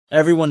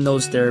Everyone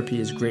knows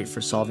therapy is great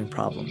for solving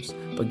problems,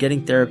 but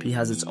getting therapy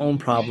has its own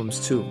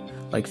problems too,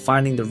 like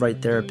finding the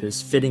right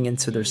therapist, fitting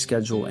into their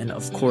schedule, and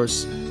of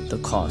course, the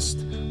cost.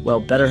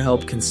 Well,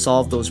 BetterHelp can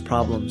solve those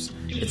problems.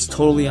 It's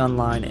totally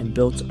online and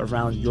built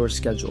around your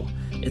schedule.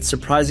 It's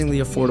surprisingly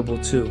affordable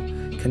too.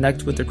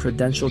 Connect with a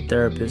credentialed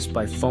therapist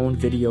by phone,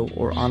 video,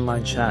 or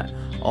online chat,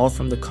 all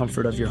from the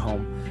comfort of your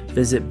home.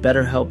 Visit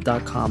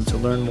BetterHelp.com to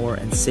learn more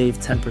and save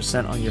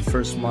 10% on your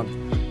first month.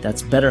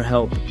 That's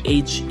BetterHelp,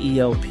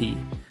 H-E-L-P.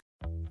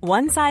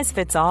 One size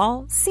fits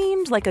all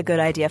seemed like a good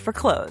idea for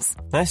clothes.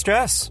 Nice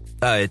dress.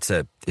 It's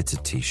a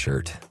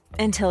t-shirt.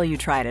 Until you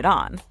tried it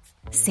on.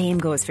 Same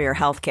goes for your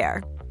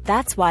healthcare.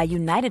 That's why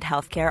United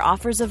Healthcare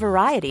offers a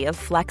variety of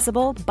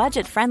flexible,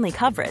 budget-friendly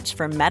coverage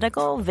for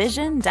medical,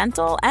 vision,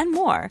 dental, and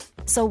more.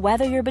 So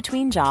whether you're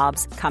between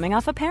jobs, coming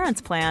off a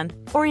parent's plan,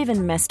 or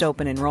even missed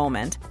open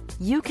enrollment,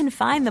 you can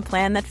find the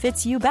plan that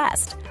fits you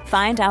best.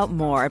 Find out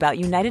more about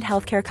United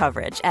Healthcare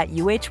coverage at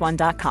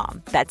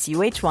UH1.com. That's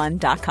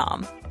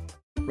UH1.com.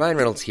 Ryan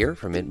Reynolds here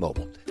from Mint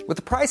Mobile. With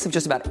the price of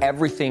just about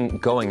everything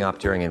going up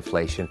during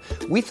inflation,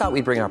 we thought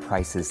we'd bring our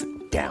prices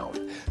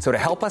down. So to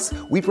help us,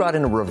 we brought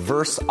in a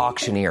reverse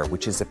auctioneer,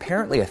 which is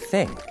apparently a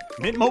thing.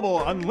 Mint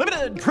Mobile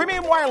Unlimited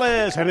Premium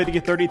Wireless. How to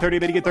get 30, 30,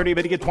 bit to get 30,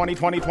 bit to get 20,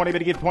 20, 20, bit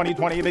to get 20,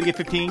 20, bit to get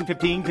 15,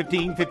 15,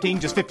 15,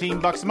 15, just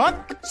 $15 a month?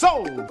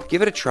 Sold!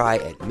 Give it a try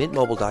at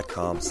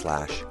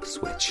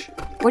mintmobile.com/switch.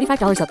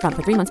 $45 up front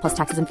for 3 months plus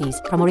taxes and fees.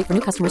 Promo rate for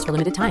new customers for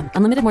limited time.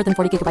 Unlimited more than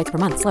 40 gigabytes per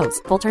month.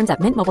 Slows full terms at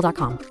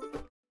mintmobile.com.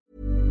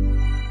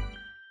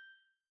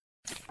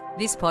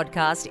 This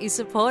podcast is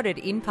supported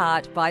in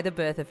part by the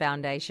Bertha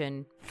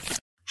Foundation.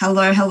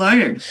 Hello,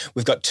 hello.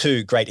 We've got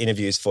two great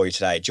interviews for you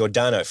today.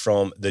 Giordano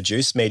from The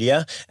Juice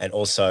Media and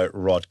also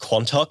Rod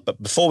Quantock.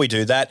 But before we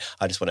do that,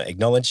 I just want to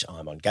acknowledge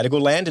I'm on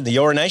Gadigal land in the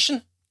Eora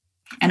Nation.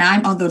 And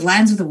I'm on the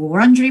lands of the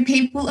Wurundjeri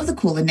people of the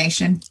Kulin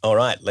Nation. All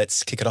right,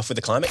 let's kick it off with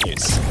the climate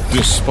news.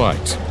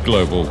 Despite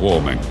global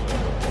warming,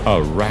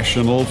 a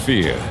rational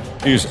fear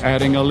is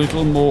adding a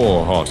little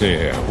more hot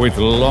air with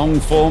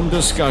long-form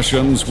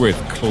discussions with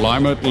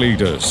climate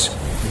leaders,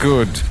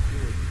 good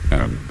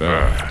and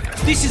bad.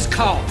 This is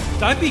cold.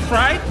 Don't be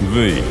afraid.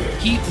 The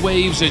heat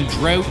waves and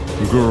drought.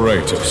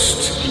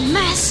 Greatest.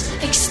 Mass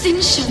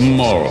extinction.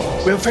 Moral.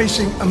 We're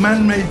facing a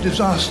man-made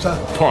disaster.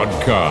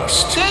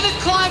 Podcast. They're the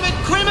climate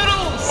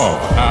criminals. Of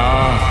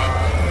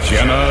our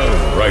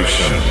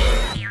generation.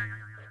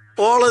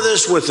 All of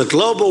this with the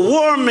global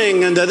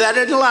warming and that,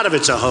 and a lot of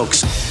it's a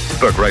hoax.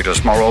 The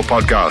greatest moral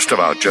podcast of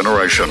our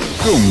generation.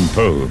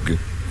 GMPOOG,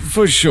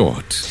 for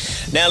short.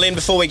 Now, Lynn,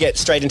 before we get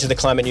straight into the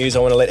climate news, I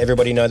want to let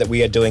everybody know that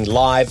we are doing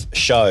live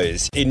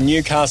shows in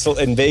Newcastle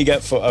and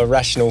Bega for A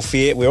Rational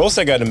Fear. We're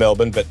also going to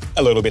Melbourne, but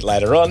a little bit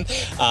later on.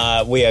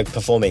 We are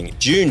performing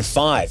June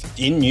 5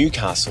 in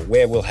Newcastle,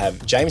 where we'll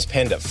have James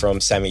Pender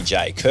from Sammy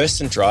J,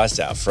 Kirsten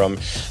Drysdale from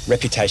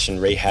Reputation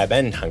Rehab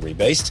and Hungry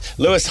Beast,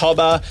 Lewis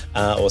Hobber,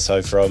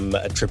 also from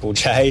Triple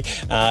J.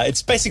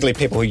 It's basically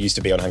people who used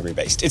to be on Hungry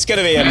Beast. It's going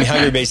to be a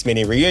Hungry Beast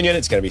mini reunion.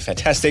 It's going to be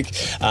fantastic.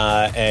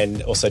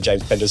 And also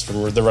James Pender's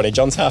from the Ronnie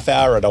Johns Half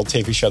Hour, an old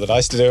TV show that I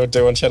used to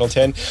do on Channel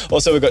 10.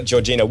 Also, we've got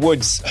Georgina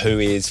Woods, who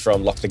is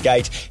from Lock the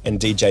Gate, and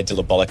DJ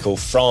Dillabolical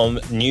from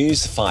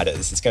News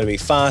Fighters. It's going to be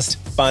fast,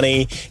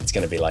 funny. It's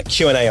going to be like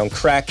Q&A on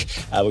crack.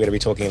 We're going to be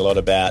talking a lot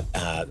about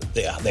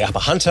the Upper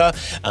Hunter.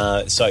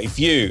 So if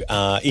you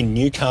are in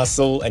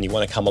Newcastle and you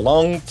want to come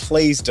along,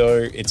 please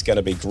do. It's going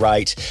to be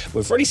great.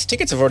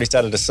 Tickets have already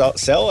started to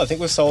sell. I think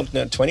we've sold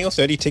 20 or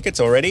 30 tickets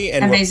already.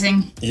 And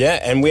amazing.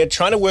 And we're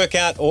trying to work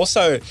out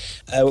also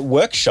a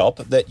workshop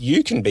that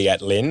you can be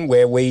at, Lynn,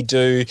 where we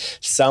do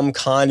some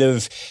kind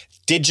of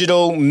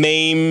digital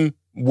meme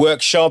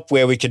workshop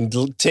where we can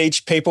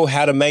teach people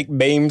how to make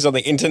memes on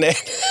the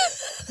internet.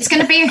 It's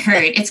going to be a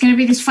hoot. It's going to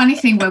be this funny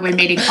thing where we're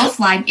meeting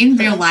offline, in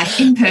real life,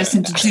 in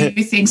person to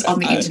do things on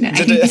the internet.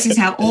 I think this is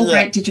how all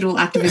great digital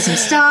activism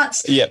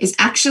starts, is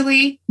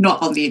actually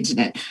not on the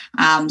internet.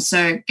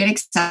 So get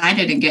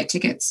excited and get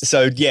tickets.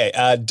 So,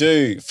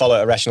 do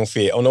follow A Rational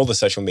Fear on all the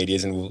social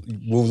medias and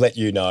we'll let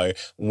you know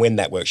when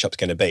that workshop's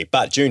going to be.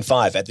 But June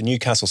 5 at the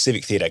Newcastle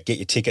Civic Theatre. Get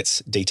your tickets.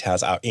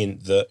 Details are in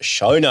the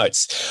show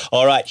notes.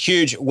 All right,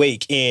 huge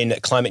week in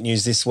climate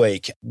news this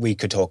week. We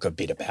could talk a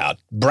bit about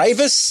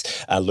Bravis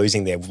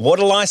losing their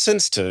water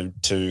license to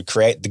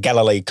create the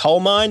Galilee coal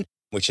mine,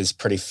 which is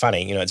pretty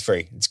funny. You know,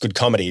 it's good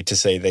comedy to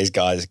see these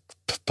guys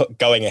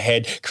going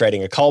ahead,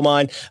 creating a coal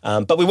mine.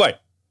 But we won't,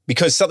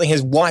 because something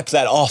has wiped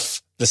that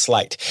off the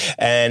slate.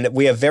 And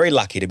we are very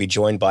lucky to be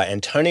joined by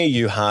Antonia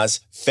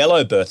Juhasz,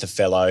 fellow Bertha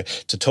Fellow,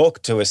 to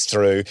talk to us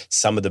through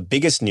some of the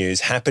biggest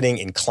news happening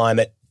in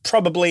climate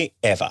probably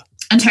ever.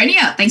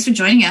 Antonia, thanks for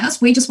joining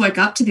us. We just woke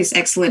up to this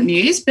excellent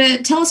news,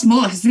 but tell us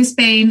more. Has this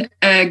been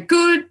a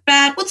good,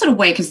 bad? What sort of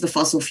week has the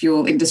fossil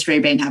fuel industry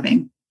been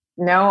having?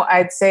 No,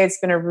 I'd say it's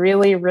been a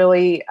really,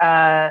 really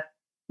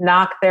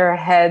knock their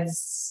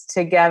heads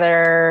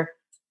together,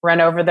 run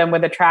over them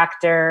with a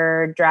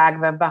tractor, drag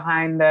them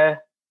behind the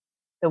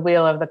the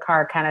wheel of the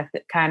car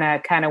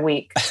kind of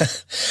weak.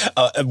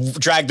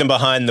 Drag them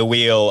behind the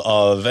wheel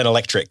of an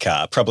electric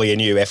car, probably a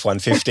new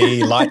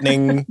F-150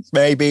 Lightning,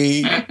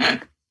 maybe.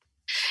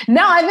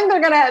 No, I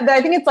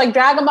think it's like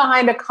drag them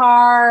behind a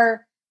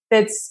car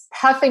that's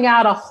puffing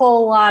out a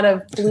whole lot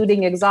of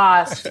polluting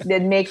exhaust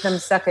and make them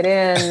suck it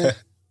in,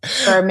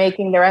 or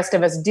making the rest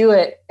of us do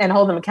it and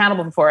hold them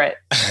accountable for it.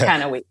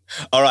 Kind of weak.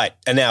 All right.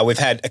 And now we've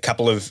had a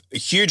couple of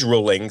huge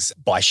rulings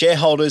by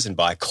shareholders and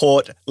by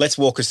court. Let's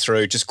walk us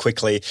through just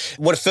quickly.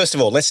 First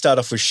of all, let's start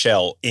off with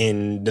Shell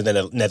in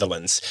the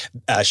Netherlands.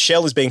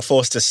 Shell is being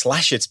forced to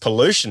slash its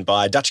pollution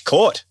by a Dutch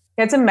court.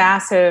 It's a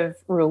massive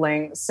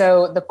ruling.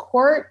 So the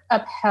court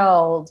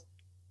upheld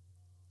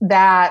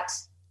that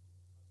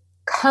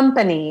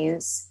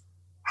companies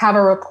have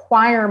a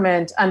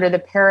requirement under the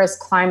Paris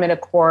Climate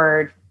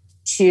Accord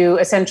to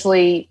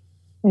essentially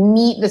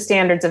meet the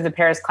standards of the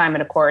Paris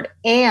Climate Accord,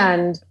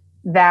 and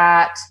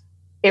that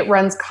it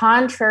runs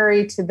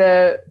contrary to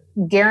the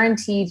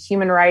guaranteed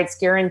human rights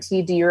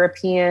guaranteed to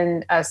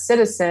European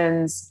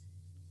citizens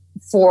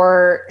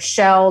for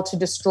Shell to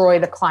destroy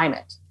the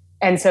climate.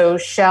 And so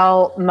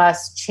Shell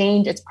must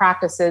change its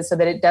practices so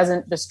that it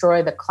doesn't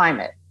destroy the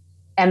climate.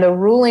 And the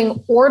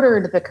ruling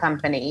ordered the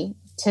company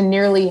to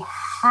nearly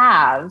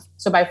halve,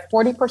 so by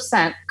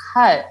 40%,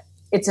 cut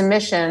its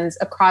emissions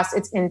across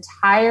its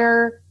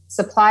entire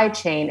supply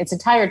chain, its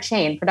entire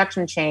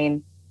production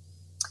chain,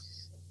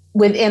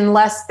 within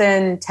less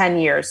than 10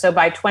 years. So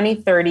by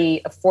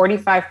 2030, a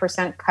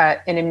 45%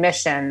 cut in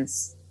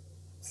emissions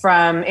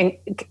from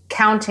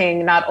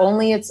counting not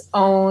only its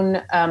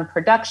own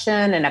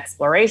production and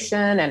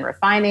exploration and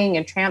refining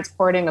and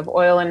transporting of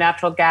oil and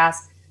natural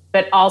gas,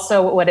 but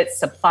also what its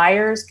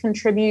suppliers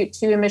contribute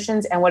to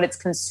emissions and what its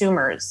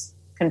consumers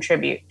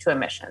contribute to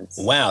emissions.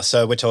 Wow.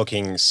 So we're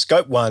talking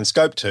scope 1,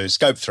 scope 2,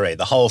 scope 3,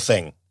 the whole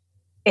thing.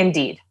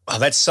 Indeed. Oh,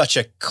 that's such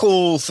a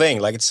cool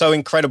thing. Like, it's so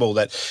incredible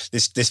that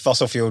this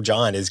fossil fuel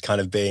giant is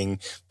kind of being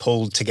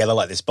pulled together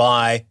like this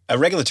by a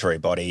regulatory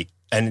body.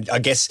 And I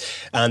guess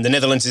the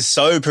Netherlands is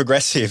so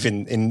progressive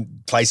in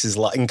places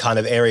like, in kind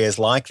of areas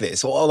like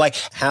this. Or like,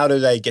 how do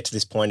they get to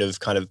this point of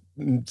kind of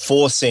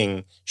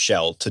forcing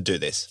Shell to do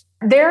this?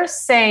 They're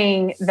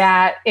saying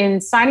that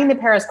in signing the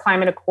Paris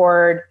Climate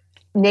Accord,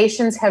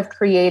 nations have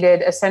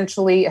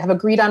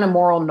agreed on a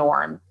moral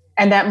norm.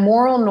 And that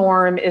moral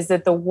norm is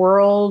that the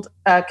world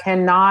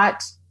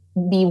cannot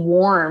be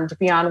warmed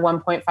beyond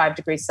 1.5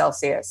 degrees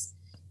Celsius.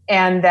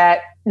 And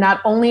that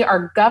not only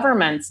are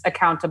governments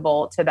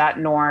accountable to that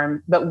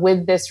norm, but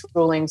with this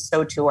ruling,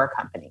 so too are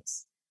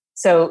companies.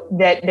 So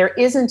that there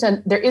isn't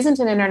an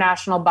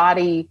international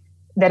body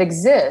that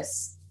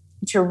exists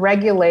to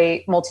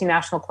regulate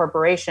multinational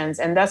corporations.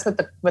 And that's what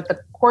the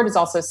court is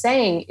also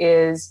saying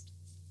is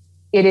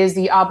it is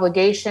the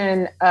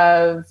obligation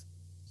of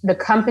the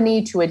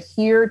company to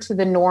adhere to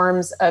the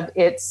norms of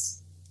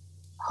its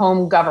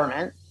home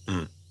government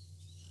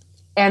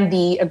and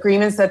the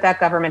agreements that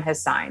government has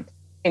signed,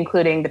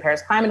 including the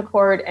Paris Climate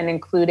Accord and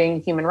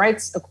including human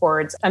rights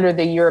accords under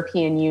the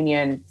European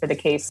Union for the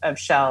case of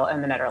Shell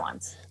and the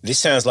Netherlands. This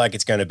sounds like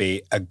it's going to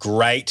be a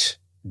great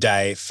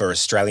day for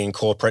Australian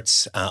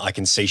corporates. I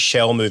can see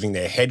Shell moving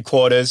their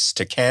headquarters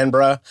to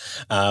Canberra,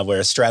 where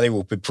Australia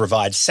will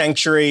provide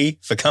sanctuary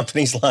for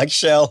companies like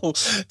Shell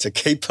to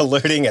keep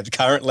polluting at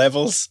current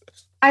levels.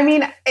 I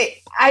mean,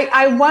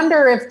 I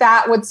wonder if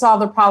that would solve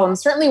the problem.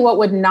 Certainly what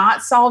would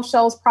not solve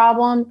Shell's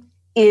problem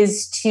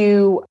is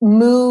to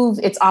move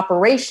its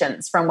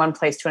operations from one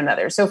place to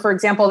another. So, for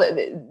example,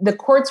 the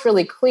court's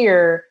really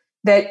clear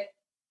that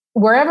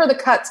wherever the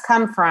cuts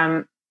come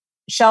from,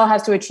 Shell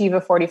has to achieve a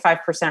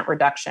 45%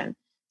 reduction.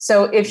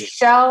 So if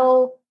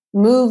Shell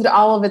moved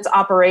all of its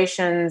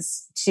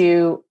operations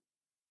to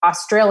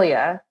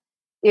Australia,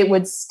 it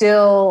would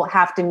still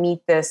have to meet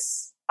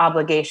this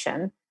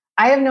obligation.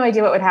 I have no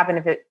idea what would happen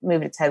if it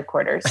moved its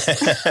headquarters.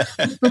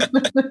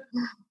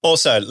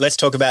 Also, let's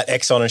talk about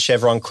Exxon and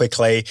Chevron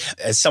quickly.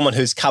 As someone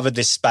who's covered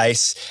this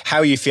space, how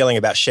are you feeling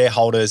about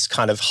shareholders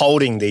kind of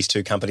holding these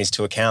two companies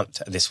to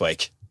account this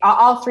week?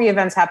 All three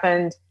events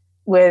happened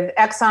with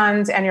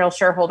Exxon's annual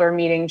shareholder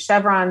meeting,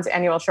 Chevron's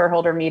annual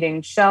shareholder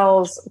meeting,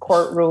 Shell's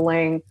court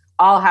ruling,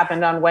 all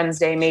happened on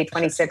Wednesday, May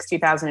 26,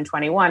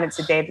 2021. It's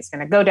a day that's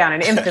going to go down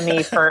in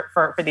infamy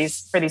for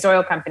these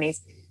oil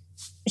companies.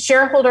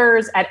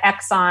 Shareholders at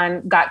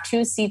Exxon got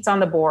 2 seats on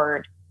the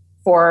board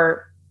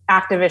for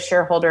activist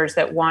shareholders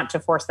that want to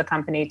force the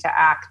company to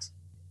act,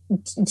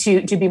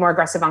 to be more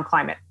aggressive on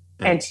climate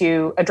and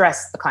to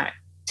address the climate,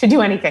 to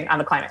do anything on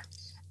the climate.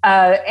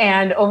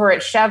 And over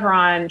at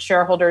Chevron,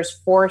 shareholders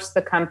forced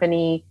the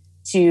company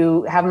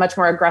to have much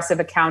more aggressive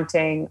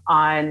accounting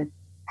on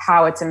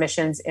how its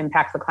emissions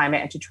impact the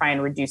climate and to try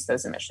and reduce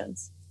those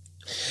emissions.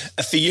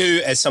 For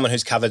you, as someone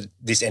who's covered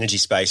this energy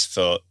space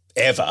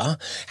forever,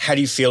 how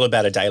do you feel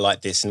about a day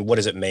like this and what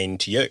does it mean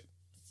to you?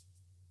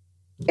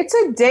 It's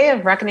a day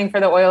of reckoning for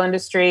the oil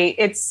industry.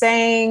 It's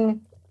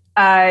saying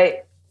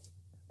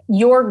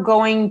you're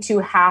going to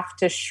have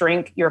to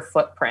shrink your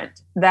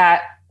footprint,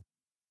 that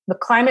the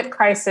climate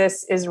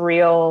crisis is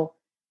real.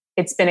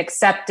 It's been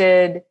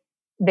accepted.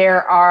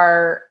 there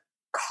are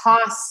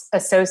costs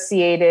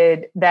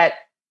associated that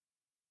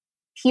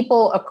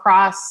people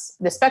across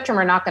the spectrum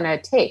are not going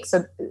to take,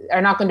 so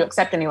are not going to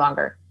accept any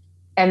longer.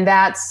 And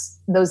that's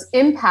those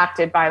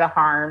impacted by the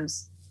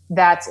harms.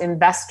 That's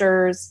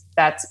investors,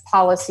 that's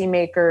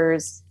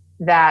policymakers,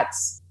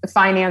 that's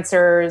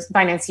financiers,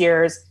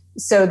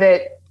 so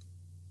that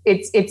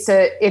it's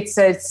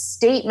a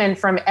statement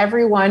from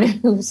everyone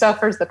who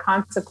suffers the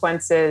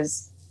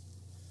consequences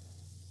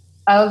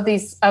of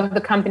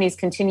the companies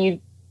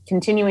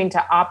continuing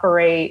to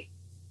operate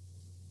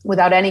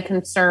without any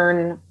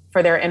concern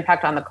for their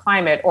impact on the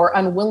climate or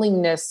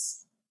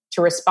unwillingness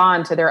to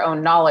respond to their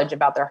own knowledge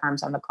about their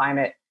harms on the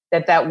climate,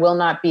 that will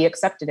not be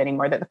accepted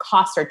anymore, that the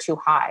costs are too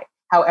high,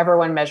 however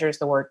one measures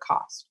the word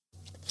cost.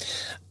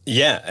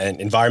 Yeah, and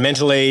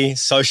environmentally,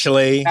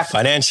 socially,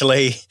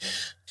 financially.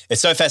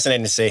 It's so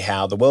fascinating to see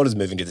how the world is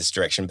moving to this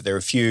direction, but there are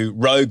a few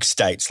rogue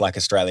states like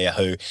Australia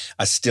who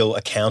are still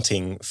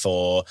accounting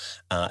for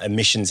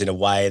emissions in a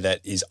way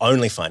that is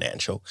only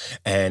financial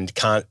and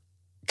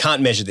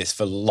can't measure this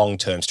for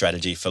long-term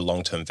strategy, for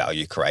long-term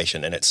value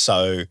creation. And it's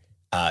so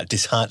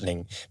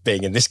disheartening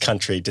being in this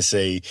country to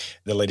see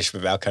the leadership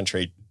of our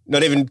country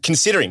not even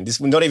considering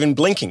this, not even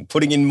blinking,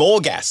 putting in more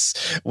gas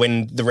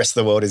when the rest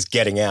of the world is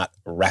getting out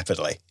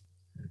rapidly.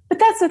 But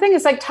that's the thing.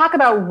 It's like, talk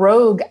about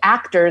rogue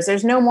actors.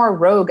 There's no more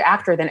rogue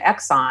actor than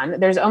Exxon.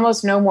 There's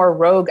almost no more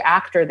rogue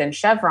actor than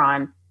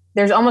Chevron.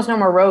 There's almost no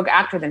more rogue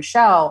actor than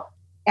Shell.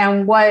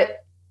 And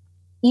what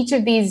each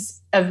of these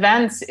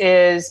events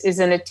is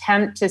an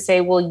attempt to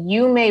say, well,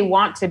 you may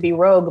want to be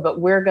rogue,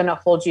 but we're going to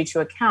hold you to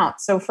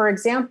account. So, for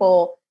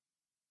example,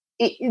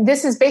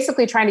 this is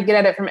basically trying to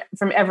get at it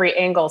from every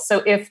angle.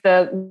 So if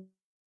the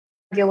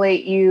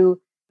regulate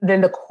you,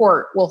 then the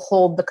court will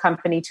hold the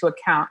company to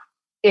account.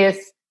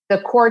 If the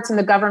courts and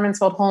the governments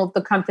will hold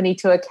the company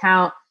to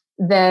account,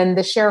 then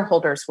the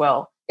shareholders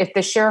will. If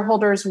the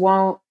shareholders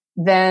won't,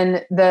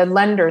 then the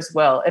lenders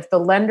will. If the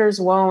lenders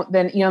won't,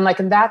 then,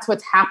 and that's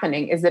what's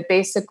happening, is that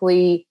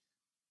basically,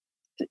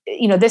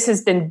 this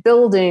has been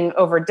building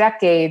over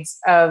decades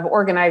of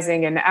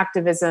organizing and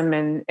activism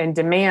and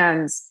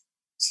demands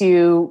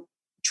to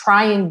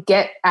try and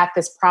get at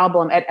this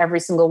problem at every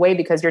single way,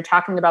 because you're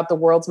talking about the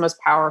world's most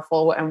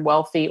powerful and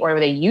wealthy, or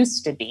they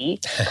used to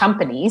be,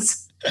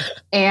 companies,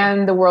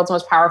 and the world's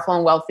most powerful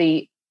and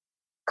wealthy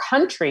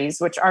countries,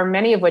 which are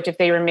many of which, if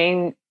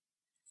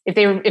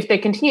they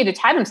continue to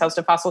tie themselves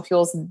to fossil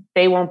fuels,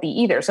 they won't be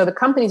either. So the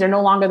companies are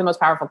no longer the most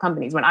powerful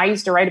companies. When I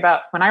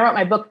wrote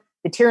my book,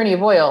 The Tyranny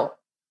of Oil,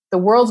 the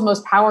world's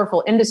most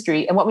powerful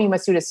industry, and what we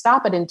must do to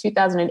stop it in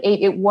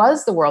 2008, it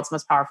was the world's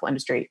most powerful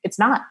industry. It's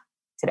not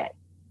today.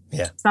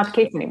 Yeah. It's not the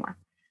case anymore.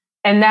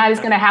 And that is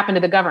going to happen to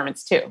the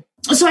governments too.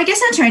 So I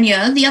guess,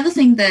 Antonia, the other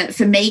thing that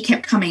for me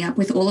kept coming up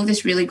with all of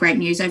this really great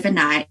news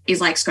overnight is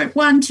like scope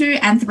 1, 2,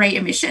 and 3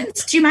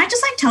 emissions. Do you mind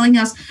just telling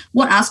us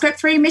what are scope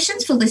 3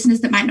 emissions for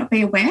listeners that might not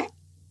be aware?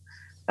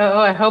 Oh,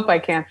 I hope I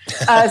can.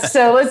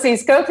 So let's see.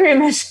 Scope 3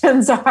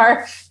 emissions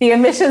are the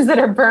emissions that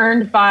are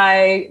burned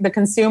by the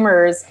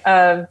consumers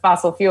of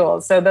fossil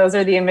fuels. So those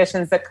are the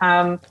emissions that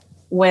come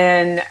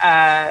when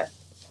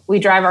we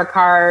drive our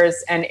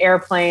cars and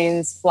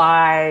airplanes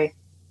fly.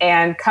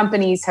 And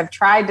companies have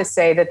tried to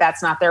say that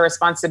that's not their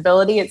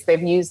responsibility.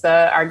 They've used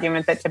the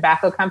argument that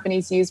tobacco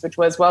companies use, which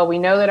was, well, we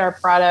know that our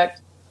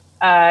product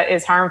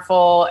is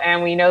harmful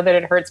and we know that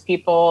it hurts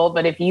people,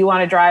 but if you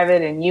want to drive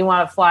it and you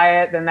want to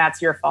fly it, then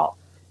that's your fault.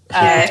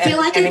 I feel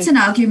like it's an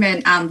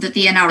argument that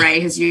the NRA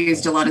has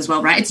used a lot as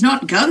well, right? It's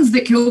not guns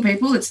that kill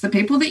people, it's the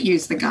people that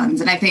use the guns.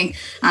 And I think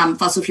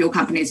fossil fuel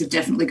companies have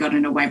definitely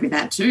gotten away with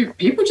that too.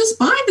 People just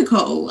buy the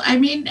coal. I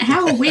mean,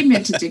 how are we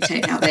meant to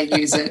dictate how they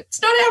use it?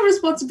 It's not our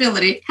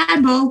responsibility.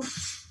 Handball.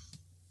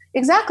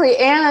 Exactly.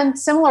 And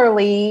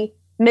similarly,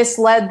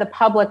 misled the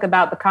public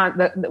about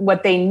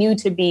what they knew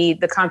to be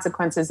the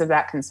consequences of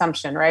that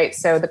consumption, right?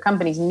 So the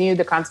companies knew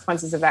the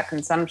consequences of that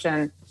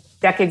consumption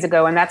decades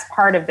ago, and that's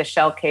part of the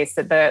Shell case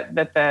that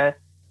the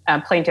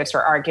plaintiffs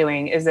are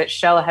arguing, is that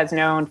Shell has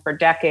known for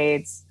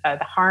decades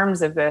the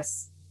harms of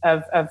this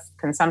of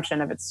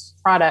consumption of its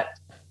product,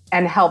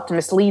 and helped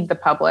mislead the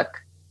public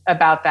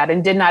about that,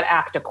 and did not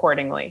act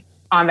accordingly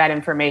on that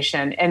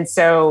information. And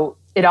so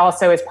it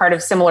also is part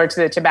of, similar to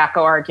the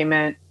tobacco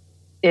argument,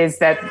 is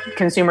that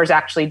consumers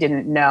actually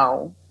didn't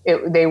know.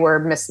 They were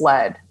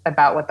misled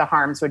about what the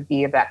harms would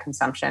be of that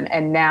consumption.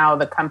 And now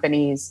the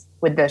companies,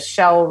 with the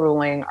Shell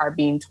ruling, are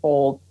being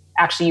told,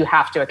 actually, you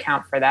have to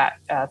account for that,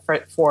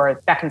 for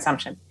that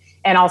consumption.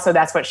 And also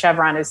that's what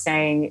Chevron is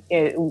saying,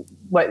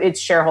 what its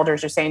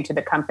shareholders are saying to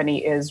the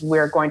company is,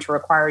 we're going to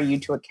require you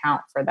to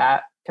account for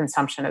that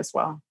consumption as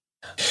well.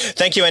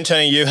 Thank you,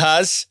 Antonia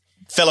Juhasz,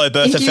 fellow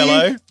Bertha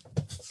fellow.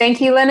 Thank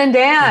you, Lynn and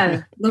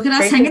Dan. Look at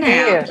us hanging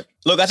out.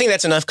 Look, I think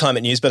that's enough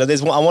climate news, but I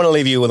want to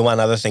leave you with one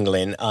other thing,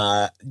 Lynn.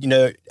 Our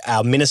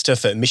Minister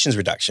for Emissions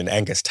Reduction,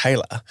 Angus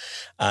Taylor.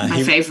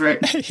 My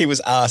favourite. He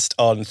was asked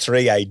on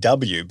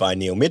 3AW by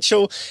Neil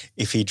Mitchell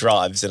if he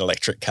drives an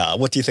electric car.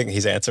 What do you think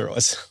his answer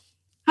was?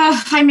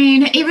 I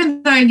mean,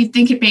 even though you'd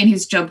think it'd be in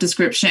his job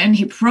description,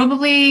 he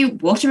probably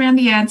walked around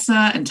the answer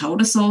and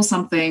told us all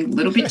something a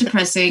little bit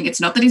depressing. It's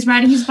not that he's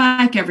riding his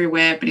bike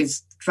everywhere, but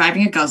he's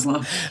driving a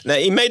guzzler. Now,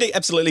 he made it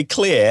absolutely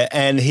clear,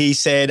 and he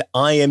said,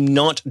 I am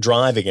not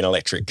driving an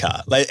electric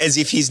car, as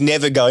if he's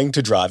never going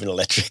to drive an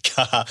electric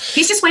car.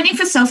 He's just waiting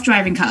for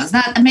self-driving cars.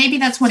 Maybe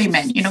that's what he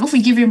meant. If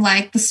we give him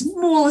the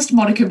smallest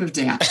modicum of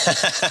doubt.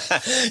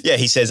 Yeah,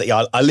 he says,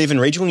 I live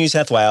in regional New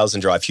South Wales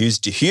and drive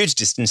huge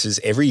distances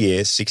every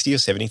year, 60 or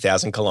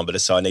 70,000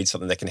 kilometres, so I need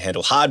something that can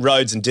handle hard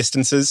roads and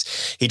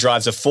distances. He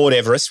drives a Ford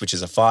Everest, which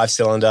is a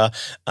 5-cylinder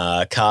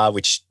car,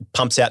 which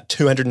pumps out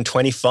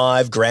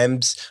 225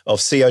 grams of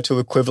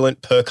CO2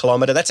 equivalent per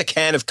kilometre. That's a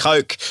can of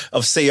Coke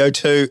of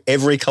CO2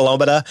 every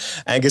kilometre.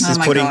 Angus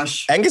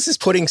is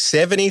putting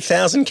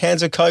 70,000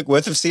 cans of Coke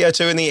worth of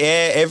CO2 in the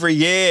air every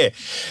year.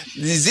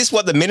 Is this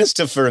what the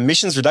Minister for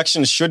Emissions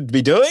Reduction should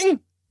be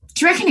doing?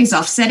 Do you reckon he's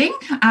offsetting?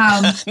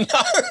 No,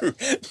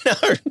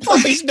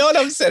 he's not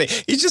offsetting.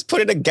 He's just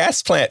put in a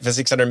gas plant for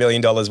 $600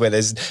 million where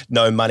there's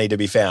no money to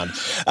be found.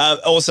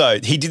 Also,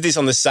 he did this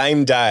on the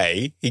same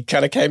day. He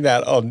kind of came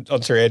out on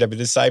Twitter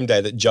the same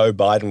day that Joe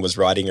Biden was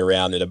riding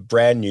around in a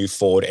brand new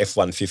Ford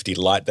F-150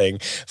 Lightning,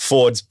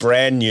 Ford's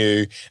brand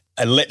new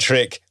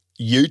electric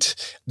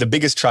Ute, the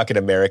biggest truck in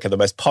America, the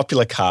most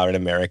popular car in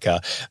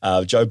America.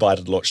 Joe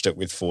Biden launched it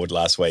with Ford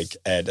last week,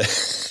 and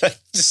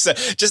just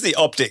the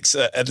optics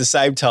at the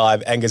same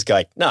time. Angus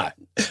going, no,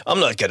 I'm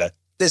not going to.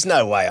 There's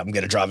no way I'm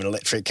going to drive an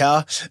electric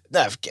car.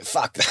 No,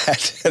 fuck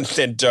that. And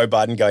then Joe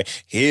Biden going,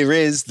 here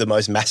is the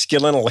most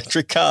masculine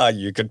electric car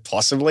you could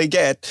possibly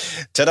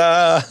get.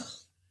 Ta-da!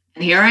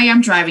 And here I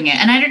am driving it.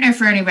 And I don't know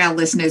for any of our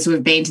listeners who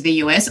have been to the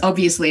US,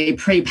 obviously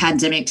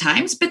pre-pandemic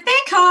times, but their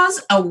cars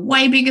are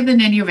way bigger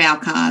than any of our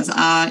cars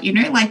are.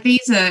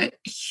 These are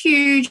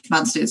huge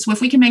monsters. So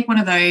if we can make one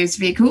of those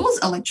vehicles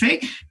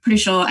electric, pretty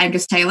sure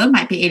Angus Taylor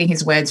might be eating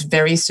his words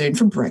very soon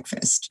for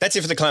breakfast. That's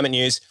it for the climate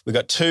news. We've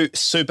got 2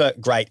 super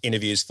great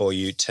interviews for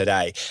you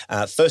today.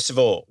 First of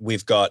all,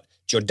 we've got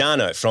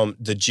Giordano from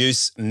the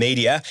Juice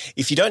Media.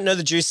 If you don't know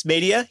the Juice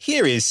Media,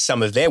 here is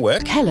some of their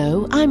work.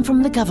 Hello, I'm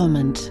from the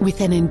government with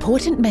an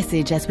important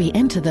message as we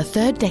enter the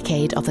 3rd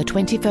decade of the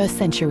 21st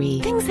century.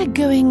 Things are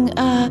going,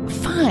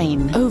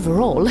 fine.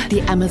 Overall,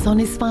 the Amazon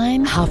is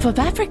fine, half of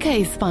Africa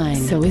is fine,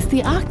 so is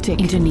the Arctic,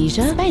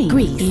 Indonesia, Spain,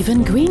 Greece,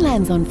 even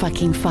Greenland's on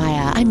fucking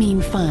fire. I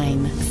mean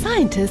fine.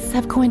 Scientists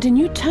have coined a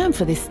new term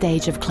for this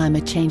stage of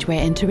climate change we're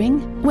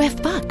entering. We're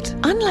fucked.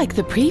 Unlike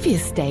the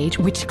previous stage,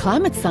 which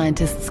climate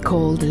scientists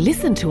called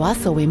listen to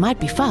us or we might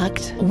be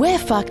fucked, where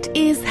fucked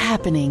is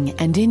happening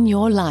and in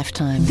your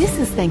lifetime. This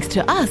is thanks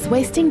to us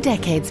wasting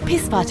decades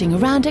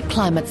piss-farting around at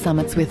climate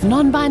summits with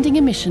non-binding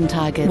emission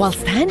targets,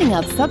 whilst handing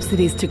out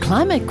subsidies to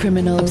climate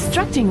criminals,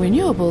 obstructing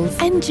renewables,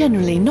 and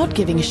generally not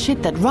giving a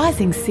shit that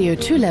rising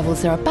CO2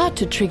 levels are about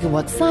to trigger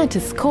what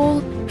scientists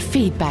call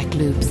feedback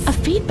loops. A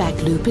feedback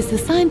loop is the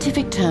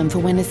scientific term for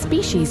when a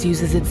species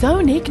uses its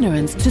own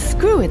ignorance to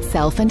screw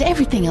itself and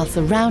everything else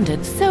around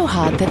it so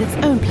hard that its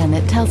own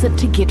planet tells it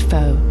to git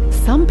fo.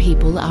 Some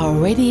people are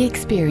already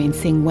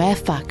experiencing we're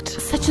fucked,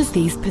 such as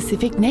these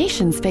Pacific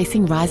nations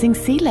facing rising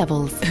sea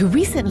levels, who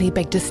recently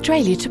begged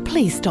Australia to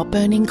please stop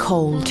burning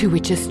coal, to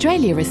which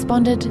Australia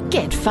responded,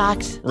 get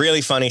fucked. Really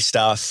funny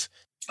stuff.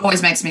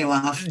 Always makes me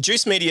laugh.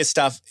 Juice Media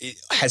stuff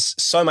has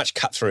so much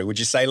cut through, would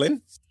you say,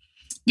 Lynn?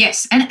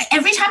 Yes, and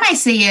every time I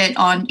see it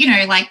on,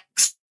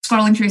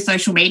 scrolling through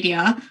social media,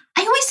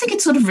 I always think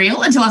it's sort of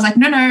real until I was like,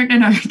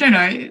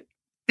 no.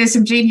 There's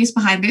some genius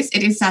behind this.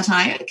 It is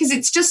satire because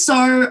it's just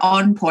so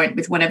on point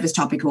with whatever's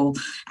topical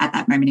at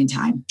that moment in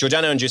time.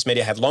 Giordano and Juice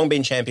Media have long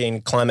been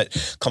championing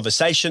climate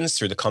conversations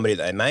through the comedy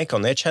that they make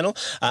on their channel.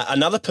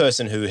 Another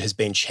person who has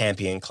been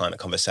championing climate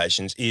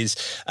conversations is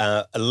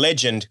a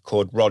legend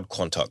called Rod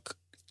Quantock,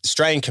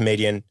 Australian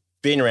comedian,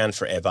 been around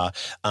forever.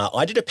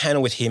 I did a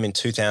panel with him in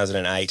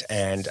 2008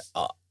 and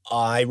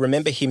I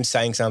remember him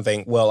saying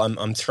something, well,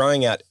 I'm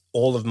throwing out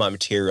all of my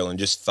material and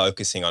just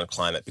focusing on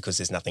climate because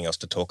there's nothing else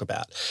to talk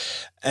about.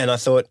 And I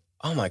thought,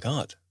 oh my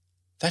God,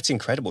 that's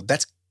incredible.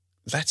 That's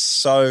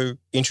so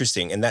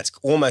interesting. And that's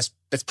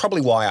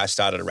probably why I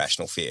started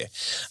Irrational Fear.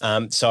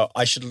 So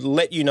I should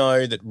let you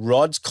know that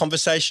Rod's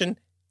conversation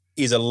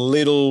is a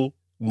little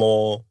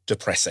more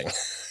depressing.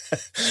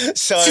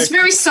 So it's just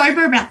very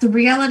sober about the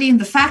reality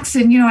and the facts.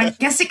 And, I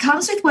guess it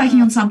comes with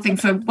working on something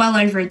for well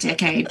over a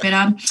decade. But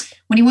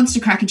when he wants to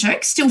crack a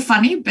joke, still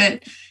funny,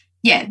 but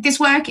yeah, this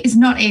work is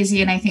not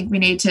easy, and I think we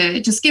need to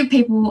just give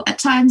people at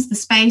times the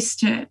space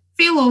to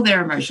feel all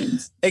their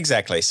emotions.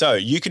 Exactly. So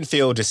you can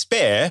feel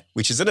despair,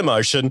 which is an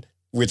emotion,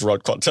 with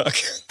Rod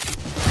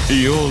Quantock.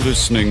 You're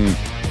listening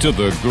to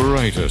the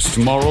greatest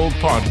moral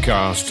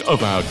podcast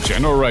of our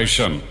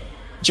generation.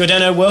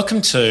 Giordano,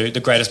 welcome to the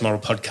greatest moral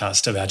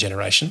podcast of our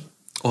generation.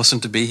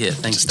 Awesome to be here.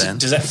 Thanks, Dan.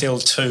 Does that feel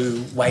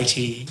too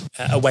weighty,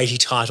 a weighty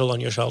title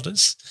on your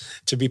shoulders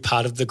to be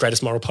part of the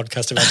greatest moral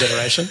podcast of our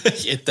generation?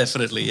 Yeah,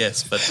 definitely,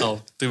 yes, but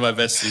I'll do my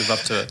best to live up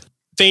to it.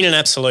 Been an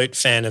absolute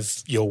fan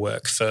of your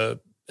work for,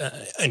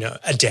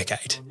 a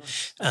decade,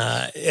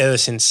 ever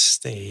since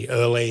the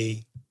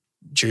early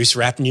juice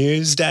wrap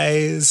news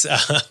days.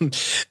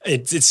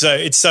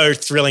 It's so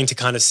thrilling to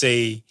kind of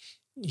see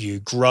you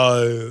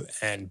grow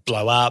and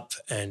blow up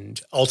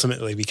and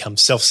ultimately become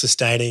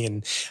self-sustaining.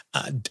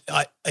 And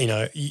I don't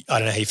know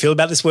how you feel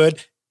about this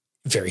word.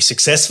 Very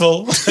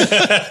successful.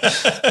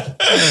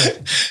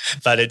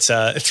 But it's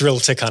a thrill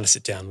to kind of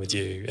sit down with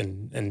you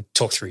and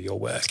talk through your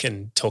work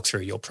and talk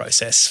through your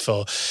process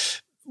for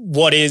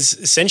what is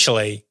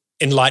essentially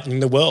enlightening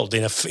the world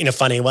in a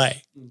funny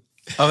way.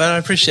 Oh, I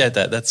appreciate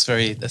that. That's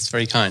very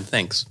kind.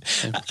 Thanks.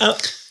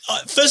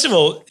 First of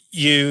all,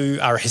 you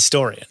are a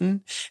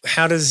historian.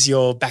 How does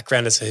your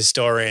background as a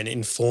historian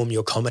inform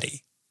your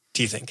comedy,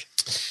 do you think?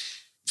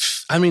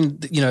 I mean,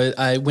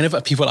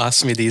 whenever people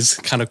ask me these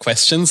kind of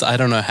questions, I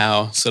don't know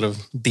how sort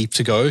of deep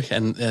to go,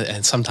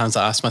 and sometimes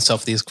I ask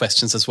myself these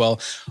questions as well.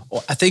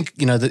 I think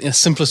the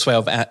simplest way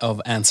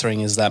of answering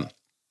is that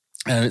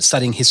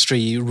studying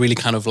history really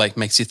kind of like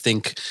makes you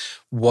think,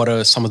 what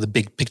are some of the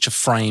big picture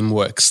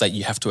frameworks that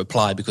you have to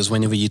apply? Because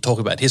whenever you talk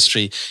about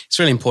history, it's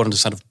really important to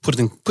sort of put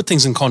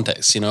things in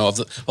context, of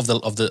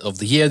the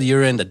year that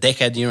you're in, the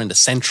decade you're in, the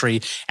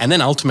century, and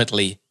then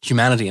ultimately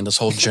humanity and this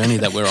whole journey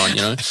that we're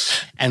on.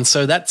 And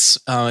so that's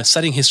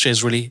studying history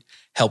has really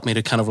helped me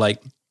to kind of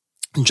like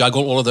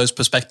juggle all of those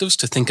perspectives,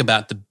 to think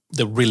about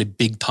the really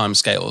big time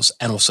scales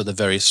and also the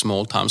very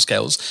small time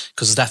scales,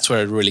 because that's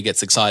where it really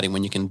gets exciting,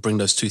 when you can bring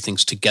those two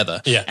things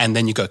together. Yeah. And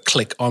then you go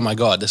click, oh my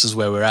God, this is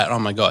where we're at. Oh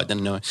my God.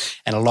 And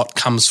a lot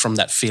comes from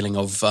that feeling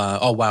of,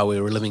 oh wow, we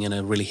were living in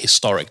a really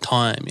historic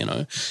time,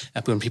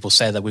 When people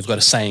say that, we've got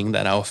a saying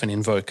that I often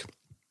invoke: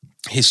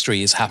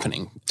 history is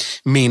happening,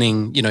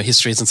 meaning,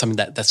 history isn't something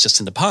that's just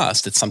in the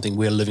past. It's something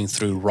we're living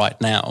through right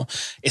now.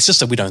 It's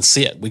just that we don't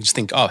see it. We just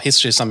think, oh,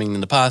 history is something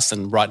in the past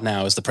and right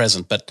now is the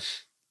present. But,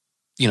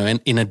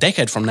 in a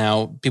decade from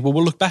now, people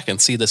will look back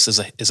and see this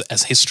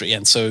as history.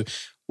 And so,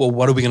 well,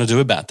 what are we going to do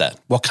about that?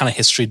 What kind of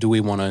history do we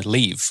want to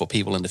leave for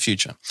people in the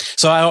future?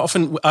 So I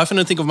often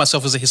don't think of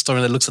myself as a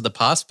historian that looks at the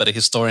past, but a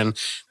historian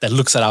that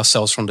looks at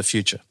ourselves from the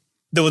future.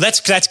 Well, that's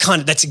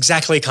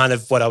exactly kind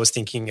of what I was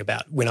thinking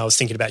about when I was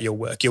thinking about your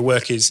work. Your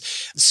work is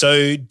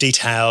so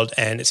detailed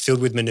and it's filled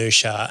with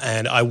minutiae,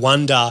 and I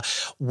wonder,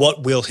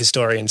 what will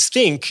historians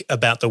think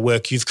about the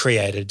work you've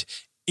created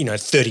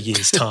 30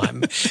 years'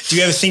 time? Do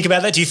you ever think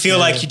about that? Do you feel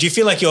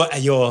like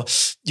you're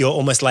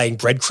almost laying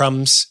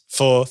breadcrumbs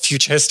for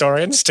future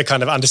historians to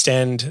kind of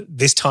understand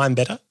this time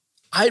better?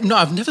 No,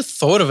 I've never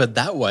thought of it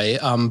that way.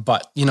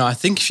 But, I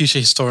think future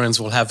historians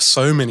will have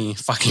so many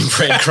fucking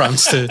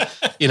breadcrumbs to,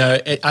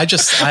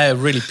 I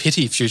really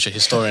pity future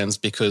historians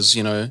because,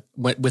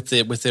 with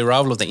the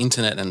arrival of the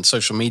internet and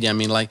social media, I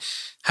mean, like,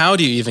 how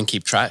do you even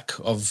keep track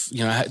of,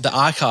 the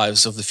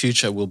archives of the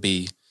future will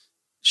be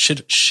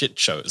shit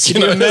shows.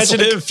 Can you imagine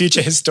a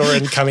future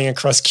historian coming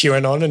across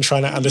QAnon and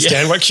trying to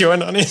understand what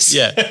QAnon is?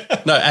 Yeah.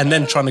 No, and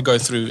then trying to go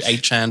through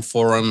 8chan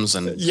forums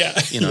and,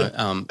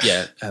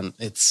 and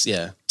it's,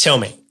 Tell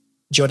me,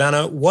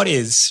 Giordano, what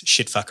is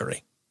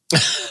shitfuckery?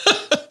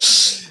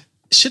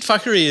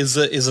 Shitfuckery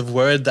is a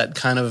word that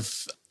kind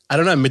of,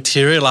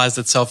 materialized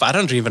itself. I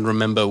don't even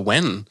remember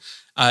when.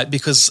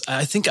 Because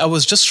I think I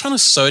was just trying to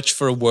search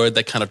for a word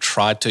that kind of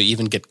tried to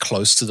even get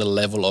close to the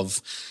level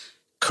of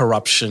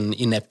corruption,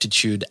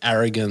 ineptitude,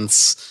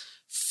 arrogance,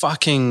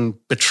 fucking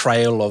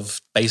betrayal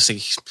of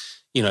basic,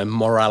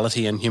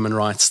 morality and human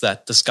rights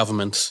that this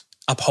government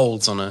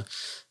upholds on a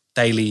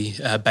daily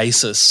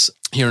basis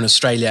here in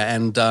Australia.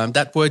 And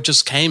that word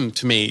just came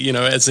to me,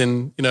 as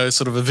in,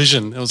 sort of a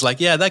vision. It was like,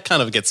 yeah, that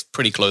kind of gets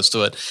pretty close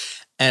to it.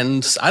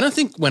 And I don't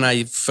think when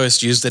I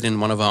first used it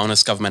in one of our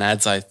Honest Government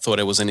ads, I thought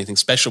it was anything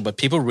special, but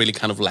people really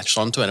kind of latched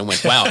onto it and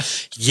went, wow,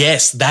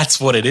 yes, that's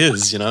what it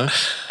is,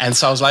 And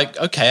so I was like,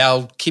 okay,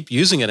 I'll keep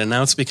using it. And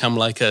now it's become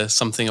like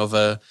something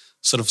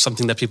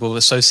that people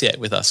associate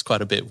with us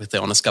quite a bit with the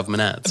Honest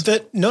Government ads.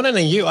 But not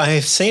only you, I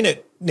have seen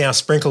it now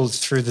sprinkled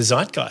through the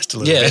zeitgeist a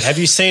little bit. Have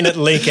you seen it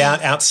leak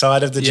out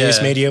outside of the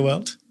Jewish media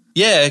world?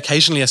 Yeah,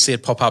 occasionally I see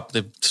it pop up.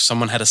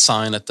 Someone had a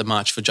sign at the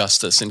March for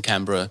Justice in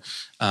Canberra.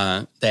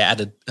 They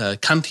added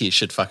cunty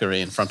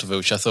shitfuckery in front of it,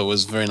 which I thought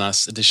was a very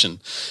nice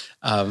addition.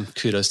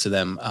 Kudos to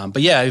them.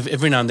 But yeah,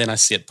 every now and then I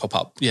see it pop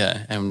up.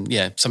 Yeah, and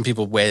yeah, some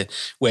people wear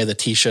the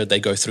T-shirt. They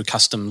go through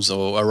customs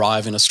or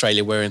arrive in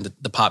Australia wearing the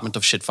Department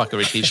of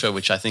Shitfuckery T-shirt,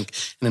 which I think,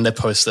 and then they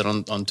post it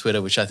on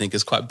Twitter, which I think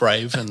is quite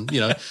brave. And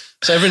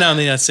so every now and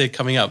then I see it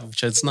coming up,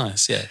 which is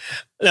nice. Yeah.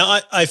 Now,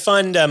 I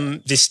find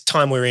this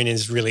time we're in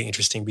is really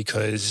interesting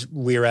because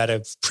we're at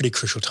a pretty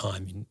crucial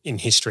time in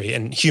history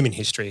and human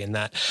history in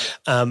that.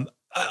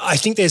 I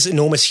think there's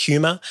enormous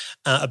humour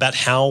about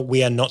how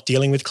we are not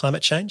dealing with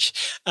climate change,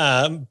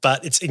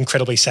 but it's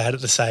incredibly sad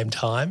at the same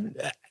time.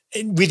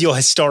 With your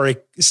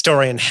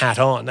historian hat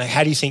on,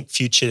 how do you think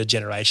future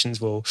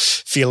generations will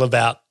feel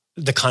about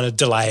the kind of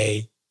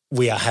delay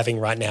we are having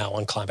right now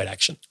on climate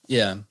action?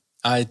 Yeah,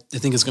 I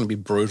think it's going to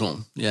be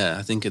brutal. Yeah,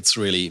 I think it's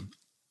really...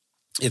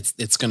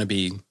 It's going to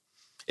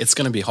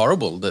be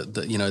horrible.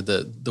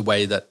 The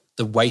way that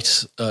the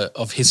weight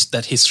of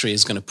that history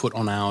is going to put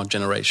on our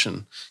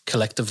generation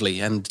collectively.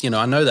 And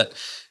I know that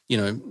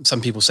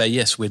some people say,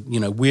 yes,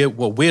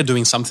 we're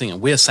doing something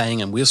and we're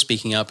saying and we're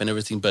speaking up and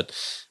everything, but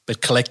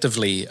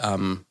collectively,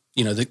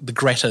 the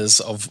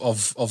Gretas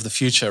of the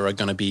future are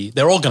going to be,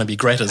 they're all going to be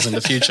Gretas in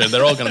the future.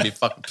 They're all going to be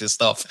fucking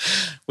pissed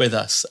off with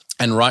us,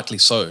 and rightly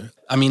so.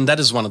 I mean, that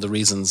is one of the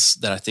reasons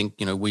that I think,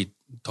 we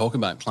talk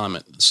about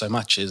climate so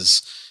much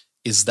is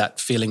that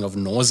feeling of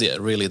nausea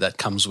really that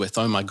comes with,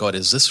 oh my God,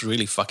 is this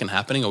really fucking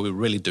happening? Are we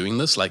really doing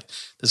this? Like,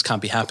 this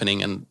can't be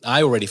happening. And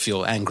I already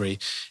feel angry,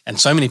 and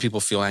so many people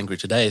feel angry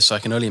today. So I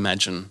can only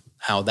imagine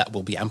how that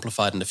will be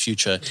amplified in the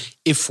future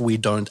if we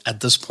don't,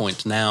 at this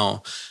point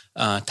now,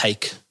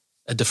 take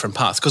a different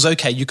path. Because,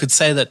 okay, you could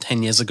say that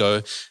 10 years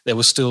ago there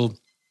was still,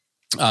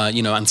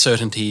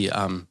 uncertainty,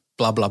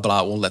 blah, blah,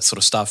 blah, all that sort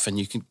of stuff. And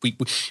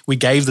we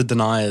gave the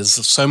deniers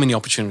so many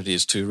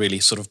opportunities to really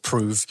sort of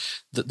prove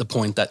the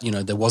point that,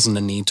 there wasn't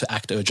a need to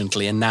act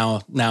urgently. And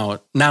now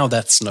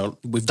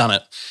we've done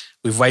it.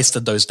 We've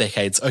wasted those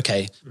decades.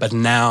 Okay, but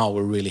now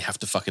we really have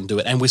to fucking do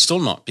it. And we're still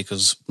not,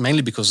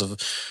 mainly because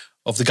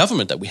of the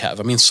government that we have.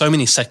 I mean, so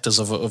many sectors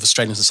of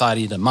Australian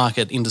society, the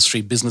market,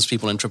 industry, business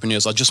people,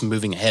 entrepreneurs are just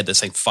moving ahead. They're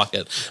saying, fuck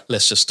it,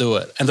 let's just do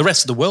it. And the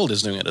rest of the world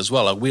is doing it as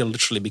well. Like, we are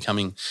literally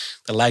becoming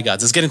the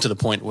laggards. It's getting to the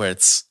point where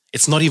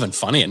it's not even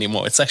funny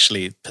anymore. It's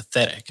actually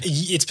pathetic.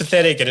 It's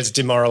pathetic and it's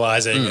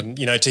demoralising.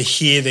 And, to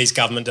hear these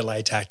government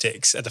delay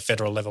tactics at the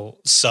federal level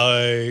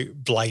so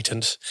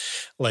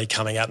blatantly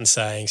coming out and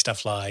saying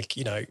stuff like,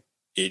 you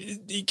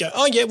go,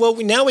 oh, yeah, well,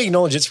 now we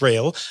acknowledge it's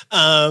real,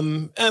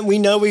 and we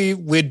know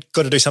we've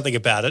got to do something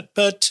about it,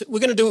 but we're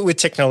going to do it with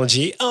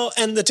technology. Oh,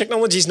 and the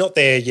technology's not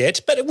there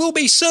yet, but it will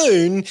be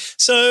soon.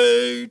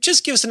 So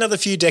just give us another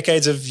few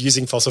decades of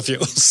using fossil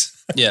fuels.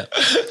 Yeah.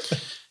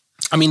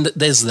 I mean,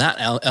 there's that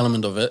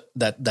element of it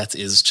that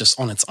is just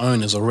on its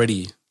own is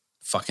already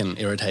fucking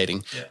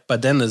irritating. Yeah.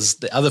 But then there's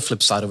the other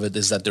flip side of it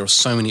is that there are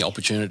so many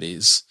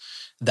opportunities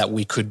that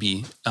we could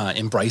be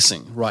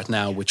embracing right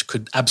now, which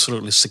could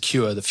absolutely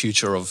secure the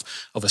future of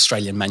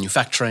Australian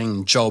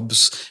manufacturing,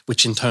 jobs,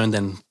 which in turn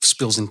then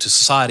spills into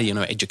society,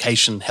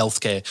 education,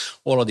 healthcare,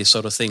 all of these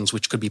sort of things,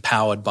 which could be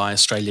powered by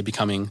Australia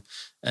becoming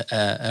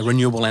a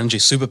renewable energy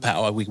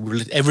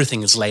superpower.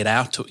 Everything is laid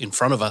out in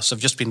front of us. I've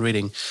just been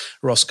reading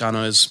Ross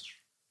Garnaut's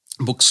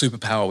book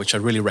Superpower, which I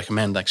really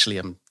recommend.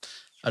 Actually,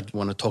 I'd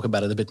want to talk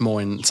about it a bit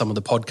more in some of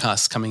the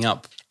podcasts coming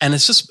up. And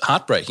it's just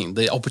heartbreaking,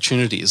 the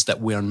opportunities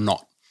that we're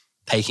not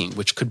taking,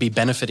 which could be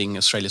benefiting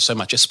Australia so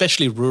much,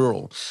 especially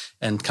rural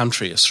and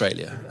country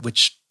Australia,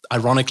 which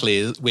ironically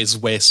is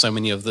where so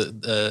many of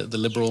the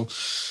Liberal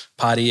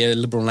Party,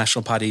 Liberal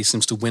National Party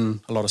seems to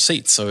win a lot of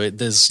seats. So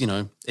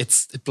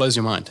it blows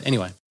your mind.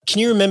 Anyway. Can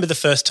you remember the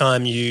first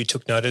time you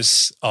took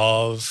notice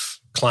of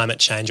climate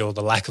change or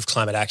the lack of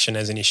climate action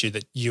as an issue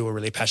that you were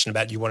really passionate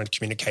about, you wanted to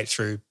communicate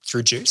through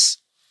Juice?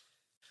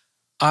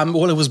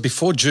 Well, it was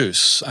before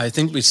Juice. I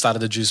think we started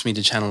the Juice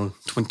Media channel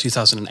in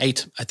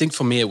 2008. I think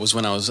for me it was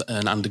when I was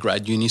an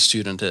undergrad uni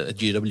student at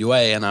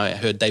GWA, and I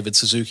heard David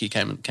Suzuki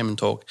came and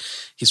talk.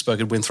 He spoke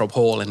at Winthrop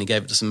Hall and he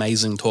gave this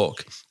amazing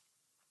talk,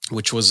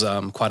 which was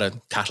quite a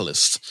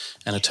catalyst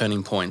and a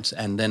turning point.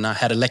 And then I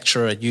had a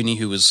lecturer at uni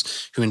who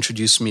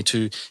introduced me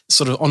to,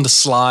 sort of on the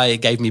sly,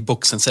 gave me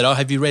books and said, oh,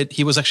 have you read?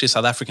 He was actually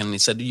South African, and he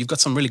said, you've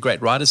got some really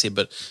great writers here,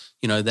 but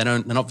they're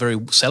not very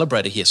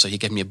celebrated here. So he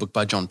gave me a book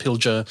by John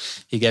Pilger.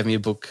 He gave me a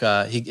book,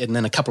 and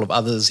then a couple of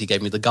others. He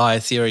gave me The Gaia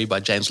Theory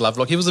by James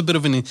Lovelock. He was a bit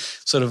of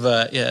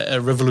a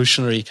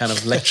revolutionary kind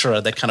of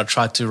lecturer that kind of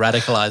tried to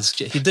radicalize.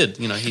 He did,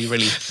 he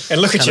really.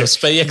 And look at you.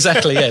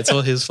 Exactly, yeah, it's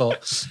all his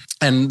fault.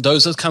 And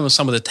those are kind of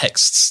some of the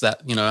texts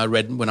that, I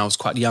read when I was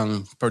quite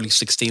young, probably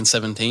 16,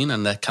 17,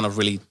 and that kind of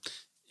really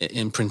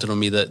imprinted on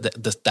me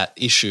that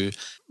issue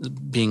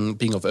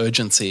being of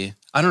urgency.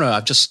 I don't know,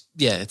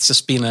 it's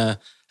just been a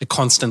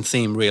constant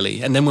theme,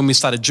 really. And then when we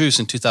started Juice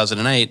in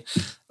 2008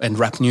 and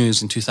Rap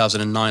News in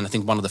 2009, I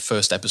think one of the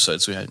first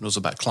episodes we had was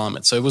about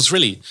climate. So it was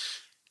really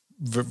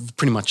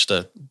pretty much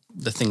the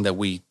thing that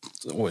we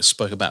always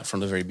spoke about from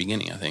the very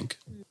beginning, I think.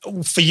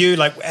 For you,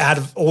 like, out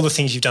of all the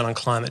things you've done on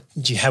climate,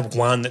 do you have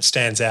one that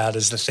stands out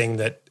as the thing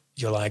that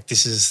you're like,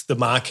 this is the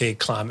marquee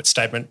climate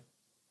statement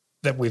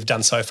that we've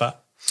done so far?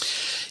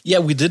 Yeah,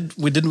 we did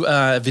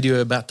a video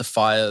about the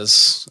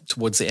fires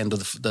towards the end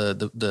of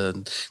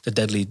the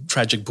deadly,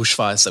 tragic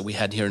bushfires that we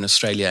had here in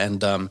Australia.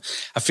 And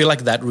I feel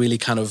like that really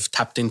kind of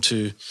tapped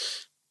into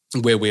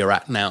where we are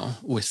at now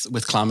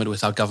with climate,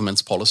 with our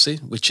government's policy,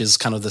 which is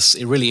kind of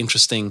this really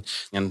interesting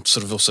and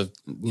sort of also,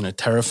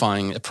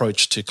 terrifying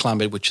approach to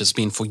climate, which has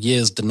been for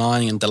years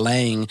denying and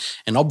delaying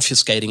and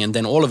obfuscating. And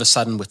then all of a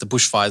sudden with the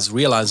bushfires,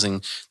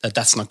 realizing that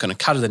that's not going to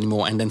cut it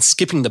anymore, and then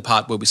skipping the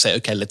part where we say,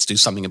 okay, let's do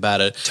something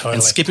about it. Totally.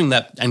 And skipping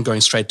that and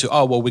going straight to,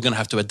 oh, well, we're going to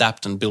have to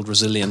adapt and build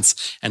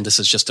resilience. And this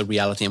is just a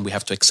reality and we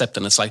have to accept it.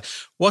 And it's like,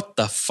 what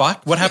the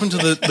fuck? What happened to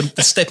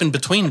the step in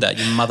between that,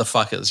 you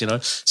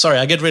motherfuckers, Sorry,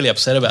 I get really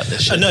upset about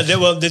this shit. No,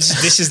 well,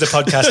 this is the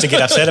podcast to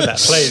get upset about,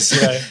 please.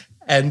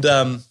 And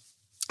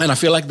I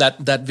feel like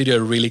that video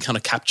really kind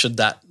of captured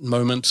that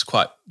moment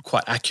quite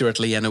quite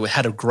accurately, and it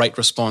had a great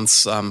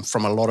response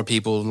from a lot of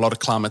people. A lot of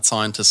climate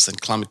scientists and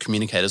climate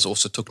communicators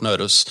also took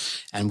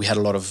notice, and we had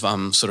a lot of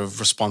sort of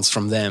response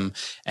from them.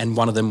 And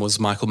one of them was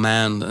Michael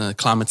Mann, a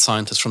climate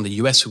scientist from the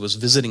US who was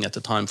visiting at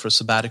the time for a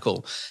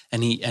sabbatical.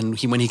 And he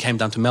when he came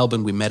down to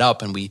Melbourne, we met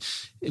up and we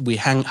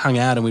hung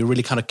out, and we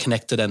really kind of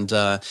connected, and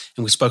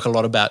we spoke a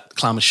lot about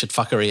climate shit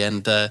fuckery,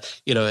 and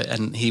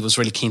and he was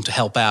really keen to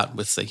help out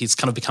with. He's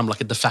kind of become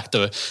like a de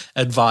facto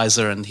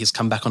advisor, and he's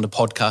come back on the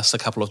podcast a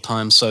couple of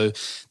times. So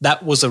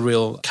that was a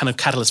real kind of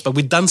catalyst. But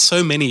we've done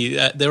so many.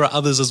 There are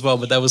others as well,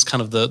 but that was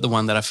kind of the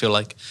one that I feel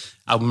like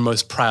I'm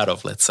most proud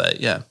of. Let's say,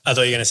 yeah. I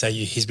thought you were going to say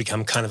he's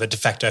become kind of a de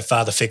facto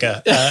father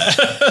figure.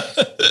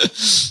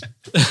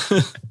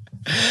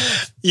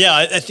 Yeah,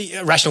 I think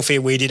Rational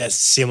Fear, we did a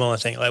similar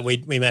thing. Like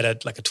we made a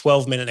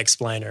 12-minute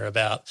explainer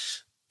about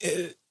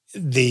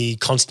the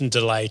constant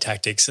delay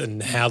tactics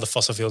and how the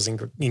fossil fuels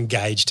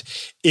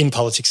engaged in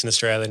politics in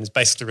Australia, and is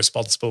basically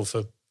responsible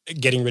for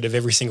getting rid of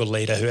every single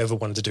leader who ever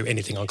wanted to do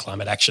anything on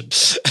climate action.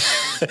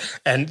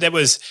 And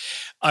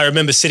I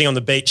remember sitting on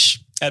the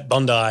beach at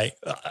Bondi,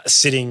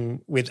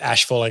 sitting with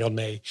ash falling on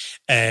me,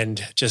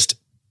 and just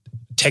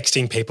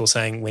texting people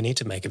saying, we need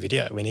to make a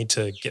video. We need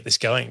to get this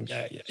going.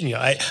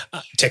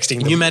 Texting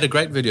them. You made a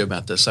great video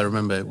about this. I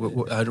remember.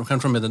 I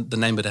can't remember the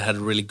name, but it had a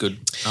really good...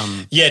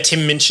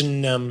 Tim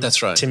Minchin.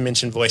 That's right. Tim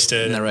Minchin voiced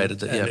it.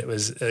 Narrated it, and yeah. it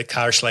was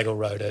Kara Schlegel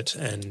wrote it,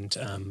 and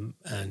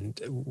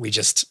we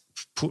just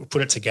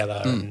put it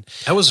together. And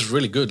that was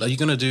really good. Are you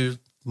going to do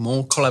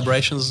more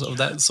collaborations of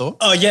that sort?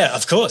 Oh yeah,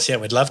 of course. Yeah,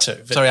 we'd love to.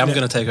 But, sorry, I'm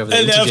going to take over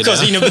the interview. Of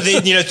course, now. but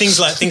things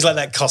like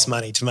that cost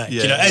money to make.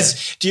 Yeah,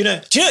 do you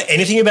know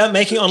anything about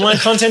making online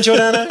content,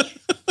 Giordano?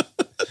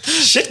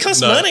 Shit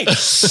costs money.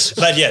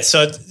 But yeah,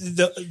 so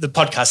the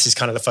podcast is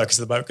kind of the focus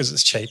of the boat because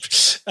it's cheap.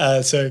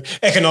 So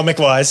economic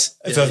wise,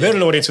 if I've got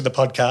an audience with the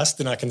podcast,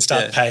 then I can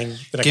start paying.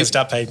 Then I can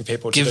start paying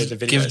people to do the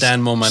videos. Give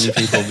Dan more money,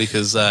 people,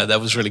 because that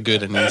was really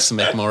good and he needs to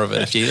make more of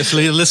it. If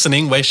you're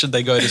listening, where should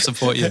they go to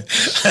support you?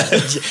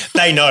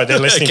 They know they're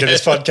listening to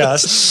this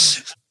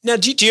podcast. Now,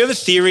 do you have a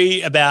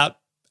theory about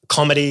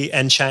comedy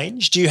and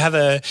change? Do you have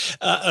an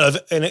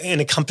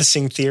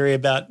encompassing theory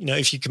about,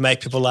 if you can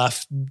make people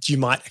laugh, you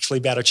might actually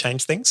be able to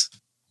change things?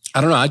 I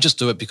don't know. I just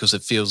do it because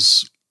it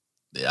feels,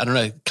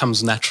 it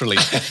comes naturally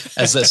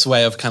as this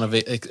way of kind of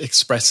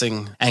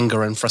expressing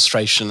anger and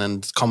frustration,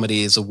 and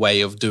comedy is a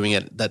way of doing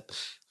it that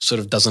sort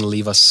of doesn't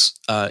leave us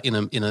in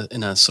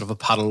a sort of a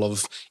puddle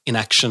of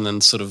inaction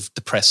and sort of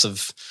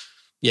depressive,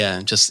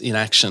 just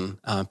inaction,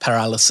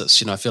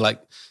 paralysis. I feel like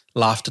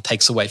laughter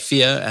takes away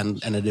fear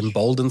and it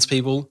emboldens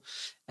people,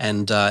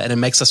 and it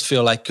makes us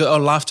feel like,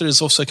 laughter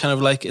is also kind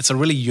of like, it's a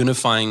really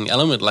unifying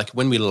element. Like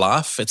when we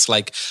laugh, it's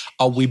like,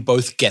 we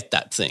both get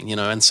that thing,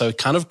 and so it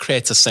kind of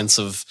creates a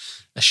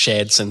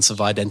shared sense of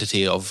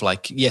identity of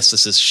like, yes,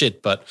 this is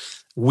shit, but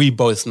we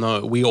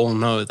all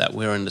know that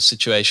we're in the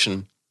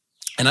situation,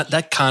 and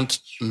that can't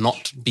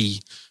not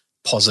be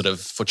positive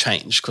for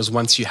change, because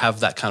once you have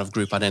that kind of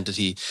group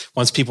identity,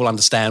 once people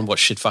understand what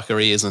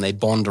shitfuckery is and they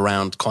bond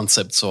around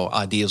concepts or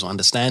ideas or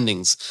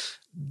understandings,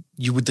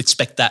 you would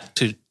expect that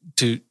to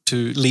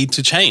lead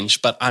to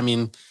change. But I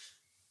mean,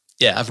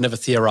 I've never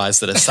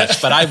theorized it as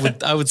such, but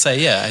I would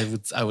say,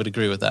 I would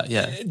agree with that.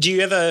 Yeah. Do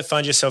you ever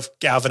find yourself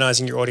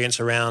galvanizing your audience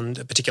around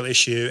a particular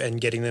issue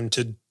and getting them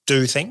to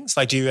do things?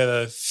 Like, do you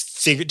ever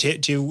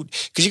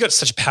because you've got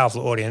such a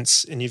powerful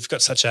audience and you've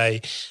got such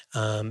a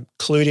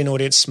clued in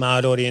audience,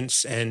 smart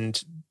audience,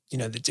 and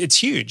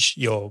it's huge,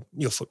 your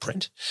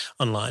footprint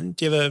online.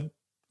 Do you ever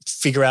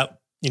figure out,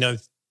 do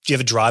you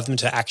ever drive them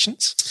to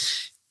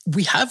actions?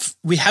 We have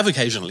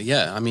occasionally,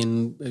 yeah. I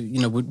mean,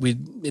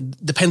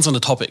 it depends on the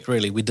topic,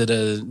 really. We did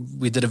a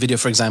video,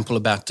 for example,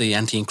 about the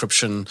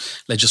anti-encryption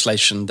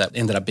legislation that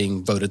ended up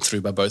being voted through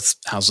by both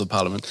houses of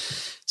Parliament.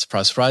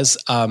 Surprise, surprise.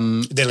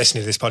 They're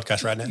listening to this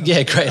podcast right now.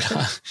 Yeah, great.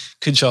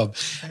 Good job.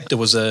 There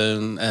was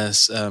a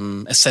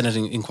Senate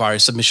inquiry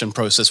submission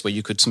process where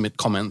you could submit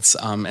comments,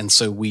 and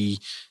so we,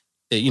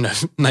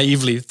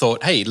 naively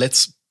thought, hey,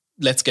 let's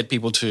get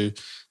people to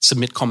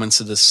submit comments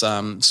to this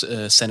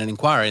Senate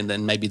inquiry, and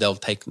then maybe they'll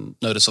take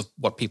notice of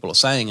what people are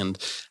saying. And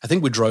I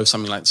think we drove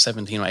something like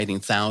 17 or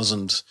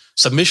 18,000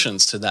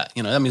 submissions to that.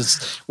 I mean,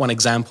 it's one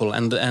example,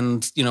 and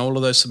all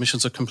of those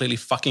submissions are completely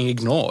fucking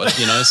ignored.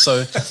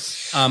 So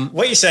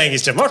what you're saying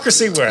is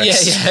democracy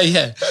works.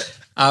 Yeah.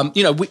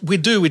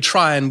 We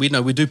try, and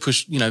we do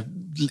push,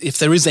 if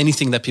there is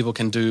anything that people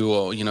can do,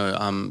 or,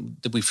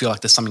 that we feel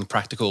like there's something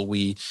practical,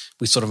 we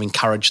sort of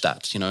encourage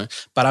that,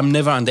 but I'm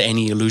never under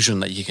any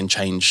illusion that you can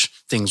change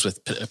things with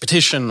a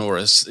petition or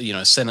a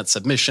Senate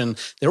submission.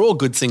 They're all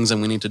good things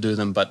and we need to do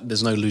them, but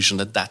there's no illusion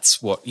that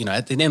that's what,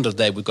 at the end of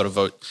the day, we've got to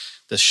vote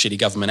this shitty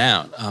government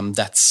out. And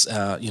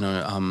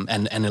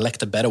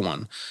elect a better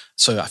one.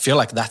 So I feel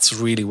like that's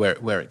really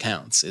where it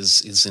counts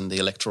is in the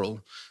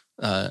electoral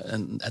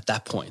and at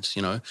that point,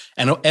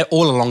 and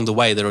all along the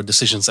way, there are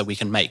decisions that we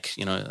can make,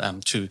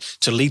 to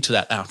lead to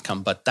that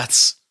outcome. But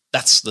that's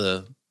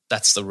the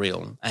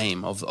real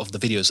aim of the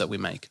videos that we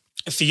make.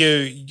 For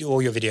you,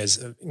 all your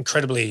videos are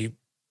incredibly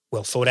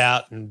well thought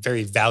out and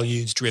very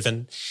values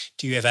driven?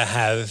 Do you ever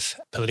have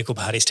political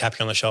parties tap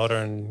you on the shoulder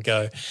and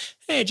go,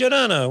 hey,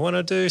 Giordano, want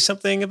to do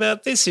something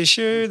about this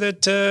issue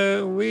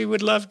that we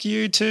would love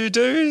you to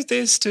do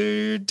this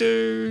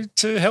to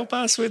help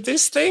us with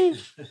this thing?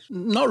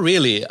 Not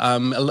really. I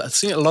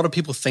think a lot of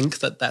people think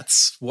that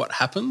that's what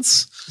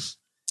happens.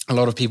 A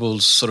lot of people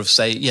sort of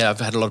say, I've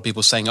had a lot of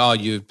people saying, oh,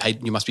 you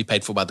must be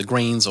paid for by the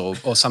Greens or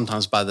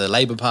sometimes by the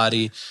Labour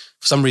Party.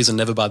 For some reason,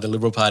 never by the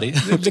Liberal Party.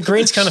 The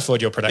Greens can't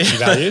afford your production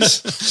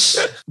values.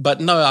 But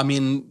no, I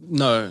mean,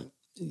 no.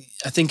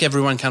 I think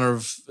everyone kind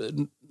of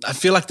I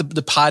feel like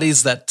the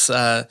parties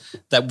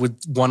that would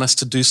want us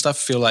to do stuff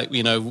feel like,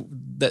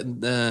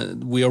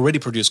 that we already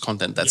produce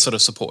content that sort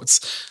of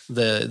supports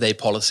their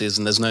policies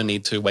and there's no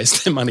need to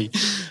waste their money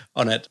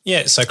on it.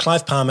 Yeah, so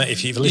Clive Palmer,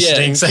 if you're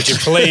listening, could you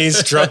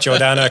please drop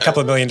Giordano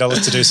 $2 million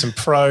to do some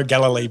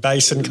pro-Galilee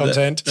Basin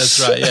content? That's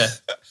right, yeah.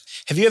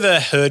 Have you ever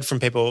heard from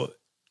people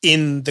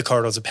in the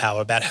corridors of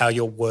power about how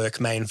your work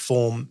may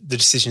inform the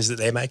decisions that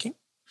they're making?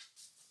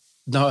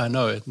 No,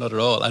 not at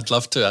all. I'd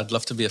love to. I'd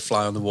love to be a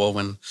fly on the wall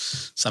when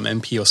some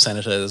MP or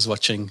senator is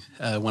watching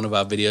one of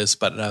our videos,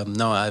 but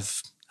no, I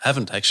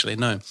haven't actually,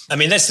 no. I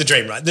mean, that's the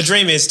dream, right? The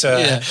dream is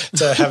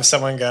to have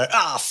someone go,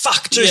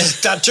 fuck,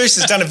 Juice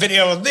has done a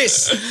video on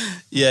this.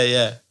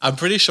 Yeah. I'm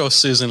pretty sure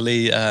Susan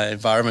Lee,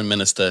 Environment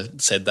Minister,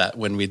 said that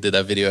when we did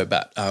a video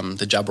about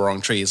the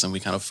Jabberong trees and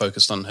we kind of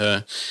focused on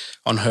her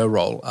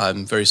role.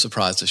 I'm very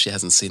surprised if she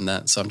hasn't seen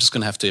that, so I'm just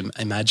going to have to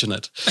imagine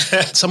it.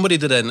 Somebody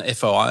did an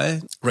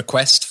FOI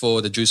request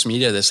for the Juice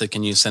Media. They said,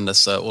 can you send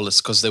us all this?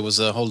 Because there was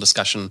a whole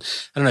discussion.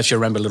 I don't know if you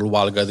remember a little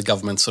while ago, the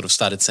government sort of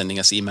started sending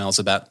us emails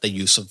about the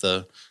use of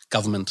the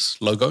government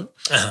logo.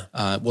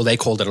 Uh-huh. Well, they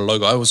called it a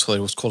logo. I always thought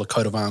it was called a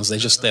coat of arms.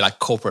 They're like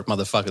corporate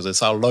motherfuckers.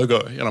 It's our logo.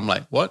 And I'm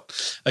like,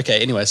 what? Okay,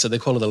 anyway, so they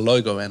call it a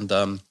logo and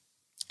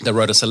they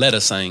wrote us a letter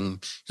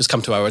saying, just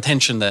come to our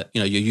attention that,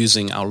 you're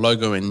using our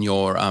logo in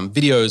your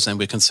videos and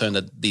we're concerned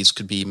that these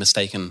could be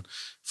mistaken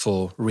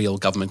for real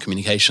government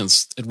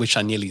communications, at which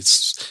I nearly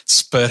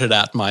spurted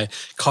out my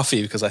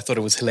coffee because I thought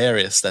it was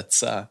hilarious.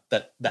 That's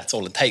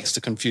all it takes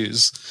to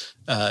confuse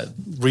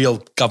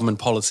real government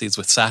policies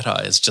with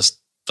satire is just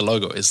the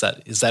logo. Is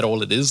that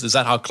all it is? Is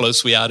that how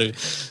close we are to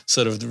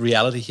sort of the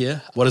reality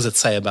here? What does it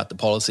say about the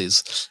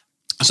policies?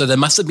 So there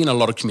must have been a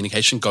lot of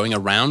communication going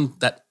around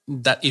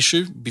that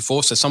issue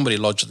before. So somebody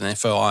lodged an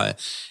FOI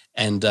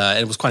and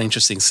it was quite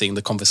interesting seeing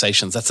the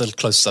conversations. That's the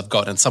closest I've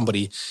got. And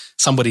somebody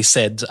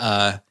said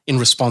in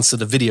response to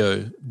the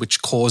video,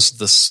 which caused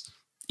this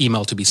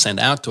email to be sent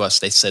out to us,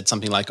 they said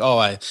something like,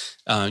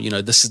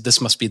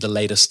 this must be the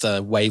latest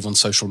wave on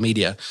social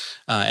media.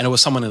 And it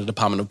was someone in the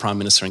Department of Prime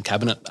Minister and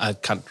Cabinet. I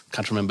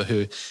can't remember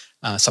who.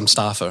 Some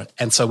staffer,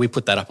 and so we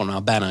put that up on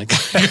our banner.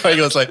 It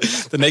was like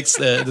the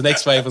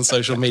next wave on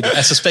social media.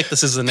 I suspect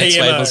this is the next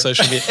wave on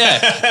social media.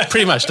 Yeah,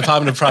 pretty much.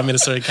 Department of Prime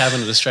Minister and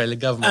Cabinet, Australian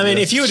government. I mean,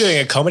 if you were doing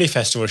a comedy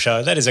festival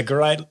show, that is a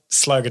great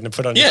slogan to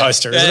put on your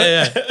poster, isn't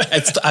it?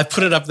 Yeah. I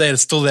put it up there.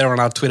 It's still there on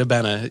our Twitter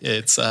banner.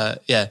 It's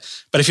But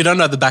if you don't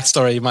know the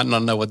backstory, you might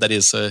not know what that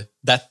is. So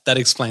that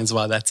explains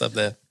why that's up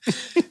there.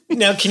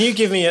 Now, can you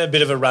give me a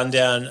bit of a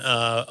rundown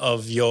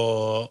of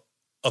your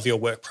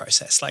work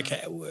process, like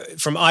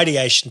from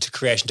ideation to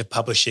creation to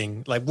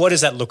publishing? Like, what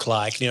does that look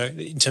like,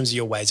 in terms of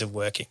your ways of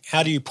working?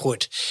 How do you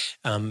put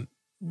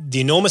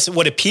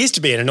what appears to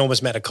be an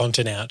enormous amount of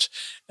content out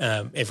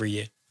every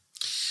year?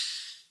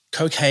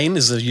 Cocaine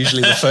is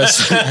usually the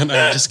first. No,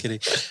 I'm just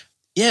kidding.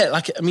 Yeah,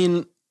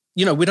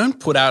 we don't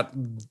put out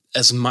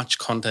as much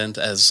content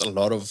as a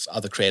lot of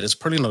other creators,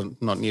 probably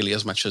not nearly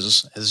as much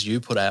as you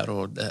put out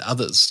or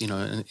others,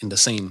 in the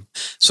scene.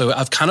 So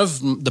I've kind of,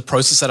 the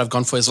process that I've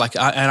gone for is like,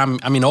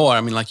 I'm in awe.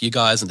 I mean, like you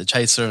guys and The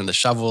Chaser and The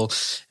Shovel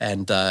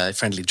and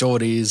Friendly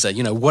Geordies,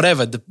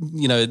 whatever.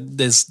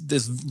 There's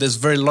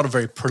a lot of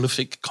very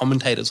prolific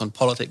commentators on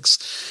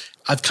politics.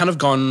 I've kind of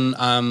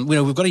gone,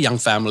 we've got a young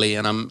family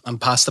and I'm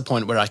past the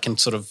point where I can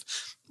sort of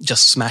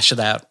just smash it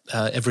out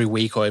every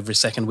week or every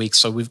second week.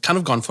 So we've kind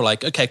of gone for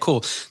like, okay,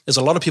 cool. There's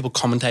a lot of people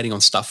commentating on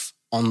stuff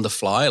on the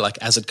fly, like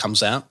as it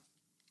comes out.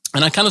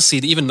 And I kind of see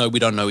it, even though we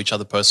don't know each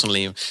other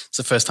personally. It's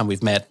the first time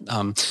we've met.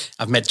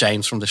 I've met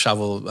James from The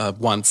Shovel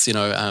once. We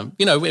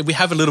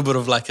have a little bit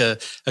of like a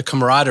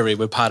camaraderie.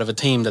 We're part of a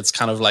team that's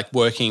kind of like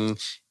working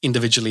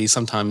individually.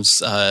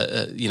 Sometimes,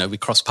 we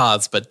cross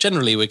paths, but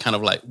generally we're kind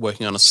of like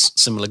working on a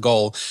similar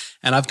goal.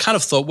 And I've kind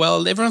of thought,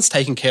 well, everyone's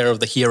taking care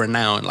of the here and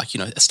now. And like,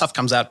 stuff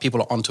comes out,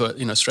 people are onto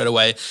it, straight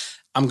away.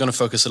 I'm going to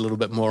focus a little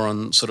bit more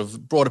on sort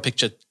of broader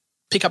picture,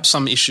 pick up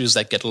some issues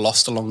that get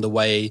lost along the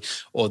way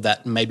or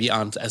that maybe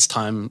aren't as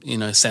time,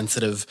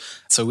 sensitive.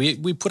 So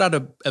we put out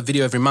a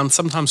video every month,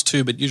 sometimes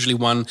two, but usually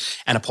one,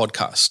 and a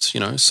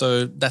podcast,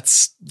 So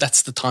that's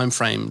the time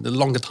frame, the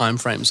longer time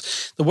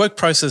frames. The work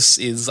process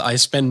is I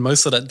spend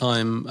most of that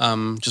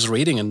time just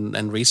reading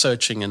and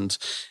researching and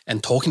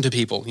talking to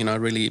people,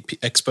 really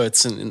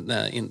experts in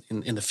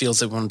the fields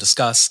that we want to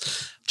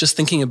discuss. just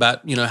thinking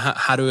about,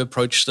 how to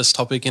approach this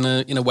topic in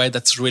a way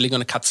that's really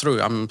going to cut through.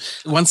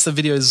 Once the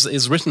video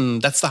is written,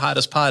 that's the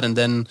hardest part, and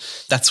then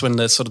that's when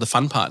the sort of the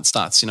fun part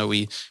starts.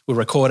 We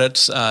record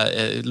it.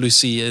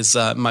 Lucy is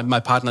my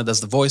partner,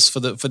 does the voice for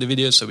the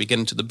video, so we get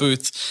into the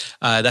booth.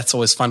 That's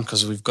always fun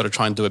because we've got to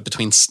try and do it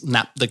between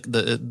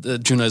the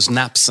Juno's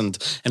naps and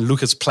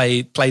Luca's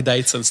play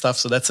dates and stuff.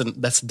 So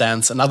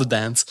that's another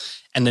dance.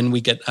 And then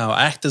we get our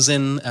actors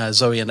in,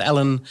 Zoe and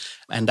Ellen,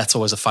 and that's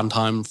always a fun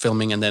time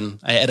filming. And then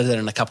I edit it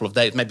in a couple of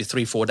days, maybe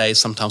 3-4 days,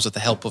 sometimes with the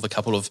help of a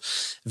couple of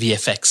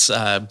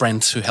VFX,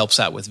 Brent, who helps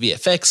out with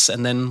VFX,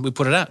 and then we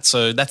put it out.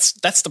 So that's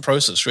the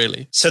process,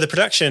 really. So the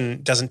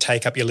production doesn't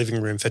take up your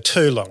living room for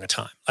too long a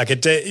time. Like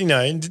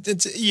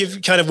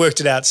you've kind of worked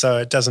it out so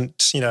it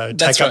doesn't,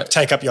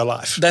 take up your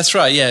life. That's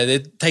right. Yeah,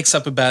 it takes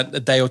up about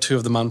a day or two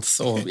of the month,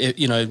 or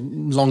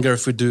longer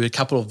if we do a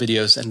couple of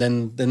videos, and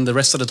then the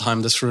rest of the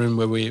time, this room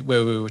where we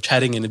were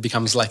chatting, and it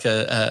becomes like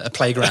a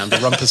playground, a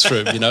rumpus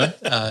room.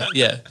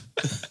 Yeah.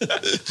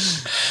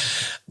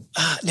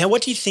 Now,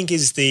 what do you think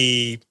is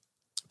the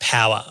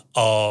power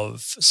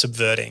of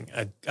subverting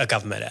a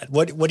government ad?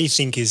 What do you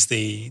think is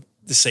the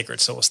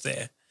secret sauce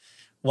there?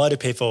 Why are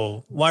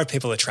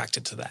people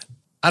attracted to that?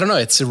 I don't know.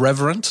 It's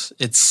irreverent.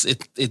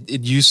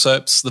 It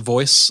usurps the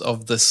voice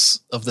of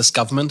this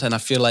government, and I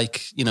feel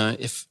like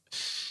if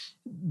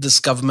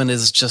this government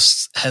has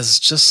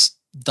just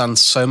done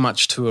so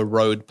much to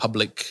erode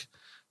public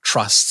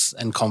trust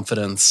and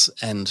confidence,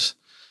 and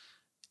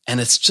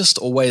it's just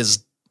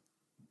always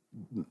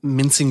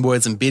mincing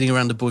words and beating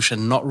around the bush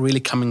and not really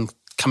coming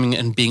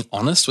and being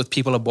honest with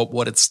people about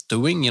what it's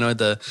doing.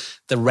 The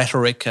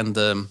rhetoric and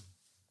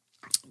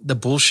the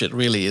bullshit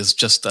really is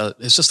just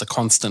a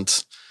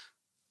constant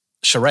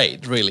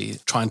charade, really,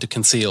 trying to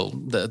conceal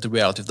the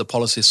reality of the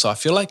policy. So I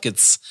feel like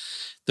it's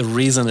the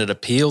reason it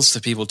appeals to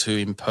people to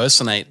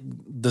impersonate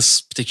this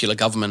particular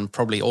government,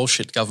 probably all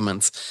shit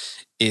governments,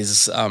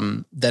 is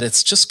that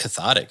it's just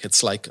cathartic.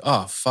 It's like,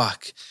 oh,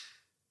 fuck.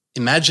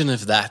 Imagine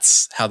if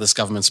that's how this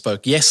government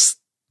spoke. Yes,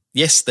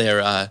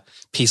 they're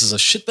pieces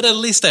of shit, but at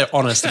least they're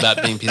honest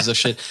about being pieces of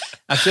shit.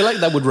 I feel like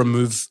that would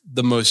remove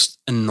the most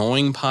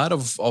annoying part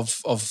of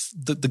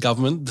the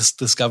government,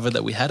 this government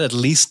that we had. At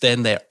least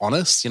then they're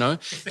honest,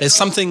 There's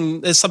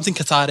something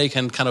cathartic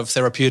and kind of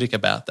therapeutic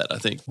about that, I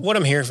think. What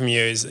I'm hearing from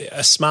you is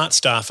a smart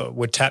staffer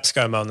would tap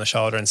ScoMo on the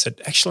shoulder and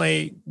said,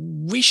 actually,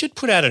 we should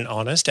put out an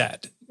honest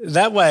ad.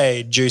 That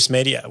way Juice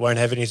Media won't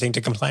have anything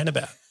to complain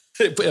about.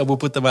 We'll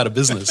put them out of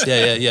business.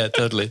 Yeah,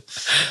 totally.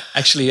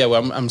 Actually,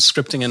 I'm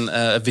scripting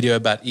a video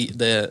about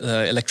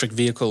the electric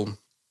vehicle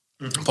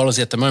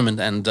policy at the moment,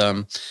 and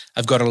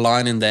I've got a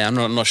line in there. I'm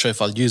not sure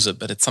if I'll use it,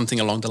 but it's something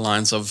along the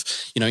lines of,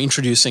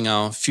 introducing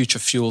our future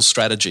fuel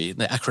strategy.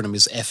 The acronym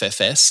is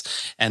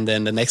FFS, and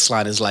then the next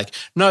line is like,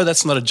 no,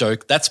 that's not a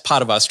joke. That's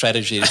part of our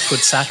strategy to put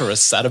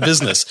satirists out of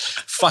business.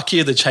 Fuck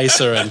you, the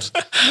chaser and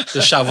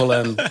the shovel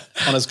and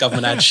honest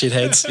government ad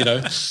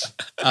shitheads.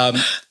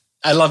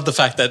 I love the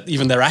fact that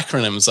even their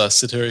acronyms are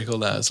satirical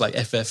now. It's like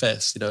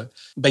FFS,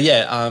 But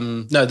yeah,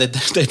 no,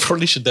 they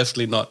probably should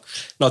definitely not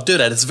do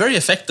that. It's very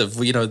effective.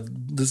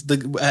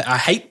 I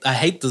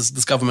hate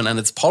this government and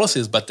its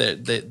policies, but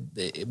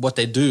what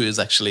they do is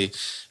actually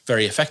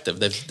very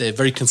effective. They're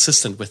very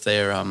consistent with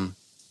their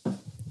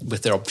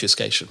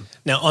obfuscation.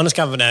 Now, honest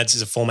government ads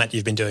is a format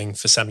you've been doing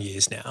for some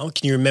years now.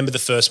 Can you remember the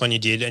first one you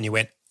did and you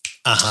went,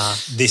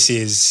 this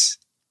is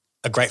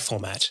a great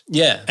format.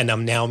 Yeah. And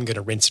I'm going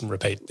to rinse and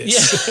repeat this.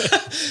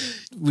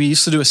 Yeah. We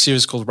used to do a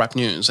series called Rap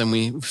News, and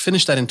we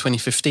finished that in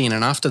 2015.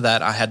 And after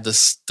that, I had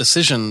this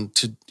decision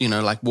to,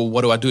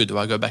 what do I do? Do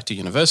I go back to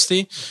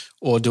university,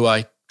 or do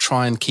I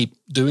try and keep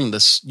doing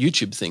this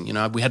YouTube thing?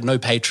 We had no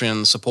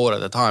Patreon support at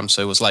the time.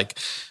 So it was like,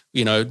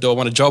 do I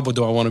want a job or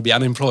do I want to be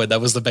unemployed? That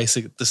was the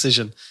basic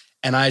decision.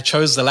 And I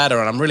chose the latter,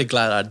 and I'm really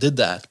glad I did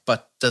that.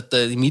 But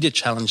the immediate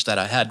challenge that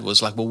I had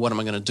was like, well, what am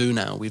I going to do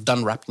now? We've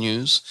done Rap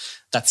News.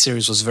 That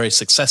series was very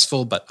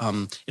successful, but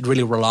it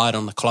really relied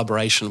on the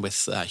collaboration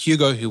with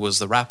Hugo, who was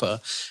the rapper.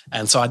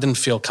 And so I didn't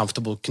feel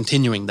comfortable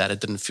continuing that.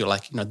 It didn't feel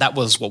like, that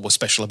was what was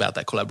special about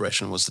that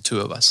collaboration, was the two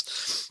of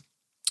us.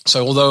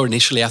 So although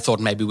initially I thought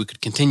maybe we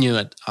could continue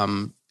it,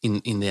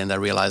 in the end I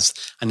realized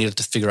I needed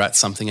to figure out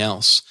something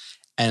else.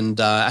 And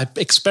I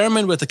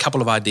experimented with a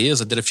couple of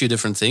ideas. I did a few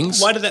different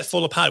things. Why did that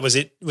fall apart? Was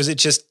it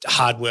just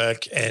hard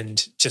work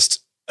and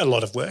just a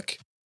lot of work?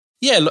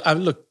 Yeah,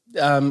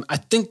 I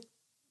think,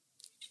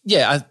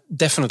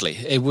 definitely.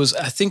 It was,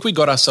 I think we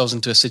got ourselves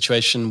into a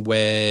situation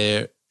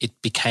where it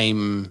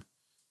became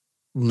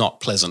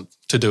not pleasant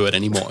to do it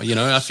anymore.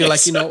 I feel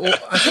like,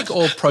 I think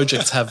all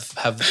projects all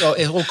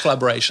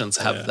collaborations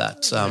have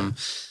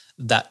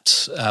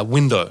that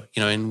window,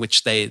 in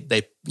which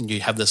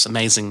you have this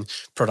amazing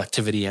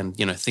productivity and,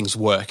 things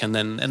work and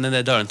then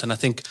they don't. And I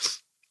think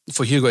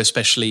for Hugo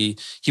especially,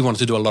 he wanted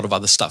to do a lot of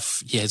other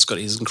stuff. He's an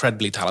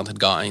incredibly talented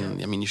guy.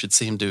 And, you should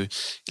see him do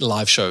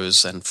live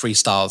shows and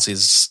freestyles.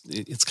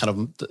 It's kind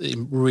of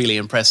really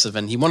impressive.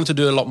 And he wanted to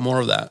do a lot more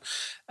of that.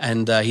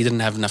 And he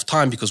didn't have enough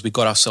time because we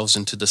got ourselves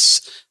into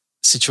this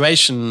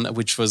situation,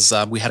 which was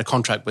we had a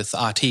contract with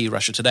RT,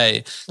 Russia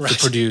Today, to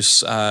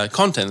produce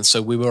content.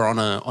 So we were on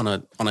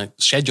a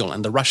schedule,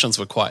 and the Russians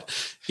were quite,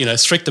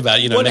 strict about,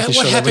 making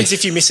sure. What happens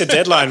if you miss a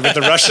deadline with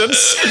the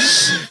Russians?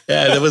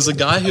 Yeah, there was a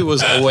guy who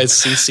was always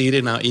CC'd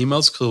in our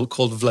emails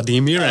called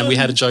Vladimir, and we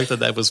had a joke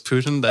that was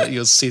Putin, that he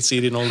was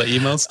CC'd in all the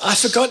emails. I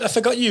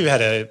forgot you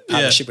had a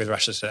partnership with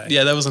Russia Today.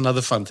 Yeah, that was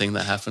another fun thing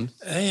that happened.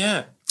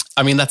 Yeah.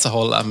 I mean,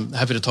 I'm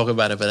happy to talk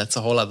about it, but that's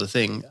a whole other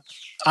thing.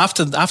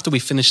 After we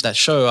finished that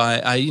show,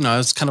 I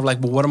was kind of like,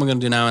 well, what am I going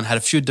to do now? And had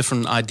a few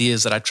different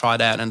ideas that I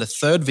tried out. And the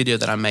third video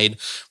that I made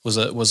was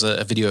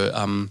a video,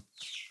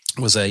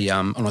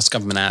 almost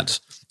government ad.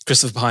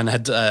 Christopher Pine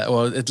had,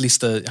 or at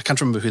least I can't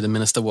remember who the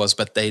minister was,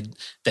 but they'd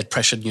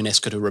pressured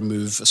UNESCO to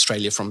remove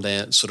Australia from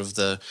their sort of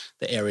the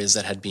areas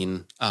that had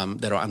been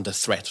that are under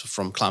threat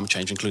from climate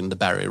change, including the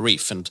Barrier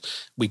Reef, and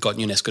we got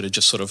UNESCO to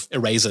just sort of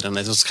erase it. And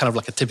it was kind of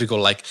like a typical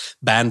like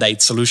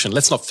Band-Aid solution.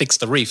 Let's not fix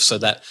the reef so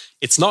that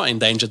it's not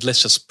endangered.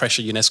 Let's just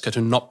pressure UNESCO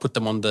to not put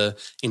them on the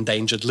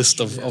endangered list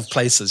of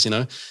places,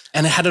 And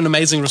it had an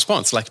amazing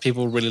response. Like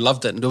people really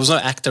loved it. And there was no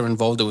actor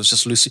involved. It was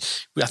just Lucy.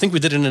 I think we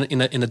did it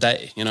in a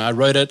day. I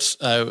wrote it.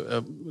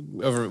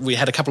 We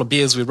had a couple of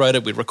beers. We wrote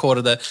it. We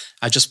recorded it.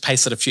 I just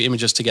pasted a few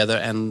images together,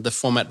 and the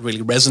format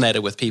really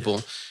resonated with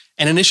people.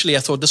 And initially, I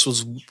thought this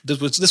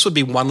would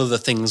be one of the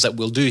things that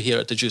we'll do here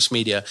at the Juice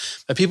Media.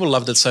 But people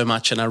loved it so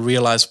much, and I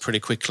realized pretty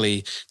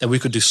quickly that we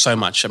could do so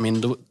much. I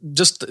mean,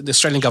 just the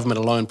Australian government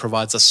alone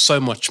provides us so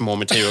much more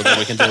material than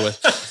we can deal with.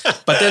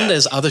 But then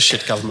there's other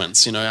shit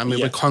governments.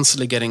 We're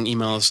constantly getting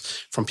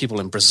emails from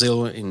people in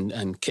Brazil,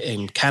 in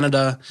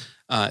Canada,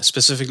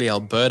 specifically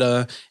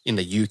Alberta, in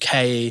the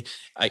UK,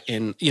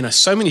 in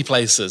so many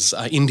places,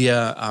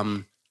 India.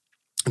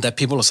 That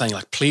people are saying,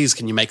 like, please,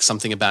 can you make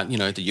something about,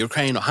 the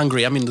Ukraine or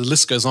Hungary? I mean, the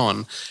list goes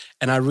on.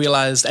 And I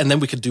realized, and then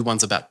we could do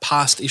ones about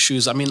past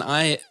issues. I mean,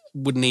 I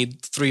would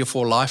need 3 or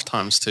 4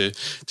 lifetimes to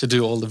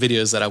do all the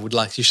videos that I would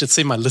like. You should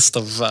see my list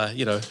of,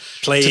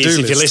 Please,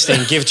 if you're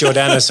listening, give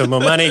Giordano some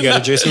more money. Go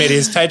to Juice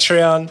Media's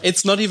Patreon.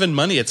 It's not even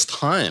money; it's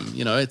time.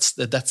 That's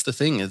the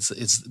thing.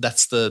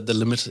 That's the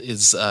limit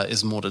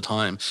is more to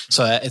time.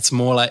 So it's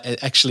more like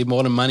actually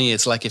more than money.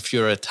 It's like if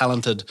you're a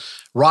talented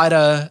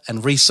writer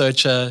and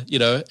researcher,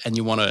 and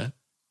you want to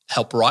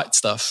help write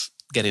stuff,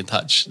 get in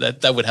touch.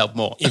 That would help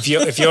more. If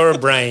you're a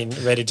brain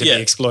ready to be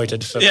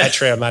exploited for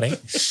Patreon money.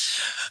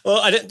 Well,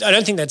 I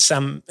don't think that's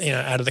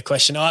out of the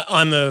question.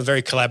 I'm a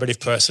very collaborative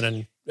person,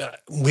 and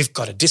we've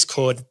got a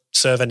Discord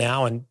server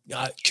now, and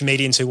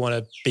comedians who want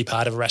to be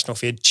part of Irrational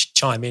Fear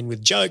chime in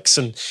with jokes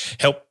and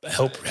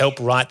help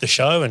write the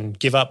show and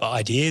give up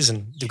ideas.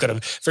 And we've got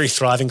a very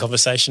thriving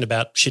conversation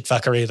about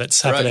shitfuckery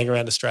that's happening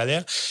around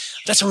Australia.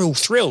 That's a real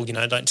thrill,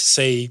 to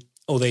see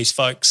all these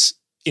folks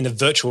in a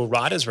virtual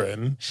writer's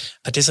room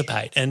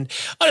participate. And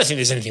I don't think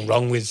there's anything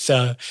wrong with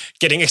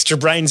getting extra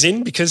brains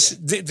in, because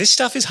this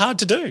stuff is hard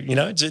to do,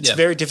 It's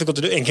very difficult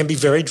to do and can be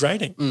very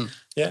draining.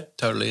 Yeah.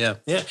 Totally, yeah.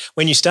 Yeah.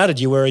 When you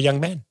started, you were a young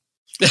man.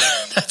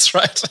 That's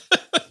right.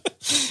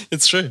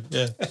 It's true,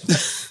 yeah.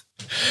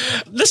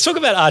 Let's talk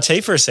about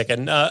RT for a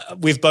second.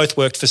 We've both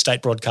worked for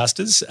state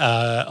broadcasters.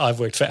 I've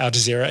worked for Al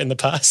Jazeera in the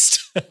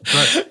past,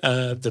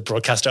 the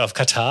broadcaster of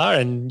Qatar,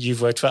 and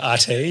you've worked for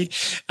RT.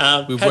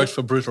 We've worked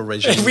for brutal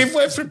regime. We've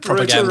worked for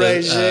brutal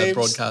regime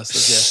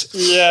broadcasters. Yes.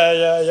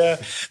 Yeah.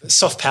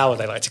 Soft power,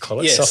 they like to call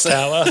it. Yes.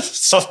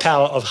 Soft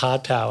power of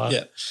hard power.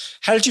 Yeah.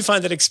 How did you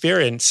find that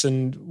experience,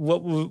 and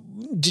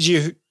do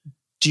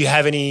you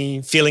have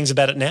any feelings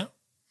about it now?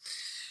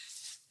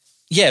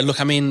 Yeah.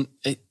 Look, I mean.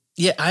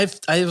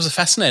 It was a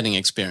fascinating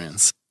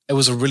experience. It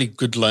was a really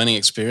good learning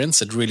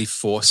experience. It really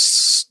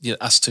forced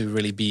us to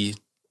really be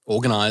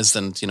organized,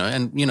 and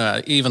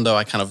even though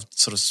I kind of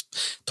sort of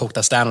talked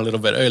us down a little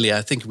bit earlier,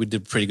 I think we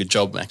did a pretty good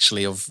job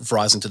actually of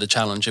rising to the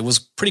challenge. It was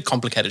a pretty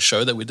complicated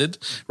show that we did,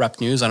 Rap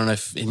News. I don't know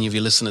if any of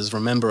your listeners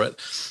remember it.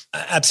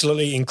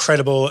 Absolutely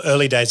incredible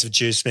early days of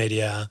Juice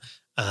Media.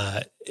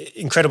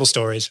 Incredible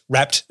stories,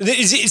 wrapped.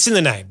 It's in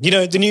the name,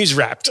 the news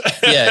wrapped.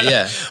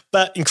 Yeah.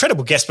 But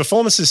incredible guest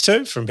performances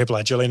too from people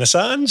like Julian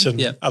Assange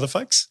and other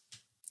folks.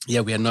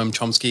 Yeah, we had Noam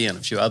Chomsky and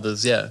a few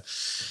others. Yeah,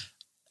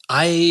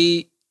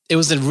 it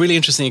was a really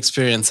interesting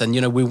experience, and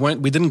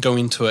we didn't go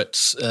into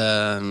it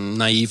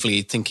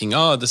naively thinking,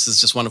 oh, this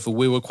is just wonderful.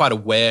 We were quite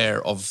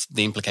aware of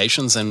the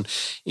implications, and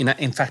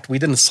in fact, we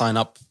didn't sign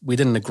up. We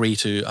didn't agree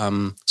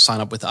to sign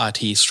up with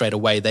RT straight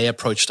away. They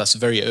approached us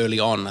very early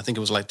on. I think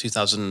it was like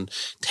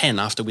 2010,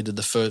 after we did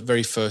the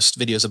very first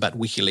videos about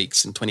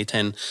WikiLeaks in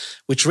 2010,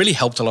 which really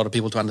helped a lot of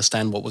people to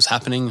understand what was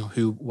happening,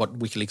 what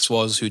WikiLeaks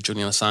was, who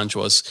Julian Assange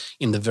was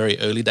in the very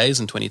early days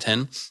in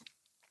 2010.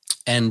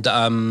 And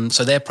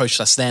so they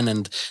approached us then,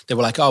 and they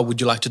were like, oh, would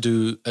you like to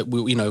do,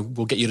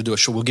 we'll get you to do a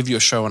show. We'll give you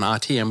a show on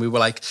RT. And we were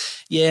like,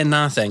 yeah,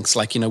 nah, thanks.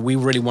 Like, we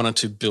really wanted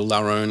to build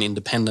our own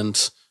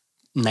independent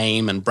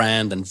name and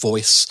brand and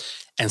voice.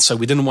 And so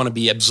we didn't want to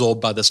be absorbed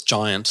by this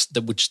giant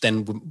which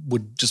then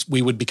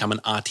we would become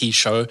an RT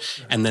show.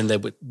 Right. And then they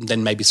would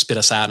then maybe spit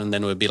us out, and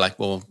then it would be like,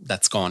 well,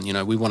 that's gone.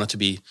 We wanted to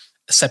be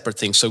a separate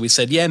thing. So we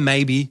said, yeah,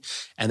 maybe.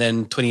 And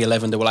then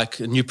 2011, they were like,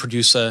 a new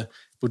producer,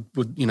 would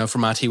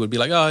from RT would be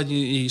like, oh,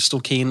 you still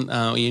keen?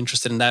 Are you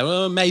interested in that?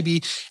 Oh,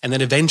 maybe. And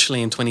then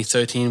eventually in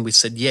 2013 we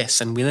said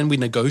yes, and then we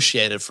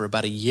negotiated for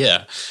about a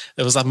year.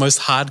 It was the most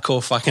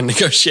hardcore fucking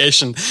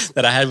negotiation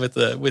that I had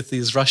with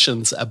these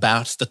Russians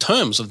about the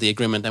terms of the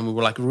agreement, and we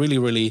were like really,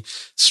 really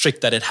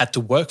strict that it had to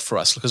work for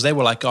us, because they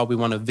were like, oh, we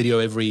want a video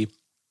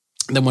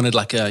they wanted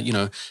like a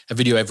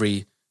video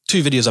every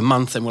 2 videos a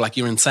month, and we're like,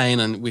 you're insane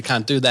and we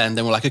can't do that. And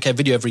then we're like, okay,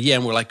 video every year,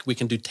 and we're like, we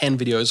can do 10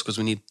 videos because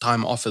we need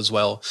time off as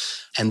well.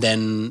 And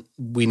then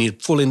we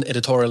need full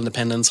editorial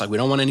independence. Like, we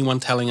don't want anyone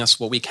telling us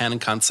what we can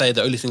and can't say.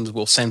 The only thing that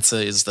we'll censor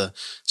is the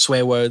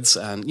swear words.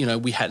 And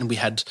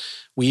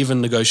we even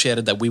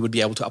negotiated that we would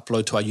be able to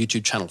upload to our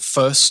YouTube channel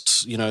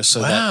first,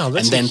 so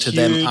and then to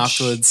them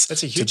afterwards.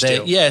 That's a huge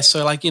deal. Yeah,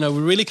 so we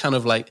really kind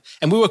of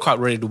and we were quite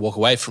ready to walk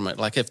away from it.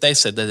 Like, if they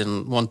said they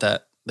didn't want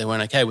that, they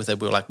weren't okay with it,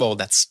 we were like, well,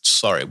 that's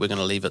sorry, we're going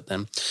to leave it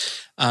then.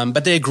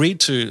 But they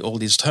agreed to all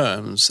these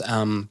terms.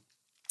 And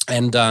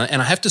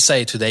I have to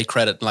say, to their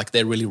credit,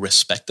 they really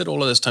respected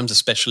all of those terms,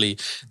 especially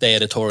their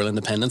editorial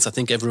independence. I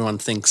think everyone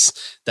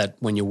thinks that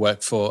when you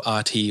work for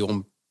RT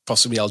or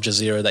possibly Al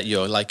Jazeera, that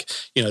you're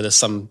there's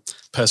some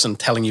person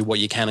telling you what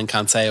you can and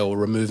can't say or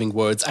removing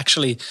words.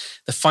 Actually,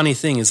 the funny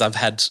thing is I've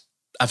had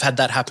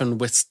that happen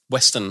with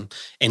Western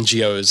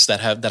NGOs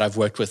that I've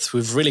worked with,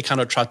 who've really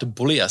kind of tried to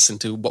bully us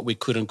into what we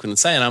could and couldn't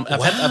say. And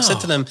I've said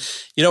to them,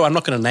 I'm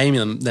not going to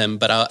name them,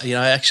 but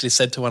I actually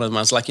said to one of them,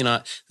 I was like,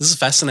 this is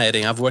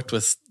fascinating. I've worked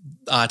with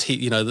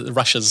RT,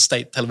 Russia's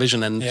state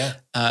television, and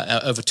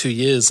over 2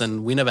 years,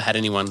 and we never had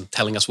anyone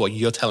telling us what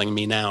you're telling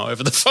me now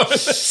over the phone.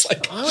 It's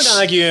like, I would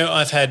argue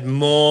I had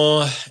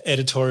more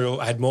editorial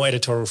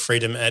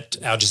freedom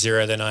at Al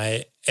Jazeera than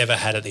I ever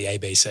had at the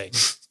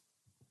ABC.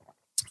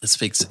 It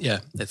speaks,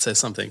 it says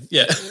something.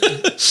 Yeah.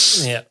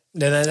 Yeah.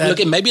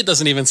 Look, maybe it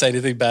doesn't even say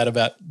anything bad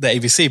about the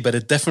ABC, but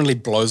it definitely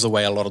blows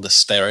away a lot of the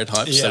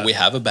stereotypes that we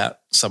have about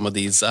some of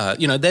these,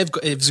 they've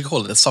got, as you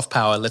call it, the soft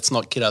power. Let's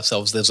not kid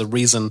ourselves. There's a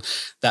reason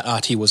that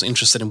RT was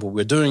interested in what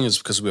we're doing, is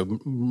because we're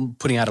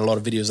putting out a lot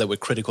of videos that were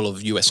critical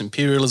of US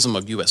imperialism,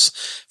 of US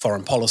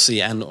foreign policy,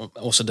 and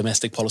also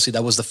domestic policy.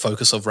 That was the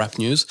focus of Rap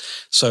News.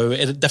 So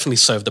it definitely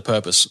served the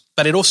purpose.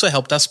 But it also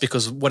helped us,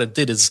 because what it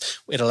did is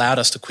it allowed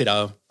us to quit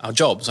our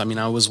jobs. I mean,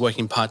 I was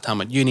working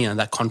part-time at uni, and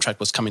that contract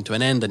was coming to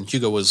an end, and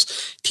Hugo was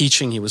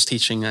teaching. He was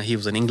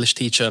an English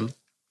teacher.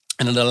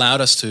 And it allowed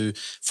us to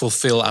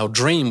fulfill our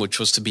dream, which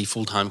was to be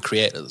full-time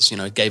creators.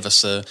 It gave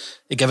us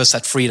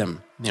that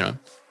freedom.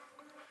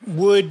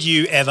 Would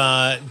you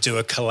ever do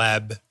a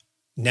collab?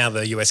 Now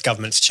the US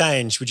government's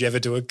changed. Would you ever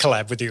do a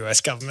collab with the US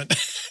government?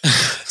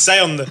 Say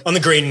on the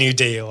Green New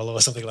Deal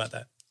or something like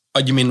that. Oh,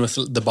 you mean with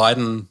the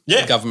Biden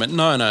government?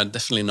 No,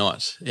 definitely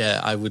not. Yeah,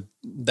 I would.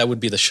 That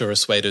would be the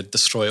surest way to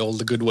destroy all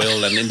the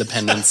goodwill and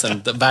independence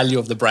and the value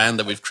of the brand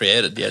that we've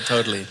created. Yeah,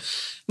 totally.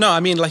 No, I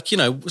mean,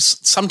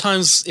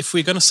 sometimes if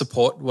we're going to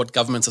support what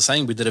governments are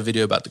saying, we did a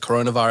video about the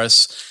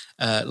coronavirus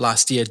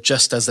last year,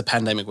 just as the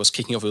pandemic was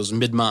kicking off. It was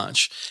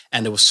mid-March,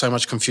 and there was so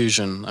much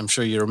confusion. I'm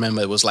sure you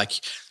remember. It was like,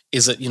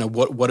 is it,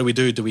 what do we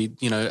do? Do we,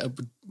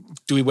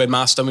 do we wear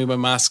masks? Don't we wear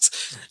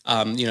masks?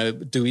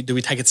 Do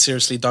we take it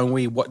seriously? Don't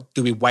we? What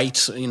do we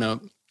wait?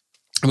 And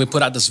we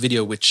put out this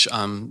video, which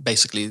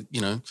basically,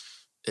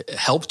 it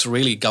helped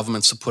really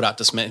governments to put out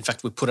this. In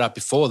fact, we put it out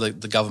before the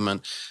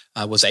government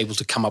was able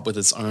to come up with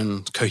its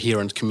own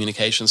coherent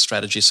communication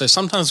strategy. So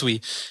sometimes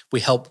we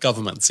help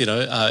governments,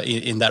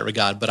 in that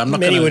regard. But I'm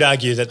not. Many would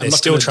argue that they're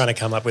still trying to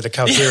come up with a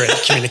coherent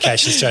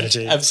communication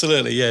strategy.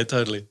 Absolutely, yeah,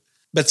 totally.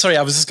 But sorry,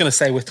 I was just going to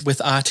say with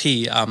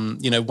RT,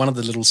 one of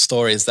the little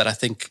stories that I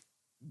think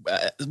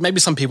maybe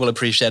some people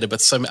appreciate it,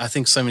 but I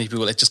think so many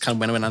people, it just kind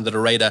of went under the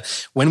radar.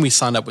 When we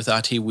signed up with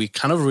RT, we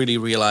kind of really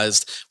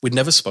realized we'd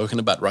never spoken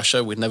about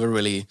Russia. We'd never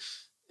really,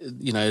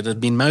 it had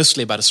been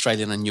mostly about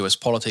Australian and US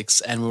politics.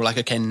 And we were like,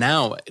 okay,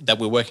 now that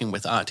we're working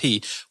with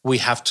RT, we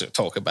have to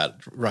talk about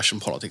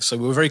Russian politics. So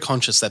we were very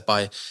conscious that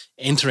by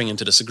entering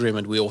into this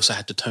agreement, we also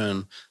had to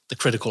turn the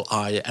critical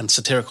eye and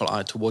satirical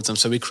eye towards them.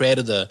 So we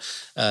created a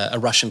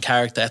Russian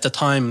character. At the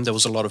time, there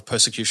was a lot of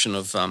persecution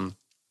of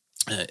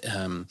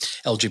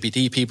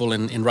LGBT people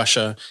in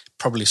Russia,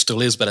 probably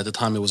still is, but at the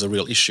time it was a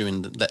real issue,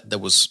 and that there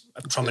was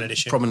a prominent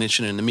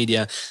issue in the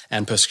media,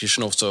 and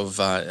persecution also of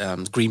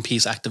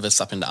Greenpeace activists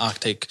up in the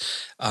Arctic.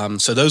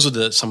 So those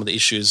were some of the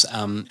issues.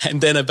 And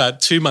then about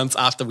 2 months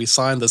after we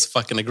signed this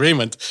fucking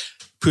agreement,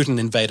 Putin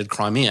invaded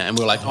Crimea, and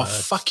we were like, oh,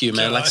 fuck you,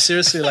 man. Like,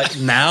 seriously,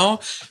 now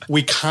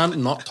we can't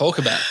not talk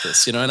about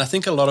this, And I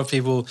think a lot of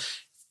people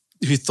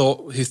who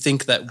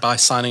think that by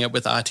signing up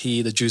with RT,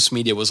 the juice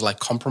media was like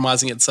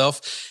compromising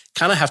itself,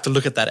 kind of have to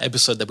look at that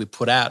episode that we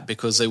put out,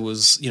 because it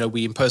was,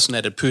 we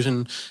impersonated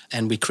Putin,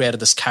 and we created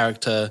this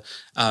character,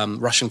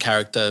 Russian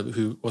character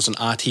who was an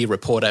RT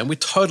reporter, and we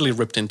totally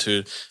ripped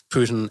into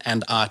Putin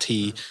and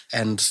RT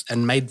and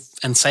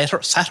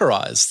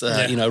satirized,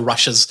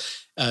 Russia's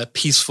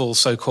peaceful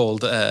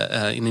so-called,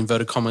 in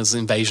inverted commas,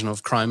 invasion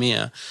of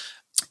Crimea.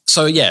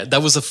 So yeah,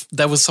 that was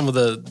some of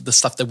the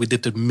stuff that we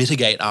did to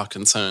mitigate our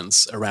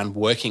concerns around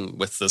working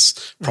with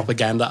this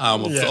propaganda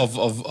arm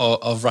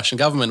of Russian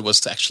government, was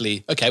to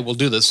actually, okay, we'll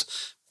do this,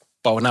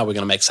 but now we're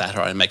going to make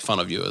satire and make fun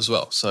of you as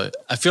well. So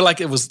I feel like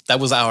that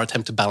was our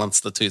attempt to balance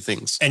the two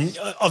things. And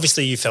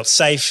obviously you felt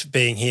safe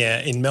being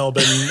here in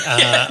Melbourne,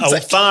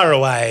 far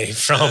away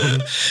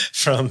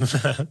from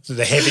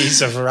the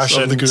heavies of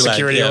Russian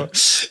security. Yeah.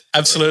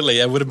 Absolutely.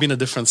 It would have been a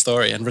different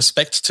story. And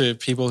respect to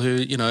people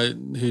who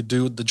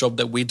do the job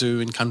that we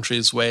do in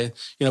countries where,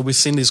 we've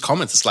seen these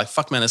comments. It's like,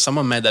 fuck man, if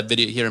someone made that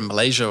video here in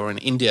Malaysia or in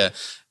India,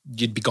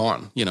 you'd be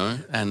gone,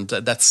 and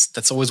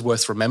that's always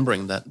worth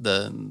remembering, that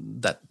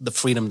the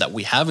freedom that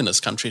we have in this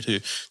country to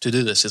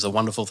do this is a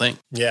wonderful thing.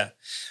 Yeah.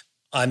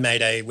 I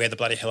made a Where the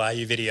Bloody Hell Are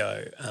You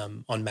video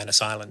on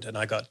Manus Island, and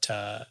I got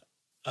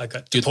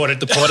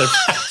deported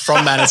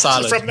from Manus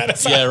Island. From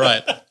Manus Island. Yeah,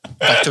 right.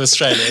 Back to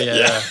Australia.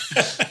 Yeah.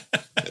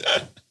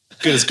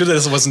 Good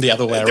as it wasn't the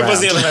other way around. It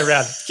was the other way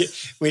around,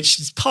 which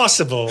is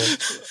possible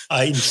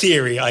in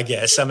theory, I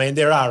guess. I mean,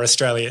 there are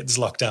Australians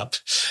locked up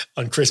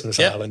on Christmas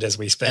Island as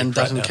we speak. And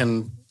Dutton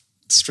can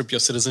strip your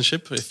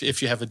citizenship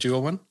if you have a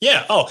dual one.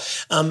 Yeah. Are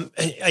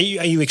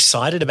you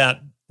excited about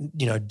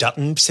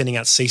Dutton sending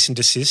out cease and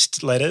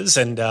desist letters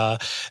and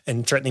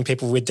threatening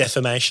people with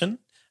defamation?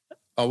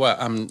 Oh well,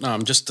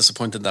 I'm just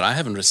disappointed that I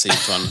haven't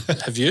received one.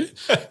 Have you?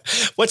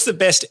 What's the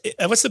best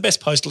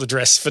postal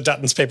address for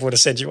Dutton's people to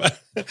send you one?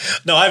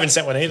 No, I haven't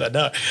sent one either.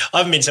 No, I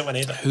haven't been sent one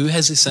either. Who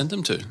has he sent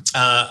them to?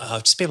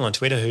 Just people on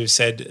Twitter who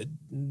said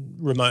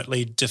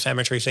remotely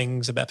defamatory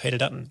things about Peter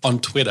Dutton. On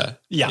Twitter?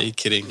 Yeah. Are you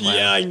kidding? Wow.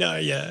 Yeah, I know.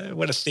 Yeah,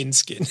 what a thin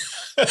skin.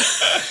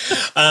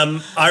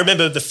 I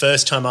remember the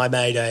first time I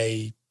made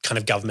a kind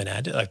of government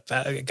ad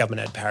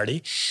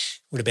parody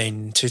would have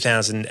been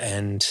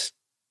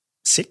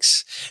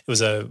 2006. It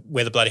was a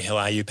Where the Bloody Hell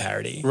Are You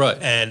parody. Right.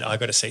 And I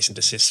got a cease and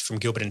desist from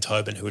Gilbert and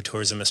Tobin, who are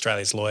Tourism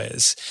Australia's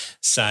lawyers,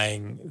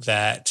 saying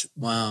that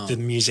the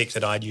music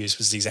that I'd used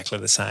was exactly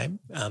the same.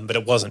 But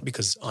it wasn't,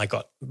 because I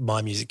got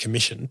my music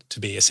commissioned to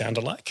be a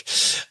sound-alike.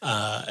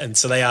 And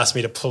so they asked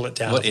me to pull it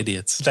down. What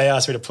idiots. They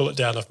asked me to pull it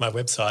down off my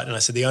website. And I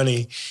said, the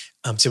only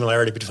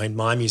similarity between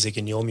my music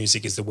and your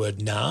music is the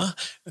word nah,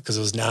 because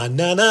it was nah,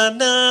 nah, nah,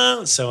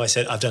 nah. So I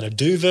said, I've done a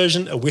do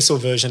version, a whistle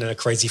version, and a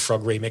Crazy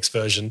Frog remix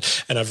version,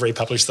 and I've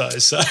republished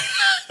those. So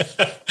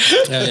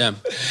yeah.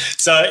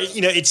 So,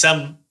 it's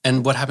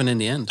And what happened in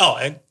the end? Oh,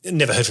 I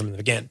never heard from them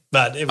again.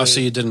 But it was, so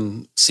you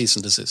didn't cease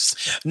and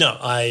desist? No,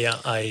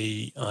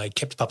 I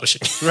kept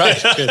publishing.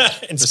 Right, good.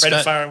 And spread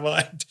it far and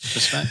wide.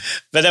 Respect.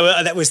 But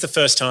that was the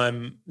first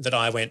time that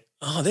I went,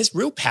 there's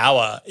real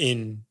power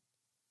in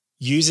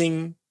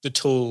using the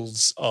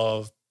tools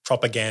of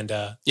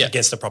propaganda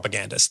against the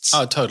propagandists.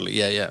 Oh, totally.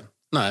 Yeah.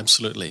 No,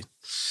 absolutely.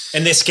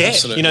 And they're scared.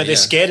 Absolutely, they're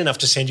scared enough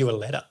to send you a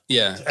letter.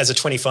 Yeah. As a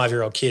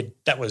 25-year-old kid,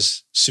 that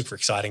was super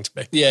exciting to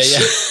me. Yeah.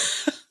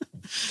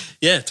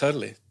 Yeah,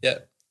 totally. Yeah.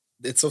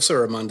 It's also a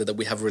reminder that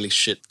we have really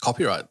shit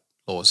copyright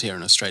laws here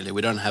in Australia.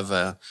 We don't have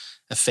a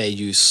fair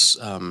use.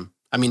 In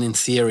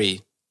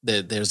theory,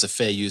 there's a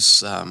fair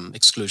use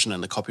exclusion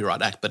in the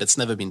Copyright Act, but it's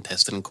never been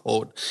tested in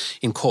court.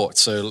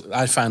 So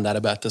I found out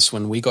about this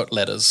when we got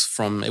letters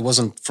from. It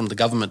wasn't from the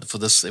government for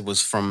this. It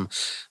was from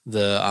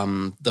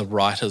the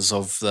writers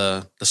of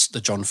the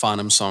John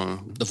Farnham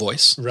song "The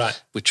Voice,"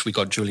 right? Which we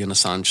got Julian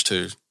Assange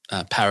to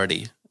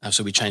parody.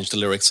 So we changed the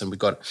lyrics and we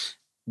got.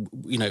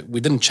 We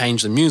didn't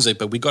change the music,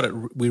 but we got it.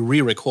 We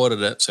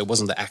re-recorded it, so it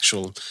wasn't the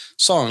actual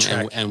song,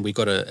 and we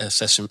got a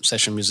session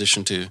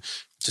musician to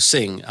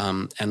sing.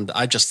 And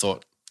I just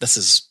thought, this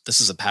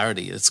is a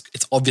parody. It's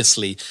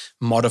obviously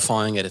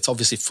modifying it. It's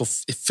obviously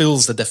it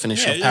fills the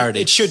definition of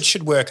parody. It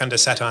should work under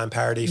satire and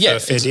parody for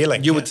fair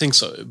dealing. You would think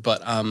so,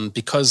 but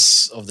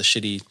because of the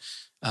shitty.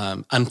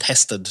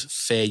 Untested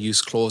fair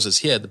use clauses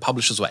here, the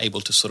publishers were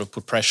able to sort of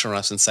put pressure on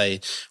us and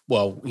say,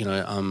 well, we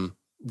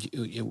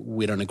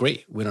don't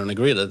agree. We don't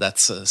agree that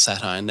that's a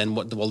satire. And then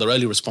the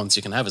early response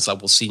you can have is like,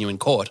 we'll see you in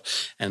court.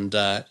 And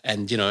I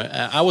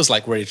was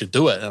like ready to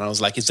do it. And I was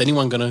like, is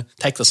anyone going to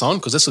take this on?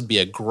 Because this would be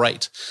a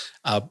great,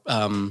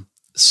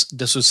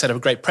 this would set a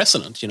great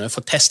precedent, for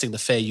testing the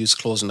fair use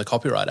clause in the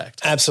Copyright Act.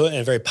 Absolutely.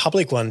 And a very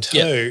public one too.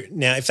 Yeah.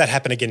 Now, if that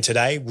happened again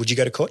today, would you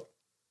go to court?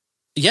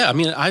 Yeah.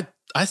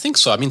 I think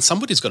so.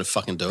 Somebody's got to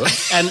fucking do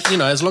it. And,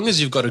 as long as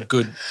you've got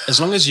good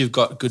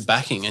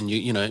backing and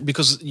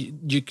because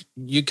you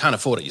can't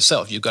afford it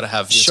yourself. You've got to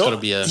have, it's got to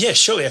be Yeah,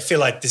 surely. I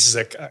feel like this is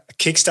a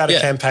Kickstarter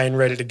campaign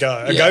ready to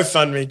go, a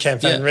GoFundMe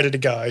campaign ready to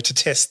go to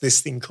test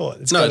this in court.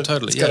 It's got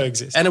to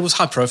exist. And it was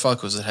high profile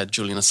because it had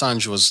Julian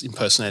Assange who was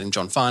impersonating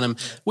John Farnham.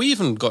 We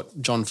even got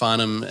John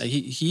Farnham,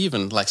 he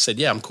even said,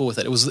 yeah, I'm cool with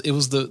it. It was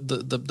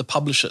the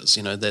publishers,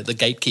 the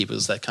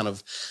gatekeepers that kind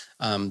of,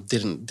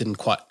 didn't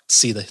quite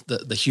see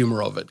the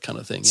humor of it kind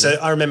of thing. So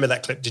I remember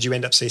that clip. Did you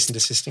end up cease and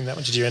desisting that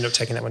one? Did you end up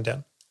taking that one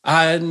down?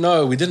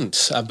 No, we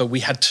didn't. But we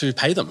had to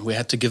pay them. We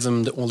had to give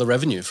them all the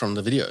revenue from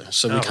the video.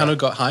 So we kind of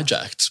got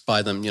hijacked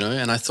by them,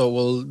 and I thought,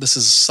 well, this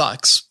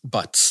sucks,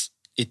 but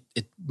it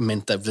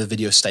meant that the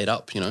video stayed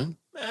up,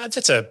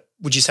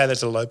 would you say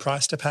that's a low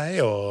price to pay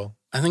or?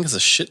 I think it's a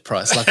shit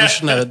price. Like we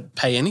should never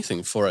pay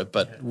anything for it,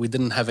 but we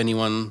didn't have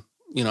anyone.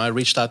 You know, I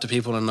reached out to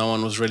people and no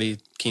one was really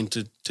keen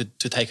to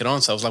take it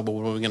on. So I was like, well,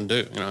 what are we going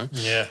to do? You know,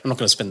 I'm not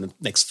going to spend the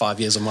next 5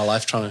 years of my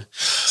life trying to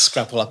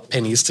scrapple up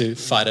pennies to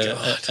fight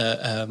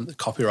a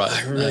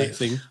copyright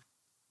thing.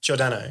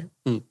 Giordano,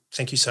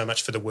 thank you so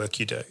much for the work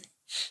you do.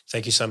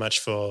 Thank you so much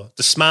for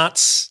the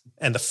smarts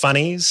and the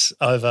funnies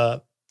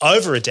over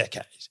a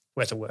decade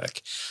worth of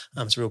work.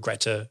 It's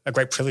a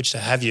great privilege to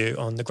have you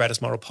on the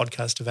greatest moral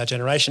podcast of our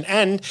generation,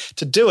 and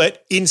to do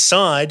it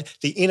inside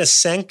the inner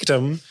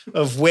sanctum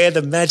of where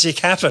the magic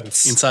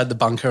happens. Inside the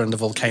bunker and the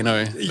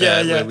volcano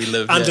where we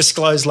live.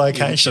 Undisclosed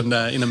location.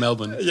 In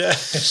Melbourne. Yeah.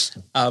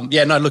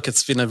 Look,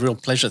 it's been a real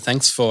pleasure.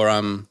 Thanks for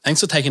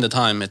taking the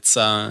time. It's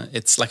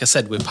like I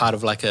said, we're part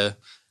of like a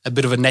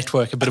bit of a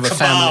network, a bit of a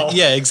family.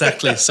 Yeah,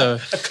 exactly. So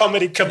a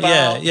comedy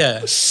cabal.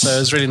 Yeah. So it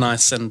was really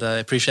nice, and I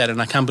appreciate it. And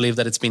I can't believe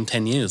that it's been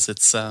 10 years.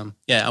 It's I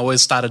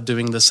always started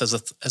doing this as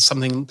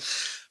something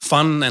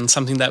fun and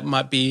something that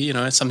might be, you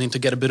know, something to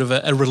get a bit of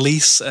a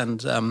release.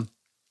 And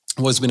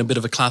always been a bit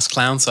of a class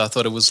clown, so I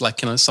thought it was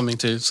like, you know, something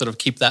to sort of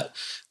keep that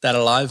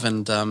alive.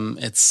 And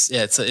it's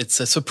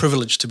a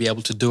privilege to be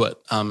able to do it.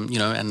 You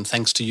know, and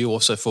thanks to you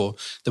also for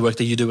the work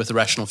that you do with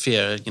Irrational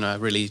Fear. You know,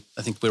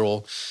 I think we're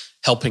all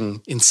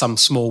helping in some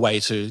small way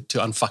to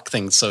unfuck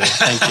things. So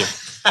thank you.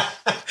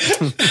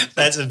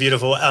 That's a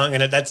beautiful.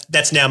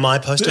 That's now my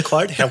poster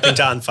quote: helping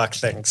to unfuck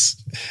things.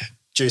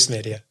 Juice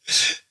Media.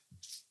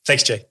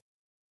 Thanks, G.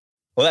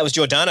 Well, that was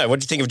Giordano.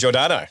 What do you think of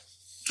Giordano?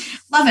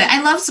 Love it.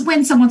 I love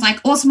when someone's like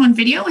awesome on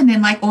video and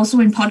then like also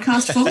in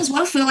podcast form as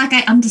well. I feel like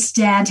I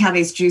understand how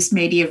these Juice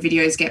Media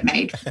videos get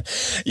made.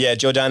 Yeah,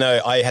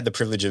 Giordano, I had the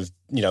privilege of,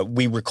 you know,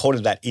 we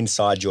recorded that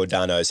inside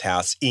Giordano's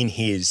house in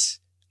his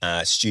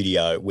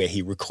studio, where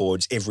he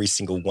records every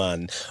single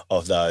one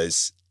of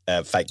those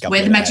fake government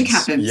where the magic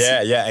ads. happens.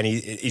 Yeah, and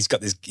he's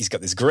got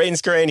this green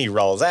screen. He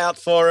rolls out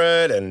for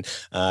it, and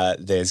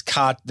there's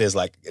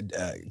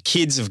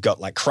kids have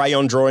got like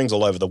crayon drawings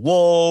all over the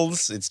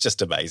walls. It's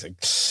just amazing.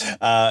 So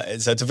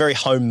it's a very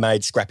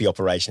homemade, scrappy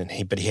operation.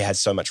 But he has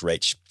so much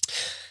reach.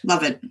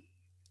 Love it.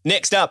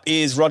 Next up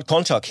is Rod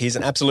Quantock. He's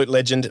an absolute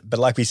legend,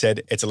 but like we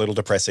said, it's a little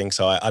depressing,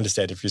 so I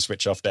understand if you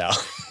switch off now.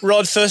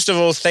 Rod, first of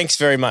all, thanks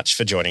very much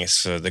for joining us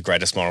for the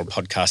greatest moral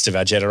podcast of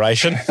our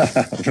generation.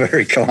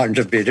 Very kind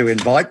of you to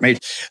invite me.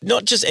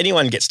 Not just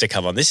anyone gets to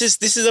come on. This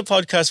is a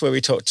podcast where we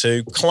talk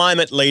to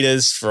climate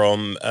leaders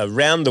from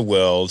around the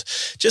world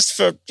just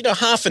for, you know,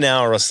 half an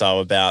hour or so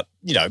about,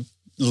 you know,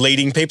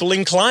 leading people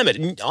in climate.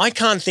 And I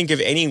can't think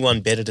of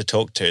anyone better to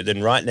talk to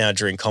than right now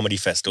during comedy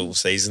festival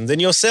season than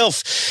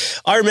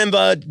yourself. I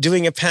remember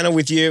doing a panel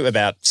with you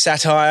about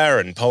satire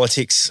and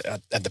politics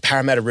at the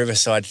Parramatta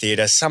Riverside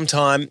Theatre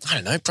sometime, I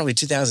don't know, probably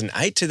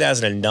 2008,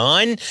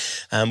 2009,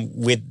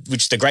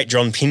 which the great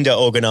John Pinder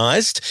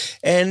organised.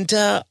 And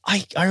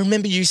I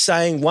remember you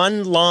saying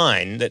one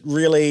line that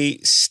really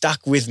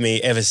stuck with me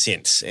ever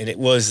since, and it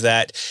was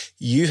that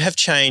you have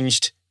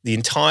changed the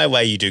entire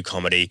way you do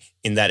comedy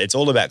in that it's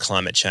all about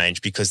climate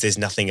change because there's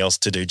nothing else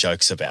to do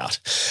jokes about.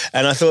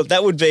 And I thought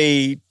that would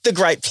be the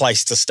great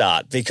place to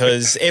start,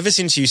 because ever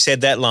since you said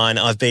that line,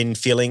 I've been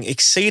feeling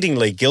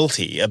exceedingly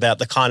guilty about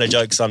the kind of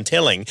jokes I'm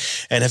telling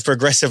and have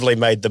progressively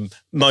made them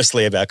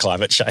mostly about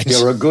climate change.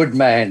 You're a good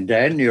man,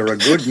 Dan. You're a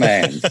good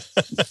man.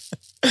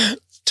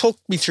 Talk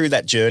me through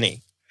that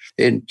journey.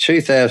 In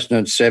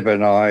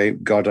 2007, I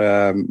got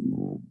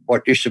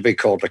what used to be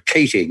called a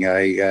Keating,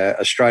 a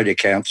Australia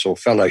Council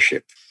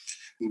Fellowship,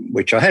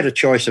 which I had a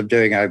choice of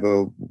doing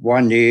over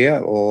 1 year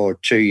or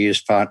 2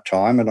 years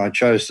part-time, and I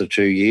chose the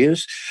 2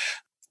 years.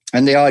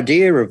 And the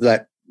idea of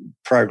that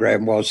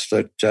program was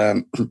that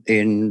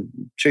in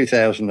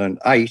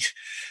 2008,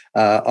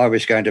 I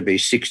was going to be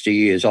 60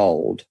 years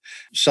old.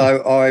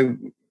 So I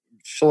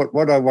thought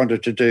what I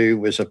wanted to do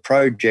was a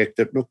project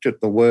that looked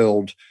at the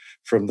world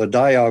from the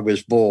day I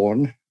was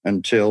born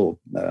until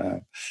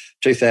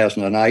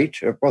 2008.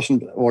 It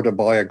wasn't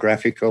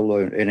autobiographical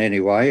in any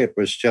way. It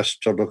was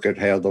just to look at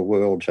how the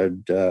world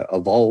had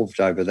evolved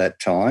over that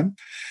time.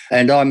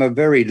 And I'm a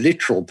very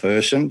literal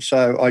person,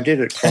 so I did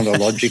it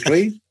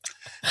chronologically.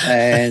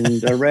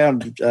 And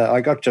around,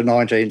 I got to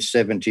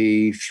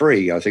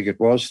 1973, I think it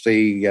was,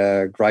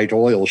 the great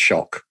oil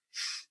shock.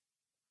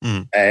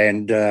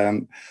 And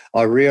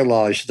I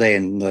realised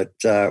then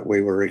that we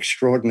were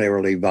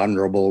extraordinarily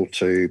vulnerable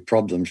to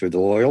problems with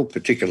oil,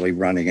 particularly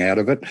running out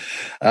of it.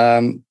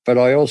 But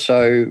I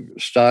also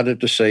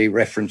started to see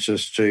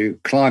references to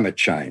climate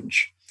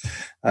change.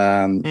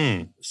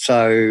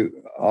 So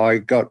I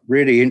got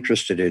really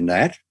interested in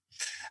that.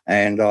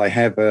 And I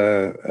have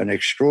an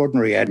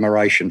extraordinary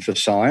admiration for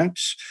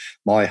science.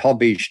 My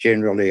hobbies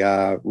generally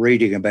are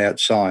reading about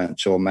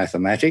science or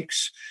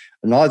mathematics,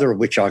 neither of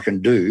which I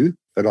can do,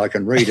 but I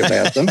can read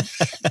about them.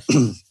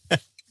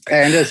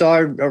 And as I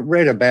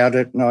read about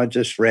it, and I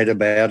just read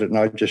about it, and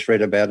I just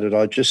read about it,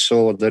 I just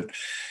saw that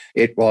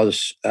it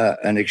was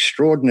an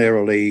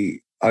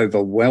extraordinarily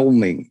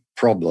overwhelming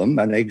problem,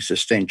 an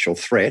existential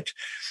threat,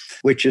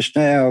 which is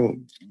now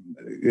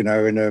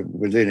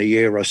within a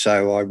year or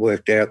so, I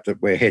worked out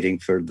that we're heading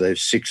for the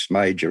sixth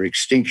major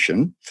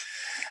extinction.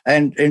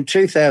 And in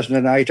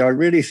 2008, I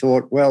really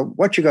thought, well,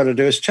 what you got to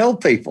do is tell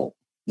people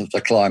that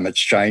the climate's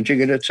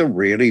changing, and it's a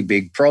really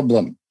big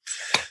problem.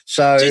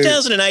 So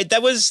 2008,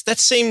 that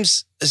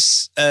seems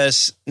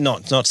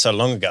not so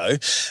long ago.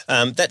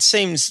 That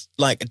seems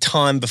like a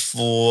time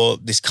before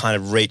this kind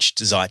of reached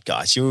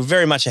zeitgeist. You were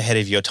very much ahead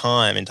of your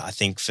time, and I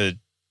think for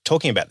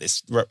talking about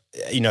this,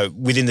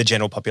 within the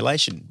general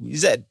population.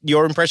 Is that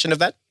your impression of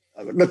that?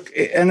 Look,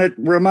 and it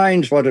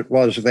remains what it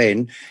was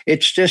then.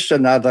 It's just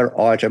another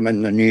item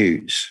in the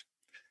news.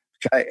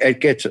 Okay,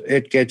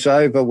 it gets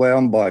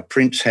overwhelmed by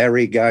Prince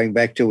Harry going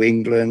back to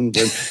England,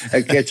 and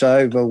it gets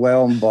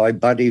overwhelmed by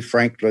Buddy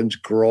Franklin's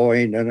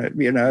groin, and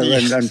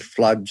and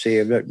floods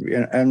here,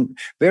 and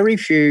very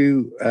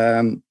few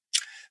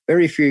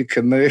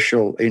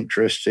commercial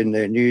interests in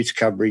their news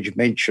coverage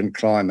mention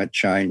climate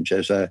change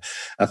as a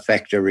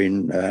factor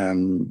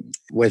in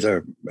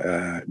weather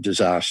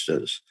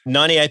disasters.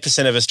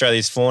 98% of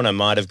Australia's fauna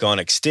might have gone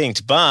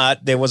extinct,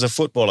 but there was a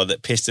footballer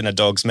that pissed in a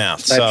dog's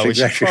mouth. That's so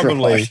exactly we should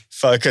probably right.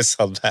 focus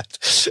on that.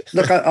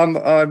 Look,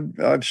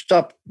 I've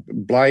stopped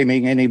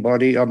blaming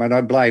anybody. I mean,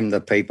 I blame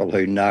the people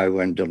who know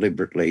and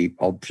deliberately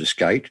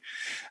obfuscate.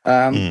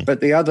 But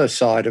the other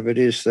side of it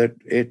is that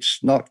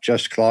it's not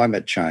just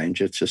climate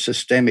change, it's a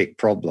systemic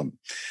problem.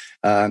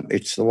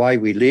 It's the way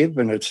we live,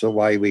 and it's the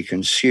way we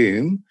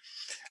consume,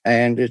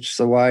 and it's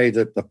the way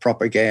that the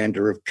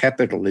propaganda of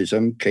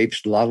capitalism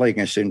keeps lulling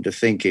us into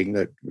thinking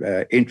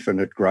that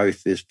infinite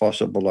growth is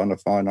possible on a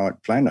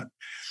finite planet.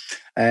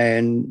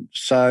 And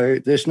so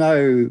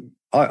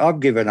I've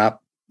given up.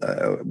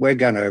 We're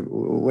going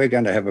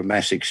to have a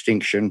mass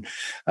extinction.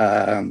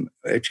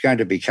 It's going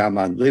to become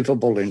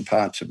unlivable in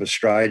parts of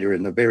Australia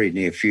in the very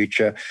near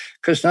future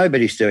because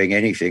nobody's doing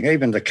anything.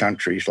 Even the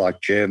countries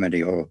like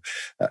Germany or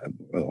I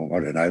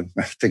don't know,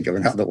 think of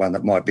another one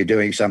that might be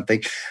doing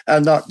something, are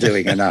not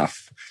doing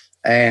enough.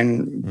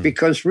 And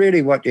because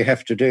really what you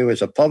have to do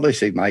as a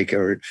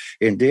policymaker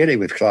in dealing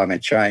with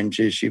climate change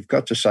is you've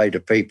got to say to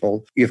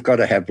people, you've got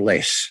to have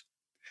less.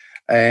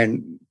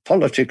 And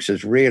politics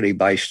is really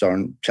based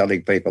on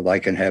telling people they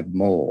can have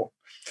more.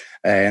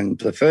 And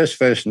the first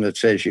person that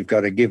says you've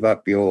got to give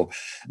up your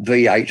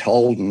V8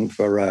 Holden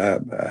for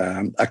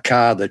a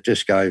car that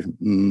just goes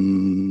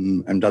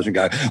and doesn't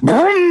go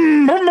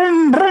brum,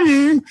 brum,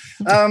 brum,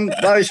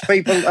 those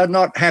people are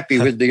not happy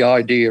with the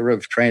idea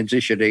of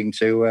transitioning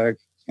to a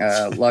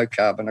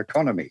low-carbon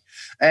economy.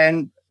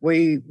 And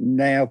we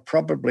now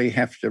probably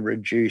have to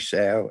reduce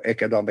our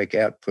economic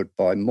output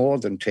by more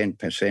than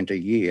 10% a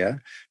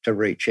year to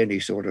reach any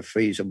sort of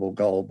feasible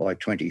goal by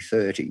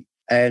 2030.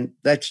 And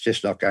that's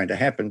just not going to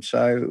happen.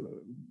 So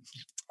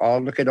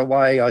I'll look at a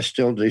way. I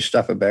still do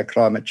stuff about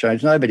climate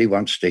change. Nobody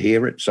wants to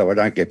hear it, so I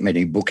don't get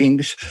many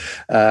bookings.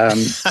 Well,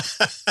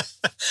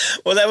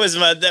 that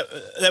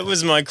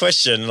was my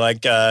question.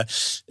 Like,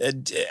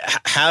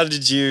 how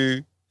did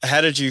you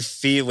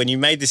feel when you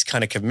made this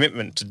kind of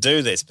commitment to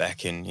do this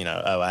back in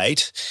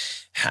 2008?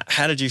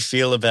 How did you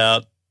feel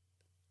about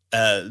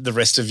the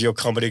rest of your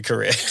comedy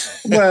career?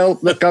 Well,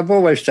 look, I've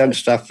always done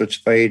stuff that's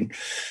been,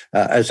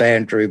 as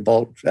Andrew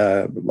Bolt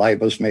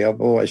labels me,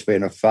 I've always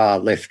been a far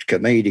left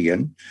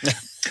comedian.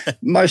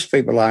 Most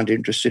people aren't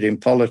interested in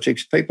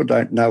politics. People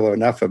don't know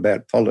enough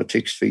about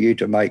politics for you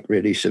to make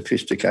really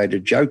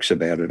sophisticated jokes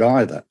about it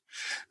either.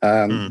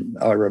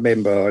 I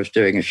remember I was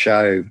doing a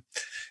show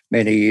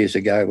many years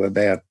ago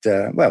about,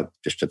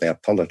 just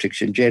about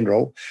politics in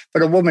general.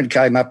 But a woman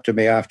came up to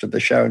me after the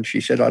show and she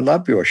said, I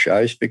love your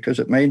shows because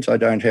it means I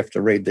don't have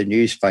to read the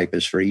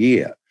newspapers for a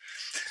year.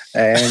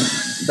 And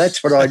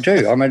that's what I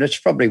do. I mean, it's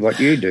probably what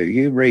you do.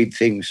 You read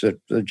things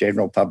that the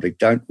general public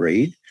don't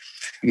read.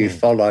 You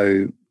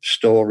follow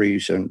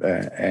stories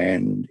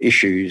and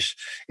issues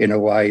in a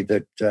way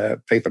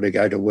that people who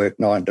go to work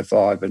 9 to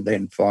 5 and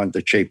then find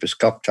the cheapest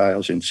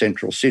cocktails in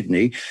central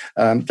Sydney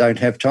don't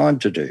have time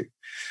to do.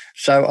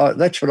 So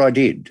that's what I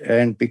did.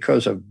 And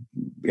because of,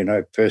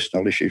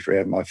 personal issues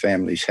around my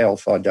family's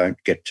health, I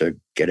don't get to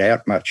get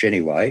out much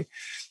anyway.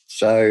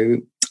 So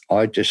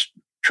I just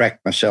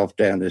tracked myself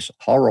down this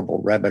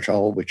horrible rabbit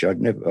hole, which I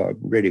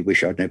really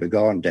wish I'd never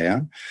gone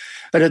down.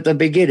 But at the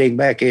beginning,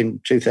 back in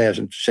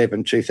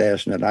 2007,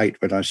 2008,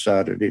 when I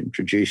started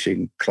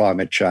introducing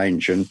climate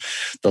change and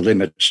the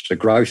limits to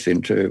growth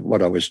into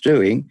what I was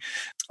doing,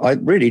 I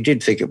really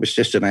did think it was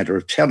just a matter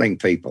of telling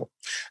people.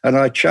 And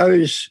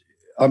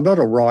I'm not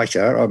a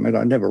writer. I mean,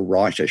 I never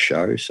write a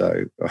show,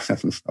 so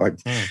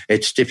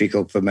it's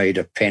difficult for me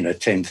to pen a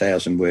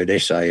 10,000-word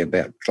essay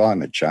about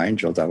climate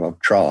change, although I've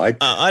tried.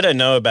 I don't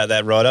know about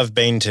that, Rod. I've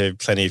been to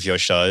plenty of your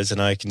shows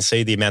and I can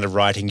see the amount of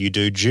writing you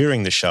do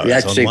during the shows.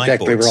 That's on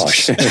exactly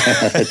whiteboards.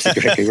 right. That's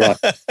exactly right.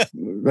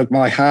 Look,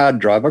 my hard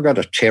drive, I've got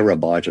a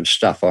terabyte of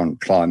stuff on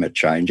climate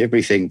change,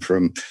 everything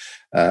from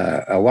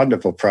a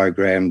wonderful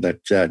program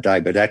that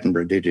David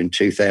Attenborough did in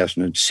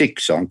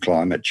 2006 on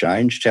climate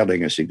change,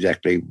 telling us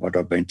exactly what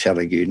I've been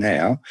telling you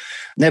now,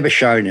 never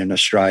shown in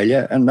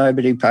Australia, and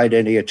nobody paid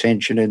any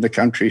attention in the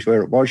countries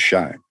where it was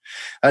shown.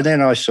 And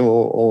then I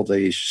saw all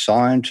these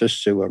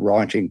scientists who were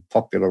writing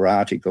popular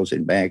articles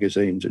in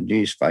magazines and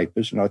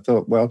newspapers, and I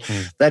thought, well,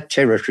 that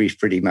territory is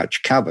pretty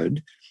much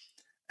covered,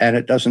 and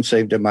it doesn't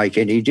seem to make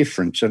any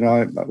difference. And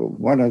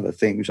one of the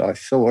things I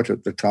thought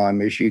at the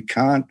time is you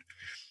can't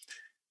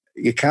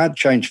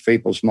change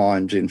people's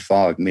minds in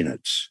 5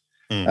 minutes.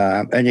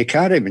 And you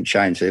can't even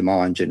change their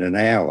minds in an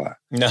hour.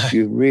 No.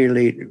 You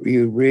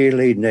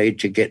really need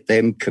to get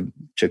them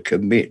to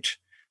commit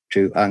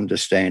to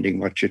understanding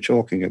what you're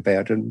talking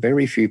about, and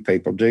very few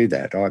people do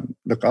that.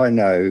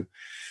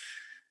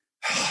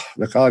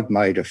 I've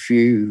made a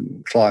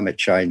few climate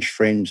change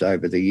friends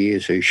over the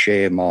years who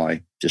share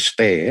my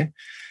despair,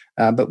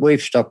 but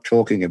we've stopped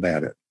talking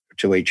about it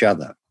to each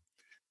other.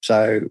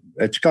 So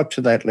it's got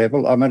to that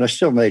level. I mean, I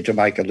still need to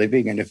make a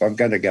living, and if I'm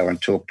going to go and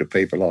talk to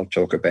people, I'll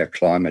talk about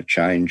climate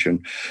change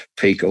and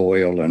peak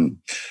oil and,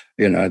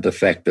 the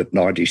fact that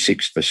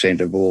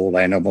 96% of all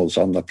animals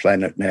on the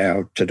planet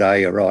now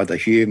today are either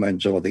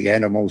humans or the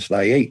animals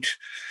they eat.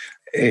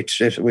 It's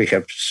just we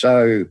have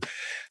so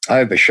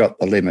overshot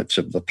the limits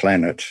of the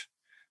planet,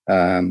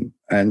 and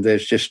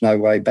there's just no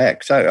way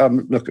back. So,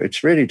 look,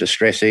 it's really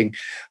distressing.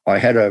 I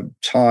had a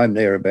time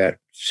there about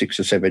 6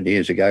 or 7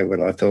 years ago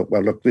when I thought,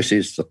 well, look, this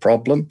is the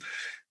problem.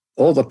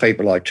 All the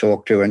people I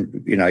talk to,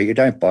 and, you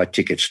don't buy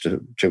tickets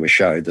to a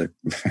show that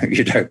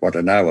you don't want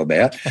to know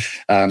about.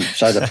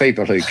 So the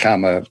people who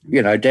come are,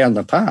 down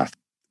the path.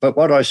 But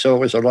what I saw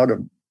was a lot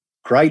of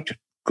great,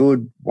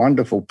 good,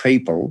 wonderful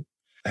people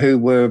who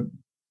were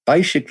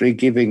basically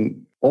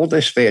giving all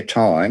their spare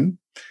time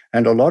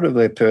and a lot of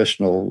their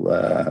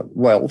personal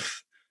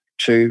wealth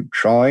to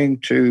trying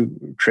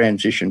to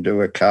transition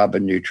to a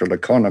carbon neutral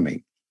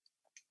economy.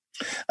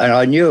 And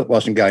I knew it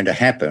wasn't going to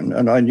happen,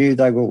 and I knew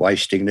they were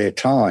wasting their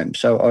time.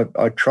 So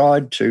I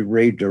tried to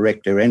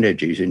redirect their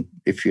energies,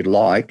 if you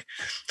like,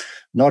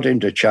 not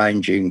into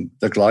changing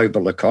the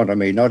global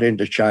economy, not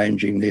into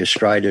changing the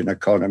Australian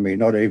economy,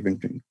 not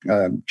even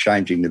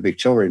changing the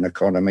Victorian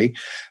economy,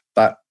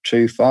 but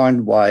to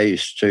find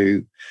ways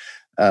to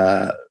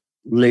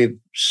live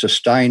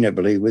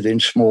sustainably within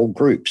small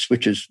groups,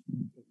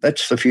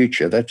 that's the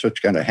future. That's what's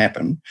going to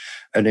happen.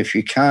 And if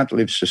you can't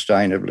live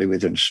sustainably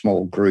within a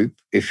small group,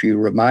 if you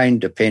remain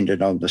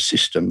dependent on the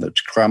system that's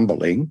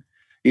crumbling,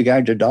 you're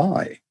going to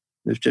die.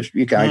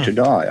 You're going to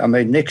die. I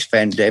mean, next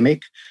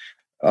pandemic,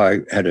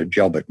 I had a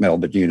job at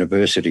Melbourne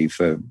University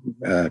for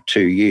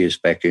 2 years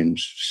back in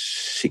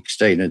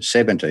 16 and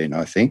 17,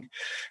 I think,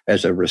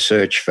 as a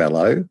research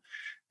fellow.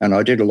 And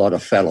I did a lot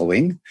of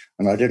fellowing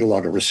and I did a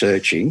lot of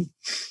researching.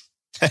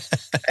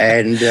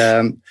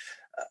 And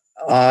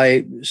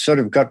I sort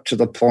of got to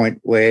the point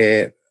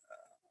where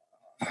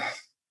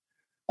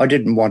I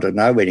didn't want to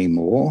know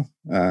anymore.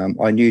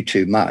 I knew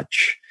too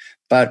much.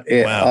 But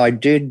I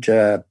did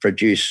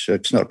produce,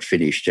 it's not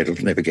finished,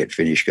 it'll never get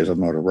finished because I'm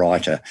not a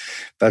writer,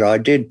 but I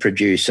did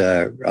produce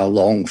a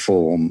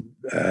long-form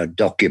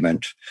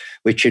document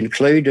which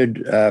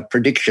included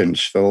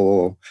predictions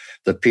for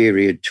the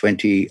period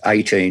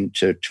 2018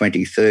 to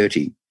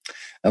 2030.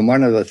 And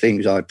one of the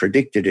things I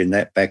predicted in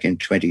that back in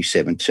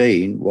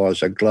 2017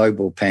 was a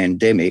global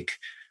pandemic,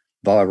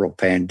 viral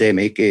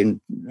pandemic in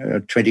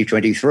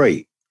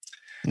 2023.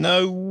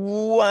 No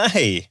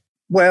way.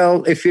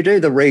 Well, if you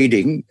do the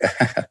reading,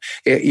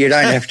 you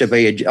don't have to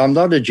be I'm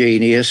not a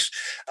genius.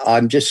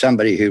 I'm just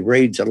somebody who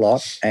reads a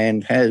lot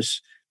and has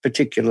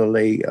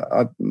particularly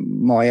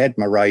my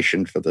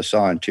admiration for the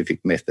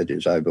scientific method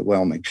is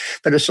overwhelming.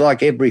 But it's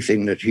like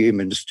everything that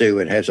humans do,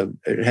 it has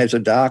a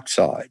dark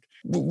side.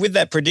 With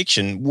that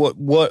prediction, what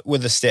were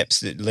the steps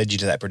that led you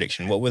to that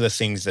prediction? What were the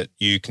things that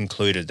you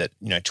concluded that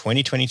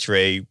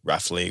 2023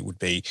 roughly would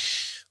be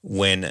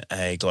when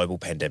a global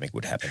pandemic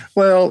would happen?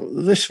 Well,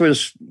 this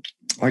was,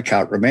 I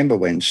can't remember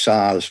when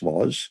SARS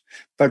was,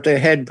 but there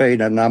had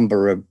been a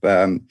number of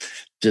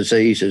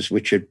diseases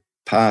which had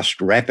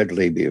passed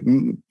rapidly,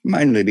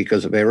 mainly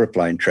because of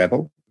aeroplane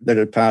travel, that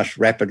had passed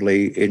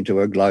rapidly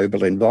into a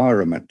global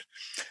environment.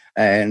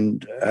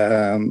 And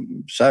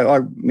so I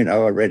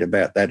read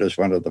about that as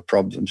one of the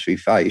problems we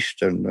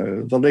faced.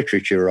 And the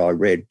literature I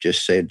read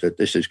just said that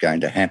this is going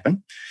to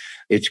happen.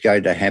 It's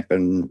going to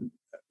happen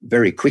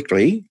very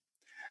quickly.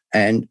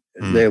 And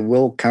there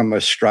will come a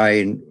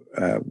strain,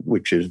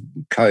 which is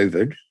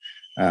COVID,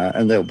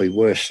 and there'll be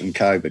worse than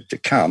COVID to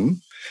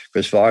come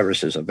because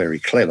viruses are very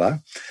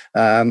clever.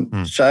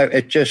 So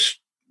it just,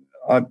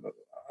 I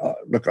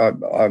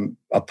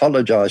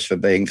apologise for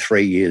being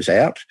 3 years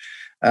out.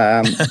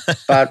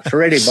 But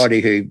for anybody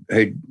who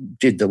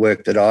did the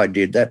work that I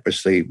did, that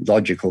was the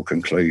logical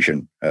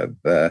conclusion of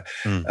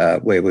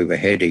where we were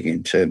heading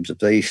in terms of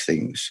these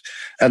things.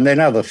 And then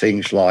other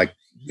things like,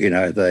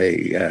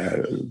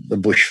 the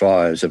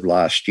bushfires of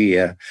last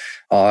year,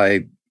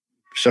 I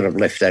sort of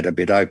left that a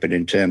bit open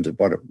in terms of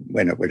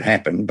when it would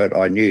happen, but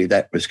I knew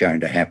that was going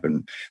to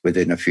happen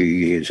within a few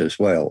years as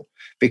well.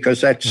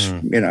 Because that's,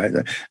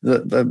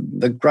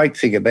 the great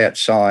thing about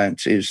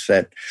science is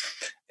that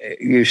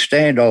you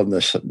stand on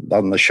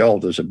the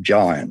shoulders of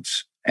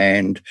giants,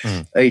 and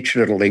each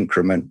little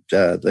increment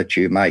that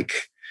you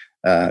make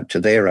to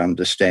their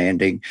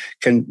understanding,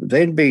 can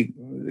then be,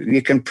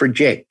 you can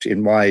project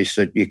in ways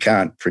that you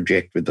can't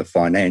project with the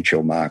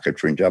financial market.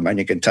 For instance, I mean,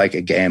 you can take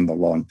a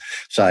gamble on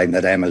saying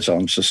that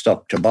Amazon's a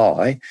stock to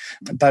buy,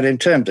 but in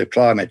terms of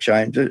climate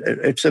change,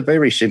 it's a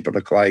very simple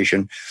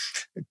equation.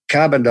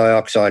 Carbon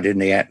dioxide in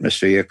the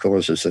atmosphere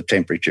causes the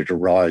temperature to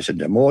rise,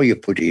 and the more you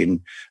put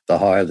in, the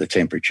higher the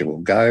temperature will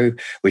go,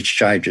 which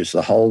changes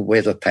the whole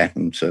weather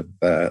patterns of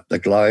the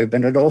globe,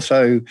 and it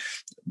also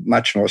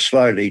much more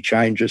slowly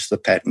changes the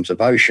patterns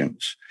of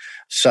oceans.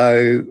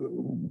 So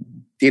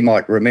you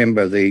might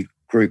remember the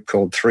group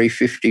called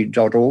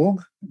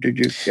 350.org. Did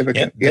you ever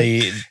get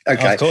okay.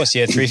 Of course,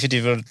 yeah,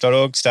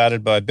 350.org,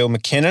 started by Bill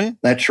McKinnon.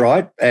 That's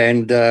right.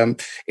 And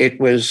it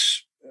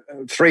was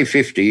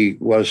 350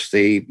 was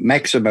the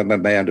maximum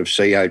amount of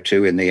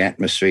CO2 in the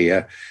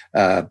atmosphere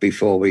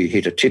before we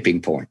hit a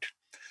tipping point.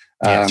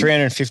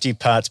 350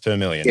 parts per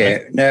million. Yeah.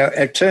 Right? Now,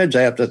 it turns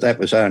out that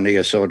was only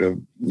a sort of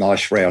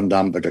nice round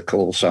number to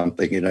call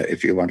something,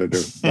 if you wanted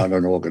to run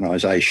an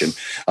organisation.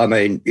 I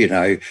mean,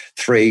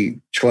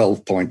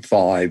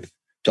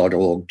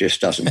 312.5.org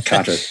just doesn't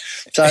cut it.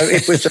 So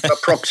it was an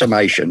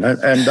approximation,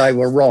 and they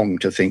were wrong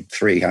to think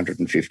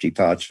 350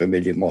 parts per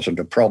million wasn't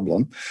a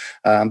problem,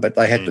 but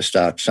they had to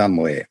start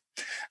somewhere.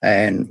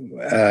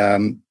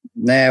 And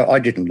now I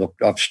didn't look,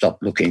 I've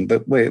stopped looking,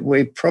 but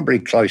we're probably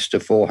close to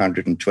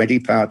 420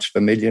 parts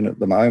per million at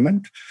the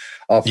moment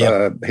of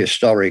a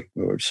historic,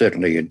 or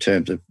certainly in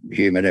terms of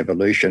human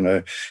evolution,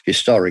 a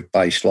historic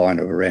baseline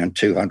of around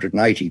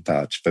 280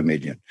 parts per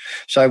million.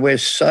 So we're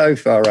so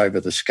far over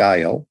the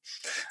scale.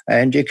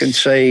 And you can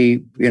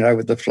see,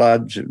 with the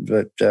floods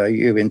that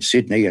you in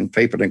Sydney and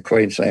people in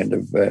Queensland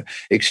have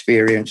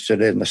experienced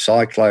it, and the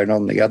cyclone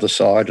on the other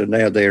side, and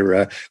now there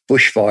are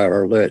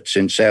bushfire alerts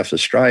in South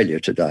Australia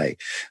today.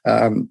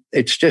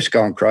 It's just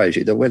gone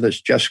crazy. The weather's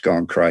just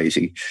gone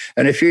crazy.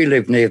 And if you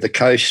live near the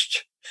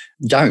coast,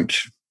 don't.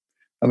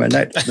 I mean,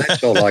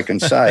 that's all I can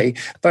say.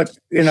 But,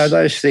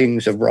 those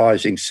things of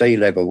rising sea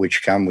level,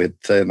 which come with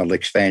thermal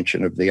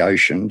expansion of the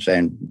oceans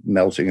and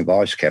melting of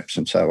ice caps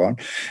and so on,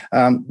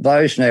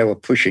 those now are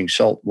pushing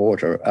salt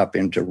water up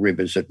into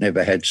rivers that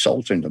never had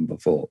salt in them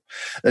before.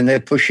 And they're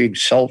pushing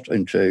salt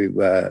into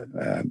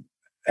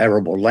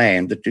arable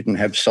land that didn't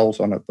have salt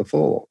on it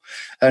before.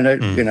 And,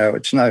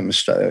 it's no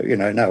mistake,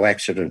 no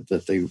accident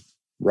that the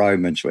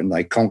Romans, when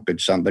they conquered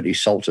somebody,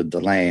 salted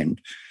the land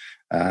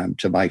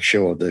to make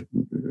sure that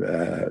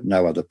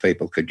no other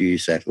people could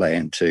use that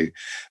land to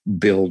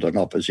build an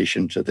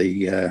opposition to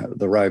the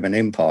Roman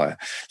Empire.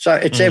 So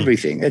it's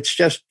everything. It's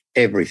just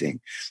everything.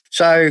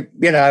 So,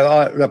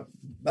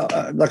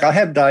 look, I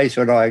have days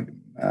when I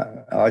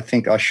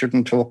think I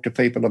shouldn't talk to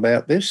people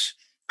about this,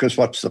 because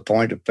what's the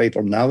point of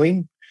people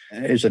knowing?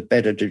 Is it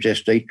better to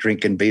just eat,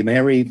 drink and be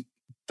merry?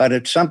 But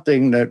it's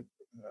something that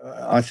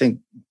I think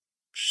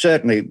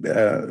certainly,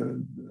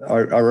 I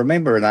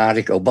remember an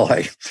article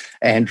by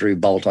Andrew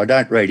Bolt. I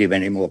don't read him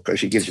anymore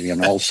because he gives me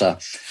an ulcer.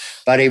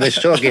 But he was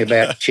talking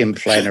about Tim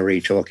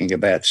Flannery talking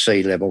about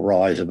sea level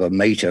rise of 1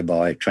 metre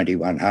by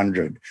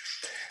 2100.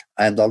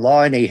 And the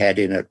line he had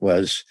in it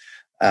was,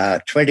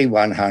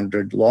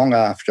 2100, long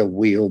after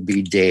we'll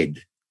be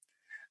dead.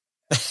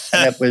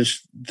 And it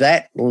was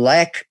that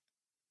lack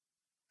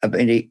of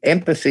any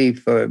empathy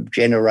for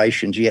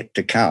generations yet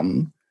to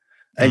come.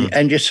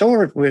 And you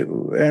saw it,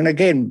 and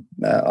again,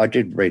 I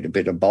did read a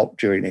bit of Bolt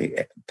during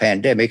the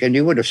pandemic, and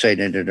you would have seen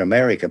it in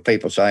America,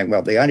 people saying,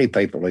 well, the only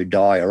people who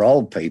die are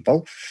old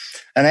people.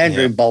 And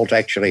Andrew Bolt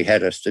actually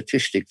had a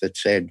statistic that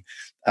said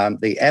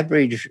the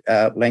average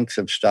length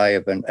of stay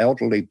of an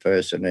elderly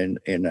person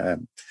in a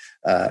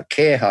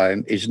care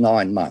home is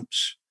 9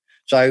 months.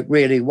 So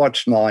really,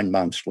 what's 9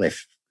 months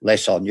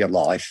less on your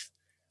life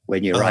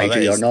when you're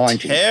 80 or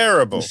 90.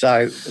 Terrible.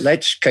 So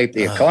let's keep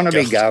the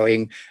economy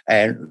going,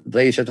 and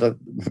these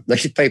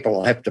people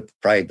will have to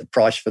pay the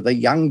price for the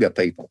younger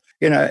people.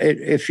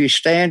 If you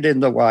stand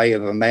in the way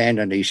of a man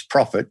and his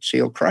profits,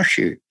 he'll crush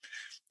you.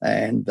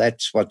 And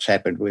that's what's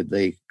happened with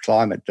the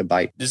climate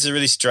debate. This is a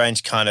really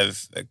strange kind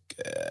of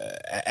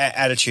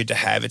attitude to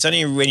have. It's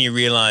only when you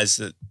realise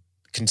that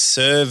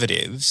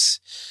conservatives,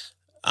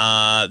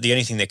 the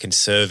only thing they're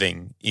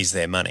conserving is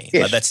their money.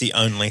 Yes. Like, that's the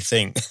only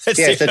thing.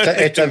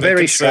 It's a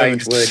very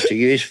strange word to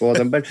use for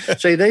them. But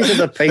see, these are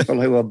the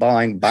people who are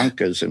buying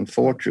bunkers and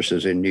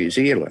fortresses in New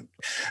Zealand.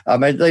 I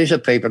mean, these are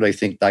people who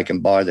think they can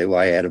buy their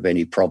way out of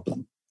any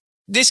problem.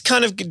 Does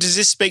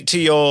this speak to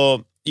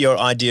your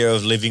idea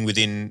of living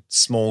within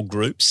small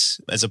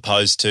groups as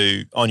opposed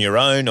to on your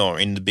own or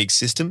in the big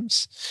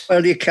systems?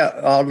 Well, you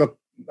can't. Look,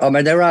 I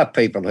mean, there are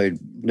people who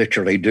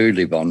literally do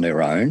live on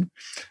their own,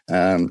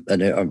 and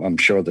I'm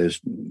sure there's,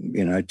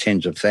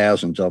 tens of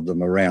thousands of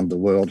them around the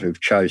world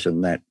who've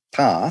chosen that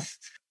path.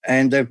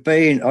 And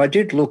I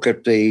did look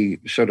at the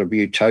sort of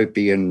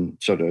utopian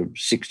sort of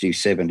 60,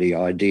 70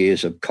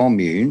 ideas of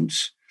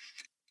communes,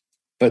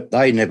 but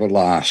they never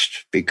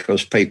last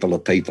because people are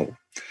people.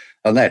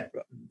 And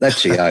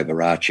that's the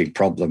overarching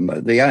problem.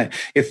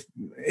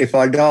 If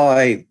I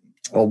die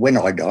or when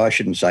I die, I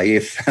shouldn't say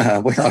if,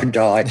 when I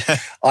die,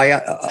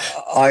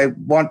 I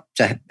want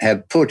to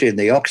have put in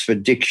the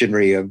Oxford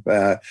Dictionary of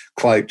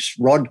quotes,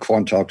 Rod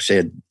Quantock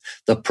said,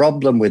 the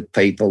problem with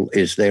people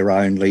is they're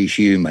only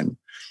human.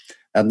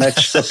 And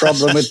that's the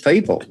problem with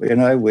people. You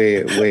know,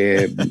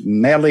 we're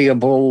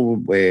malleable.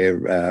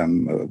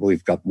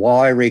 We've got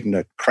wiring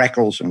that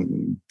crackles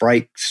and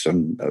breaks,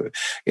 and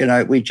you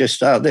know, we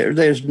just are.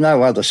 There's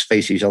no other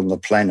species on the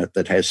planet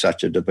that has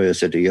such a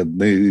diversity of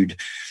mood,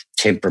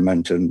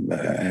 temperament,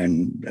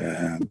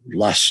 and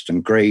lust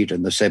and greed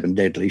and the 7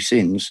 deadly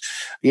sins.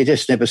 You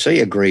just never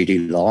see a greedy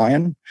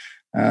lion.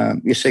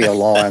 You see a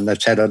lion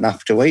that's had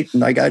enough to eat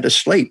and they go to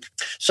sleep.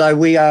 So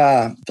we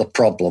are the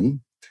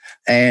problem.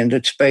 And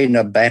it's been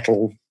a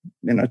battle,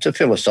 you know, it's a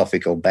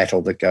philosophical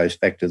battle that goes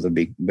back to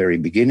the very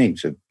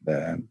beginnings of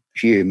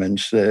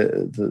humans,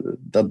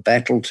 the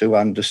battle to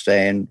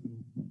understand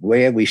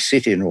where we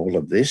sit in all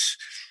of this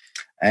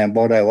and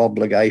what our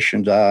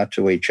obligations are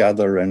to each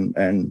other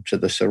and to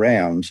the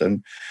surrounds.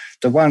 And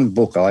the one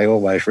book I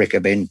always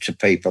recommend to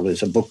people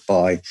is a book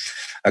by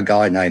a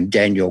guy named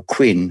Daniel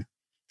Quinn,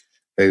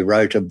 who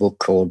wrote a book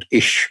called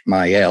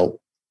Ishmael.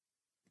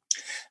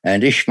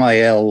 And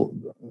Ishmael,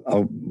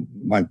 I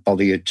won't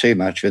bother you too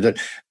much with it,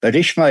 but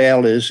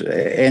Ishmael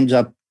ends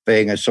up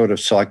being a sort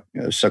of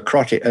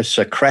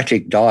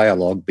Socratic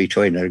dialogue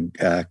between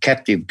a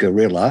captive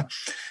gorilla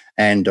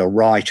and a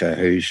writer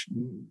who's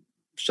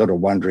sort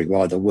of wondering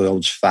why the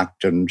world's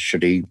fucked and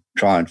should he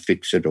try and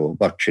fix it or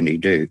what should he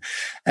do.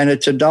 And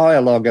it's a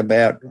dialogue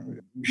about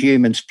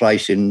humans'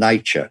 place in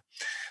nature.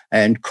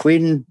 And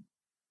Quinn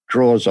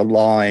draws a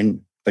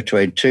line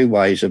between two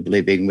ways of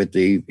living with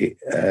the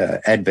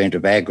advent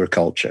of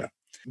agriculture.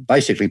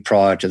 Basically,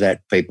 prior to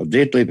that, people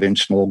did live in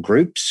small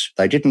groups.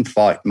 They didn't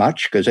fight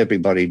much because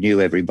everybody knew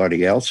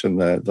everybody else,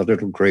 and the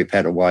little group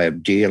had a way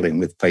of dealing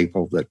with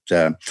people that,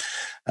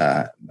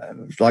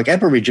 like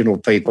Aboriginal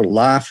people,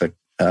 laugh at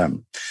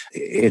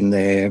in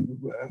their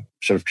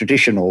sort of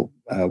traditional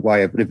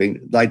way of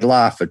living. They'd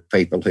laugh at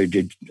people who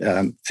did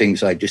things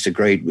they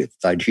disagreed with.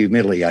 They'd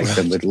humiliate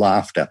them with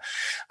laughter.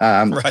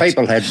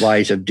 People had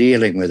ways of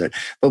dealing with it.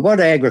 But what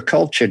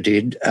agriculture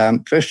did,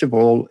 first of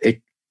all,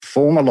 it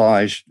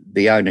formalised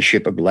the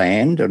ownership of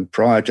land, and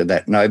prior to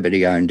that,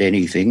 nobody owned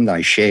anything.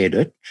 They shared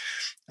it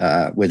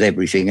with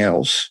everything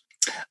else.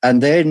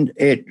 And then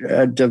it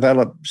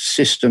developed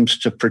systems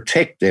to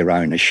protect their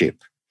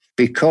ownership.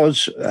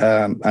 Because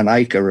an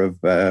acre of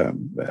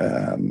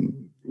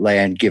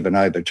land given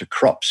over to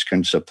crops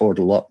can support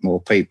a lot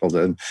more people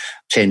than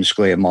 10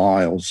 square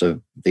miles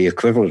of the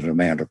equivalent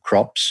amount of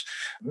crops,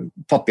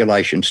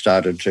 population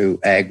started to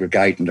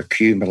aggregate and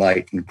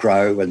accumulate and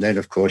grow. And then,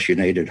 of course, you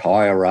needed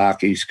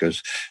hierarchies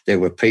because there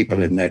were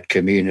people in that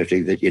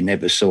community that you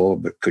never saw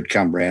but could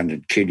come round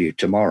and kill you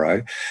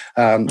tomorrow.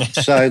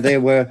 So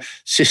there were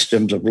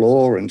systems of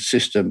law and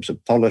systems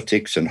of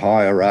politics and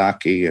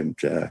hierarchy and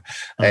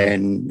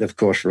of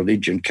course,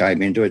 religion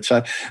came into it.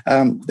 So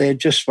there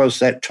just was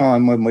that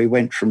time when we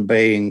went from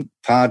being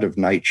part of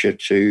nature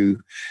to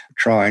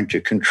trying to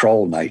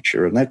control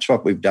nature, and that's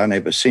what we've done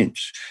ever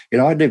since. You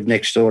know, I lived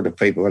next door to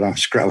people when I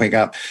was growing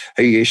up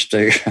who used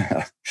to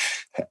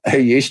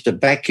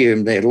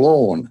vacuum their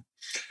lawn.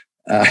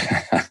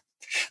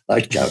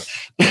 They'd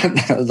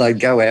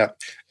go out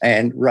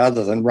and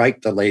rather than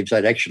rake the leaves,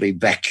 they'd actually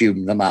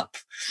vacuum them up.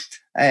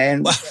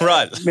 And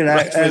you know,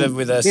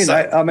 with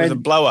a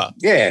blower.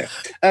 Yeah,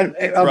 and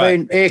I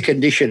mean, air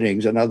conditioning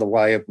is another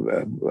way of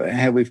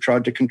how we've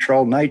tried to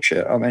control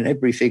nature. I mean,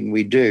 everything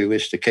we do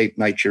is to keep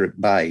nature at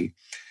bay.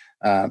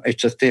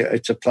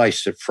 It's a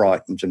place that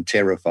frightens and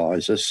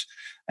terrifies us,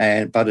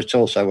 but it's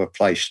also a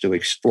place to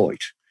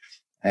exploit.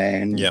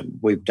 And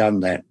we've done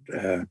that,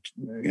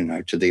 you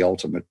know, to the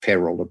ultimate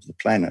peril of the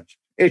planet.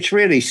 It's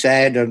really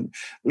sad. And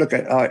look,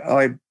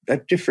 I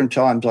at different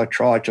times I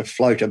try to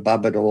float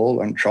above it all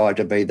and try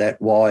to be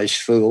that wise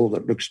fool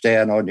that looks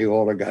down on you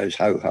all and goes,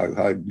 ho, ho,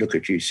 ho, look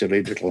at you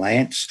silly little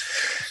ants.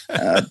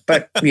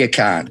 But you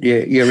can't.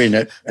 You're in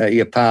it.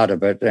 You're part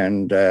of it.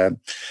 And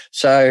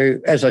so,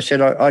 as I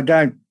said, I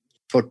don't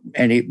put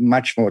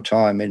much more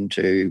time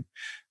into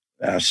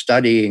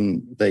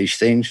studying these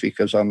things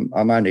because I'm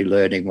only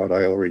learning what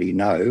I already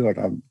know, and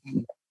I'm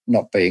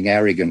not being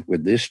arrogant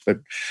with this, but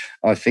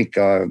I think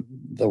the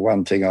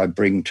one thing I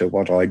bring to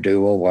what I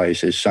do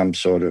always is some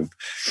sort of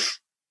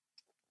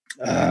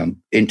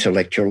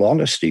intellectual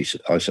honesty,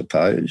 I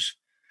suppose.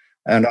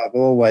 And I've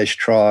always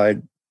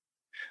tried,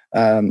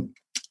 there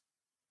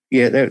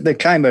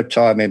came a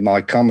time in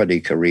my comedy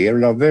career,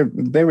 and I've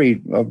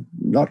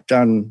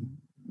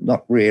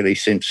not really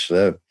since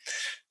the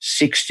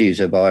 60s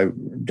have I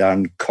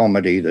done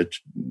comedy that's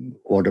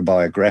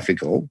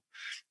autobiographical.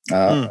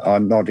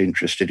 I'm not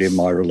interested in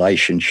my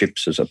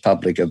relationships as a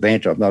public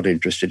event. I'm not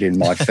interested in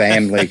my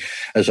family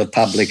as a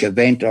public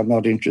event. I'm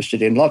not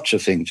interested in lots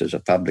of things as a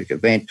public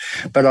event,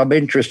 but I'm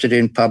interested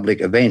in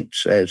public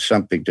events as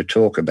something to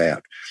talk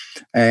about.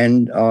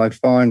 And I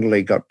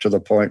finally got to the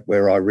point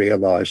where I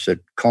realised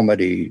that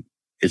comedy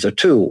is a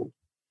tool.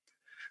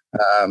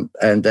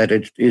 and that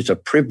it is a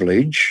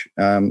privilege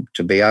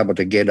to be able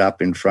to get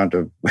up in front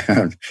of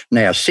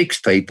now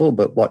 6 people,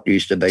 but what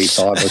used to be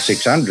 500 or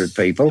 600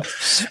 people,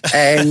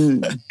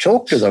 and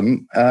talk to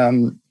them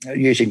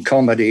using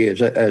comedy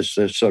as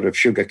a sort of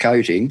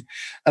sugarcoating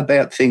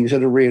about things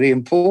that are really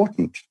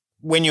important.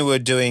 When you were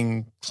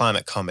doing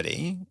climate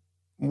comedy,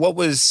 what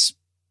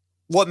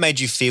made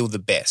you feel the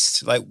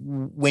best? Like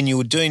when you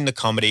were doing the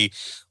comedy,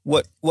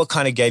 what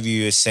kind of gave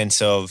you a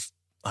sense of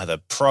either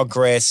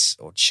progress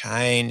or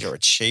change or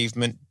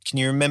achievement? Can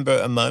you remember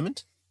a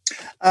moment?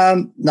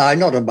 No,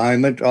 not a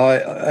moment.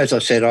 As I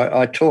said,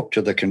 I talked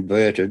to the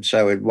converted,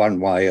 so in one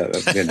way,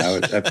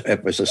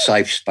 it was a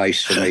safe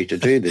space for me to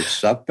do this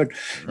stuff. But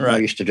right. I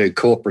used to do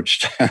corporate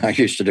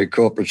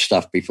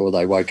stuff before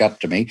they woke up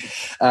to me.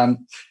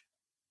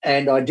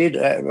 And I did,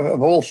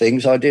 of all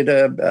things, I did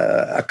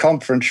a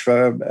conference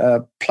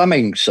for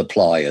plumbing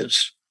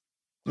suppliers.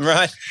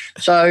 Right.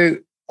 So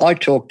I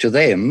talked to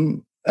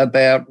them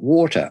about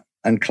water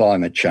and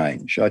climate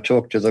change. I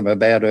talked to them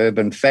about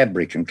urban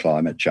fabric and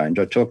climate change.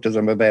 I talked to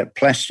them about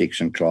plastics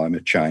and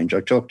climate change.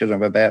 I talked to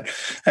them about...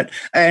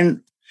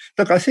 And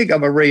look, I think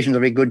I'm a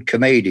reasonably good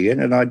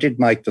comedian, and I did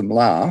make them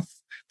laugh,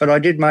 but I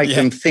did make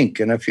them think,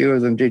 and a few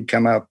of them did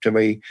come up to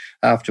me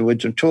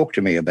afterwards and talk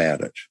to me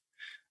about it.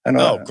 And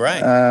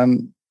great.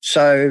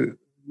 So,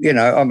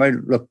 I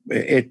mean, look,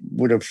 it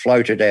would have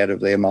floated out of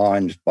their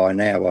minds by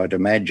now, I'd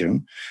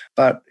imagine.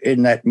 But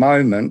in that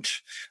moment,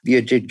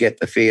 you did get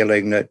the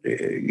feeling that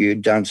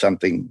you'd done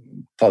something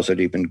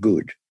positive and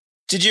good.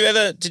 Did you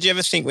ever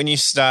think when you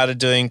started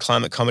doing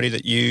climate comedy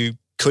that you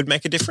could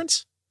make a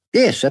difference?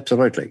 Yes,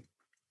 absolutely.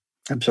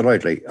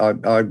 Absolutely.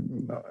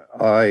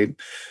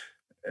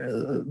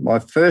 My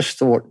first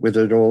thought with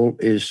it all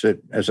is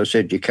that, as I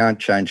said, you can't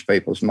change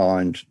people's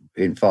minds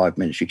in 5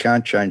 minutes. You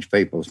can't change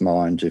people's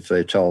minds if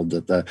they're told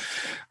that the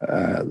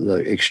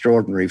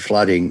extraordinary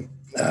flooding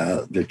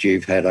that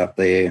you've had up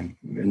there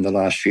in the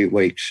last few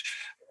weeks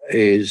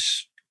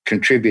is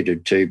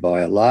contributed to by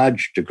a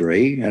large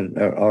degree.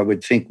 And I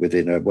would think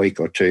within a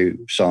week or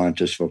two,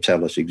 scientists will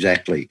tell us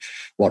exactly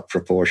what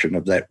proportion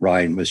of that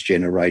rain was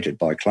generated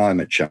by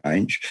climate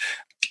change.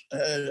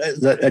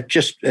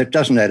 It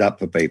doesn't add up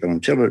for people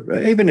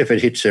even if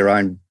it hits their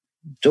own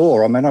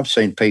door. I mean, I've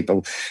seen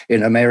people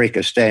in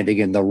America standing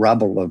in the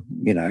rubble of,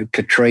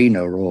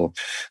 Katrina or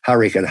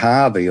Hurricane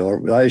Harvey or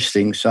those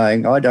things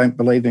saying, I don't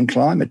believe in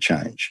climate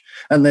change.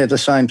 And they're the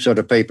same sort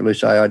of people who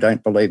say, I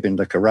don't believe in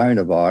the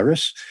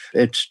coronavirus.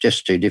 It's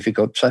just too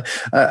difficult. So,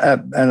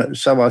 and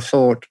so I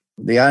thought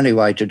the only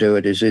way to do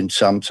it is in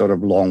some sort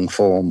of long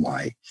form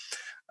way.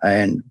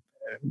 And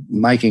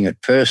making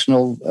it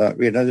personal,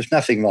 there's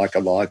nothing like a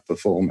live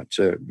performance.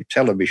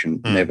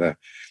 Television never,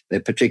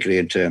 particularly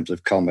in terms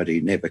of comedy,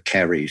 never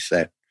carries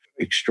that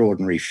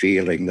extraordinary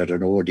feeling that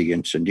an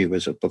audience and you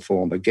as a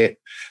performer get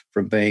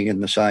from being in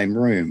the same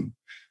room.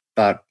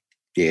 But,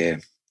 yeah,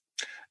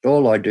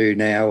 all I do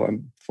now,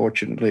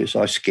 unfortunately, is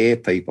I scare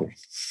people.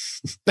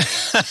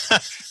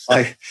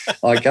 I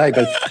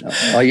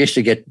used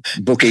to get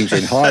bookings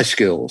in high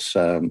schools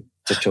to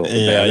talk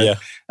about it. Yeah.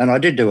 And I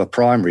did do a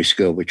primary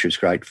school, which was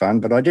great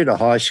fun, but I did a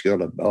high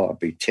school, it'd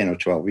be 10 or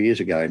 12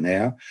 years ago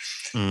now,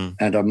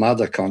 and a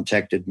mother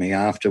contacted me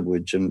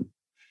afterwards and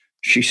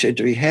she said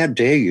to me, how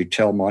dare you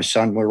tell my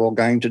son we're all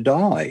going to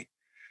die?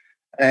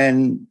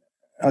 And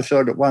I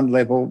thought at one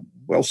level,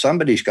 well,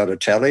 somebody's got to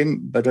tell him,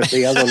 but at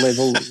the other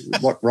level,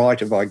 what right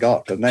have I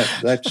got? And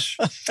that's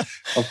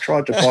I've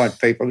tried to find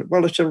people.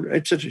 Well, is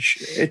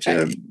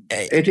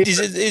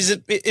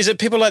it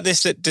people like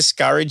this that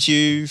discourage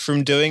you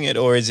from doing it,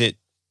 or is it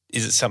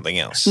something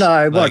else?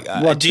 No,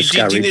 what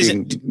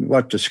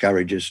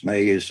discourages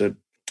me is that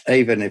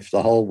even if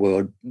the whole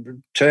world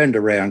turned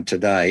around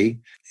today,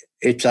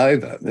 it's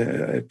over.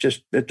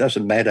 It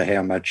doesn't matter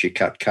how much you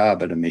cut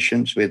carbon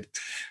emissions with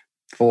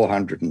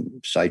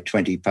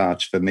 420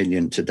 parts per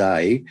million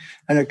today,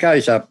 and it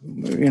goes up,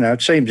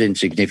 it seems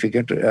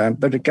insignificant,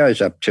 but it goes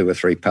up 2 or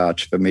 3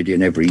 parts per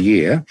million every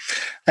year,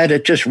 and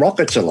it just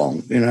rockets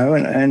along,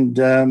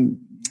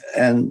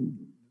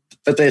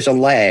 but there's a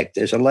lag.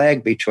 There's a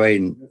lag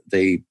between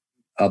a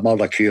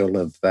molecule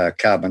of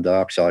carbon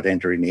dioxide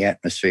entering the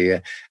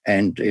atmosphere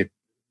and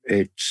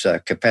its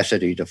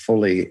capacity to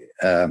fully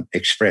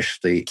express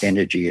the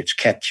energy it's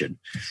captured.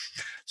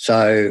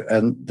 So,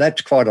 and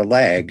that's quite a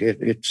lag.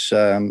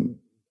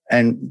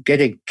 And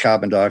getting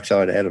carbon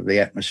dioxide out of the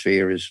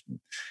atmosphere is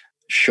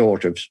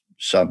short of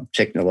some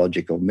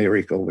technological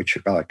miracle, which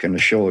I can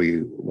assure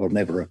you will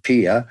never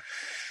appear.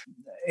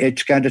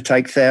 It's going to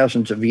take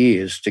thousands of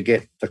years to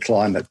get the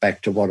climate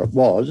back to what it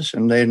was,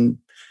 and then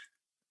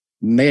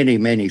many,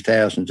 many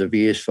thousands of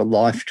years for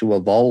life to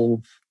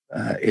evolve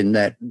in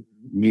that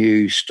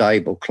new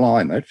stable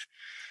climate.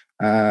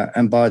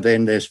 And by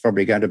then there's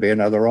probably going to be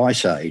another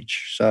ice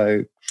age.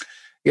 So,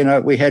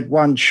 we had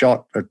one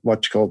shot at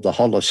what's called the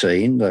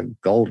Holocene, the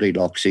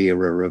Goldilocks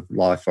era of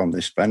life on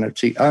this planet.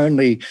 It's the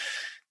only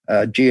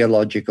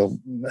geological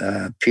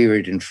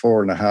period in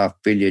 4.5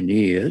 billion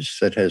years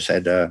that has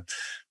had a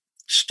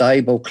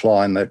stable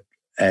climate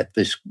at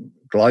this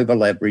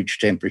global average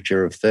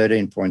temperature of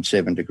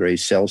 13.7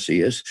 degrees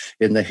Celsius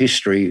in the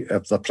history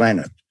of the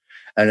planet.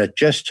 And it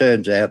just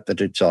turns out that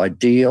it's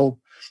ideal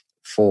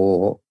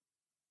for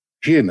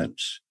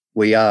humans.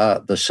 We are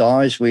the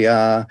size we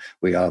are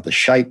the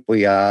shape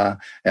we are,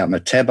 our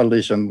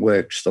metabolism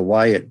works the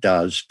way it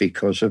does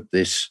because of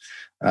this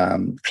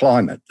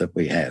climate that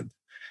we have.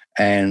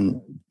 And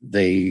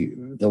the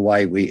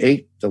way we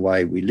eat, the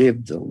way we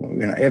live,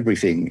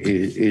 everything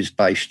is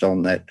based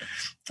on that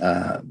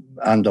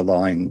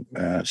underlying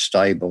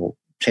stable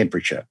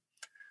temperature.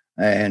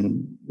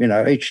 And,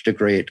 each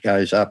degree it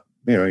goes up,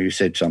 you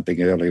said something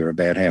earlier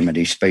about how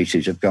many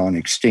species have gone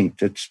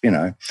extinct. It's,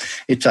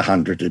 it's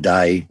 100 a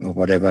day or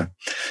whatever.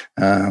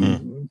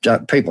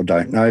 People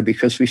don't know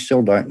because we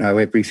still don't know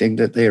everything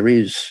that there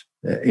is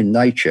in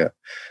nature.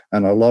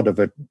 And a lot of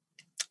it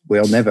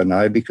we'll never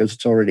know because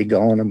it's already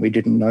gone and we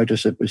didn't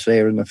notice it was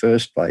there in the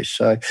first place.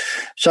 So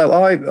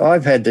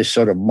I've had this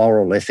sort of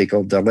moral,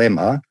 ethical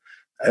dilemma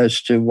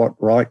as to what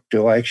right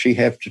do I actually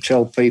have to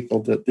tell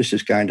people that this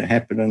is going to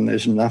happen and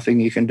there's nothing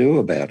you can do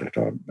about it.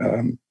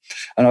 And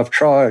I've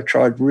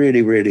tried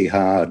really, really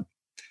hard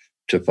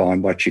to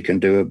find what you can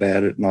do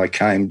about it. And I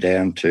came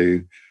down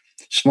to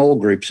small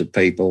groups of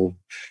people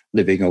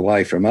living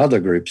away from other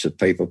groups of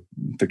people,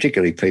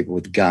 particularly people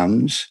with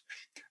guns,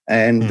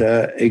 and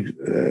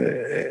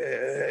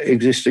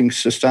existing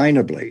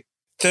sustainably.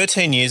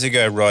 13 years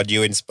ago, Rod,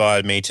 you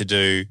inspired me to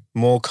do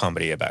more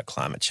comedy about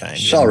climate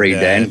change. Sorry,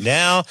 Dan.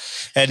 Now,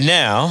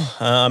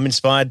 I'm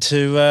inspired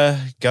to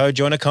go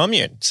join a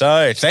commune.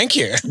 So thank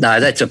you. No,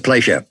 that's a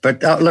pleasure.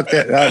 But look,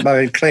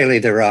 clearly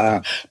there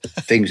are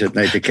things that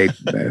need to keep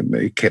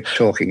kept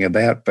talking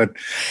about. But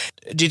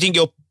do you think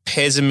your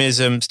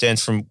pessimism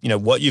stands from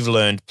what you've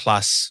learned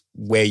plus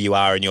where you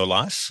are in your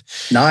life?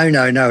 No.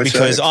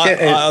 Because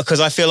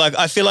I feel like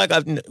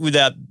I've,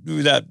 without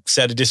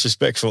sounding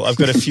disrespectful, I've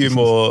got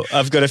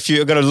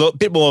a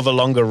bit more of a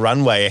longer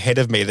runway ahead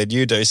of me than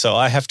you do, so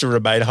I have to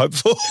remain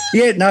hopeful.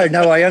 Yeah,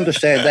 no, I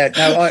understand that.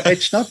 No,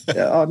 it's not.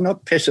 I'm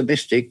not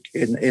pessimistic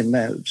in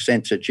the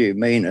sense that you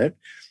mean it.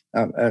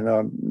 And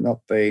I'm not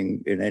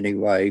being in any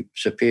way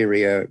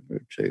superior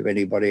to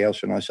anybody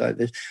else when I say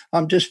this.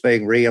 I'm just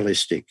being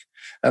realistic.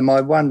 And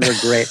my one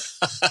regret,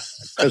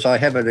 because I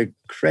have an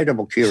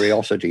incredible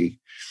curiosity,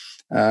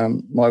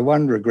 my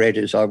one regret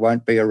is I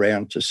won't be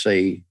around to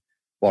see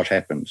what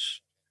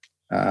happens.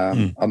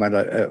 I'm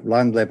at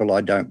one level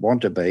I don't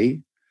want to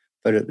be,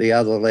 but at the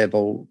other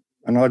level,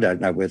 and I don't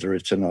know whether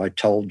it's an I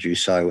told you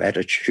so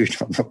attitude,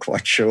 I'm not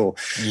quite sure.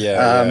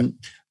 Yeah.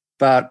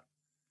 But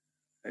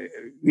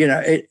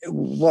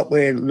what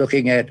we're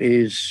looking at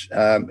is,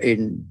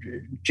 in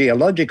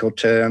geological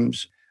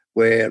terms,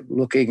 we're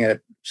looking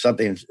at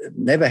something that's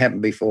never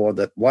happened before,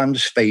 that one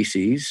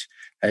species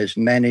has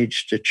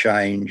managed to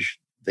change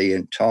the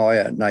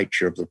entire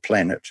nature of the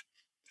planet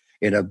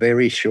in a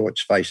very short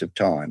space of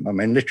time. I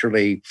mean,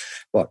 literally,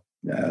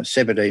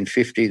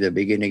 1750, the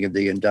beginning of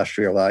the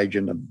industrial age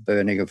and the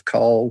burning of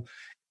coal.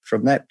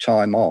 From that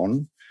time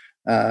on,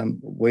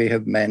 we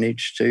have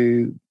managed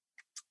to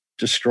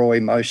destroy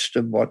most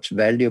of what's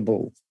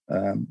valuable.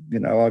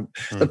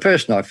 The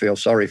person I feel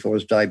sorry for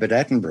is David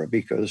Attenborough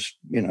because,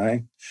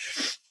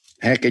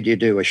 how could you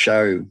do a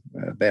show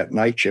about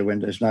nature when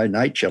there's no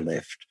nature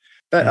left?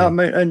 But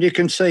and you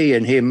can see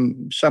in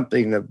him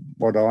something that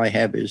what I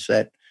have is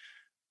that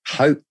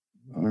hope.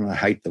 I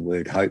hate the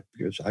word hope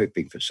because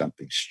hoping for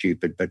something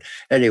stupid. But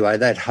anyway,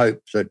 that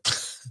hope that,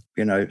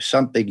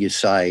 something you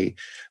say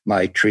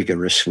may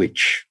trigger a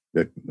switch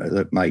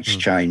that makes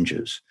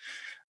changes.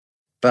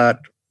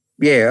 But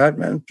yeah,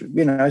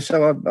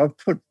 so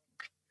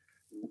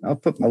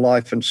I've put my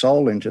life and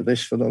soul into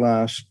this for the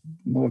last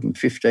more than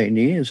 15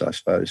 years, I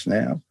suppose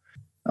now.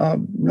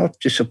 I'm not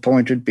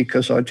disappointed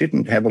because I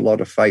didn't have a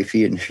lot of faith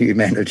in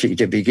humanity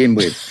to begin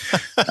with.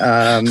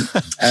 And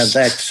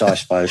that's, I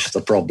suppose,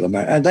 the problem.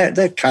 And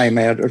that came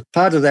out of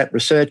part of that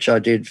research I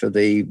did for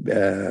the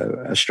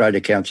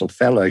Australia Council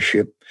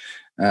Fellowship.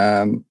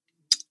 I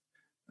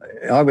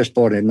was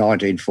born in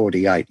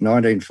 1948.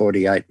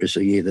 1948 was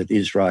the year that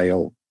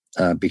Israel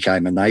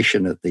became a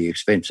nation at the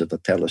expense of the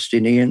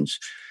Palestinians.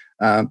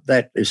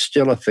 That is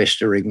still a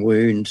festering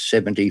wound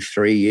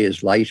 73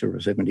 years later or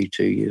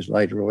 72 years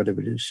later or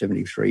whatever it is,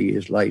 73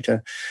 years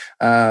later.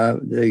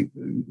 The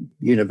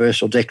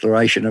Universal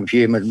Declaration of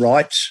Human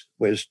Rights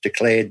was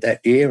declared that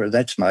year, and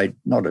that's made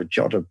not a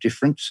jot of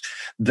difference.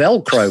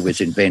 Velcro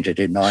was invented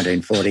in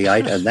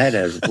 1948, and that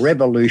has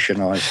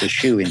revolutionised the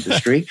shoe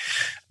industry.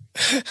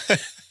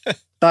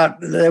 But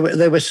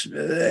there was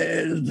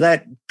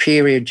that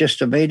period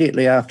just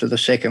immediately after the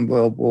Second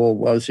World War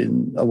was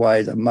in a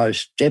way the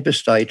most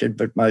devastated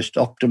but most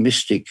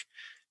optimistic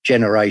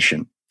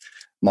generation.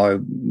 My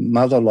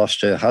mother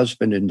lost her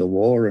husband in the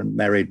war and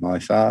married my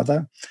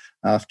father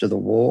after the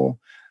war.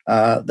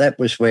 That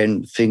was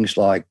when things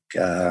like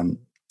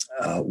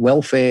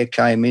welfare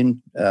came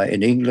in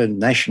England,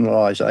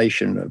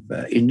 nationalisation of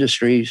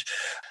industries,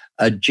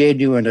 a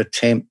genuine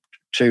attempt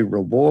to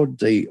reward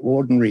the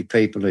ordinary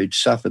people who'd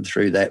suffered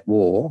through that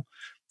war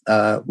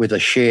with a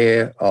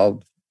share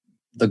of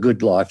the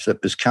good life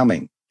that was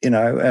coming.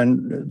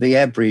 And the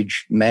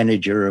average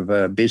manager of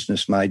a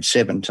business made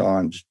 7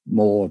 times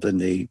more than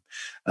the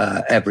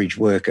average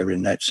worker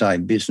in that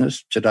same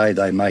business. Today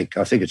they make,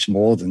 I think it's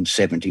more than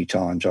 70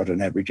 times what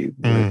an average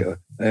worker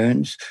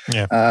earns.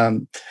 Yeah.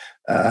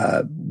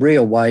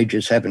 Real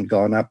wages haven't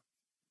gone up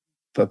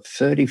for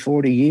 30,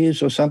 40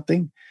 years or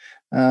something.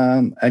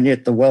 And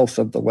yet the wealth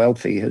of the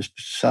wealthy has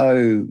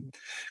so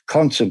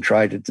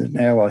concentrated that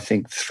now I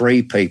think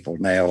 3 people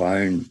now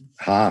own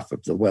half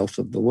of the wealth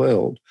of the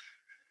world.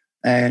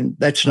 And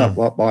that's not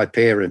what my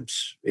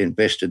parents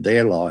invested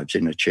their lives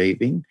in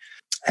achieving.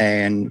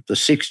 And the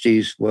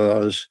 60s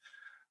was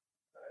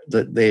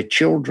that their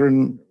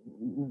children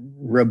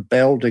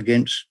rebelled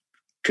against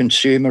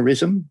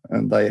consumerism,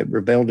 and they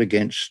rebelled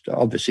against,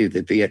 obviously,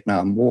 the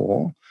Vietnam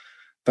War,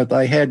 but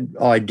they had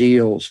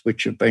ideals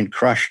which have been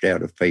crushed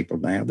out of people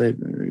now.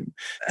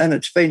 And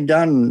it's been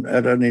done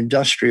at an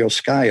industrial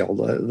scale.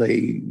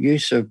 The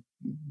use of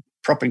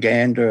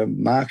propaganda,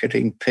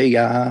 marketing,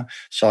 PR,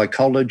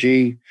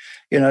 psychology.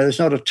 There's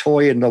not a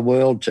toy in the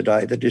world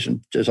today that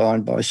isn't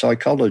designed by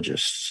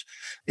psychologists.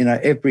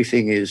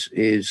 Everything is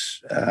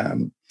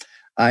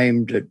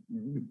aimed at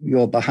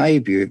your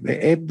behaviour.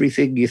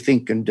 Everything you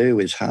think and do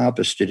is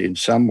harvested in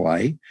some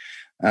way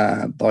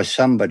by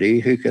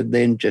somebody who can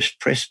then just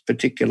press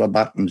particular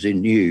buttons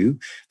in you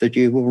that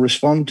you will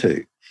respond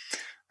to.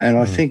 And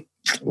I think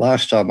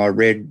last time I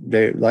read,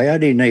 they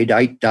only need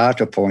 8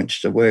 data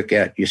points to work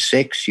out your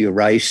sex, your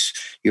race,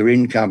 your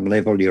income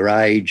level, your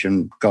age,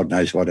 and God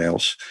knows what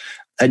else.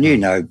 And you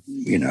know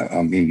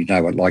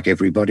it like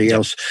everybody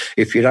else.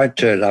 If you don't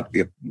turn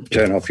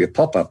off your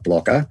pop-up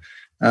blocker,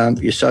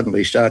 you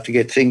suddenly start to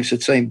get things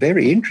that seem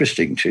very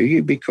interesting to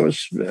you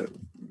because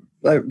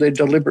they're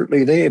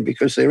deliberately there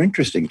because they're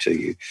interesting to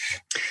you.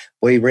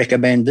 We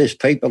recommend this.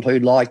 People who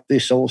like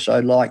this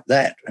also like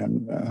that.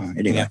 And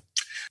anyway. Yeah.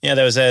 Yeah,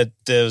 there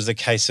was a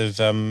case of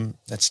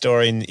that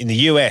story in the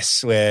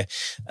US where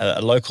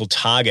a local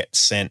Target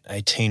sent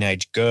a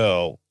teenage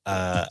girl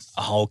a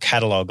whole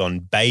catalogue on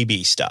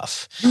baby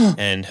stuff,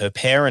 and her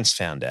parents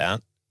found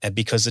out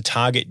because the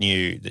Target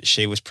knew that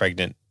she was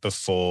pregnant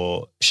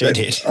before she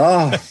did.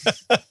 Oh,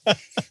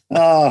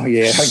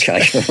 yeah,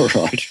 okay, all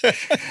right.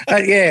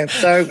 Yeah,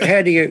 so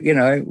how do you,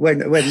 when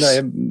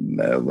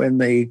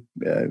the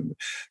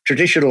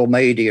traditional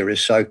media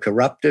is so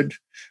corrupted,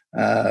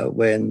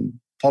 when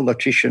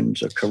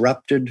politicians are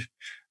corrupted,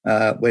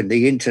 when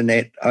the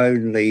internet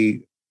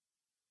only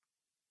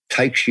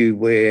takes you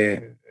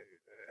where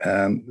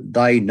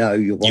they know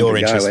you want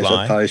to go as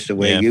opposed to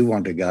where you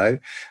want to go.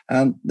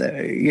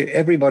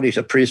 Everybody's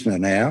a prisoner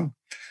now.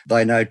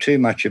 They know too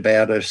much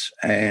about us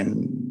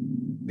and,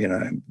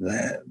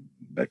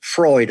 but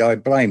Freud, I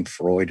blame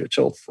Freud. It's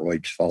all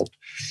Freud's fault.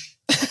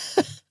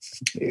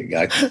 There you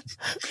go.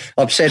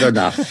 I've said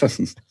enough.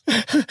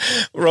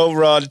 Well,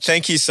 Rod,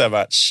 thank you so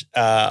much.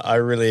 I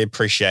really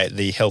appreciate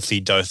the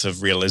healthy dose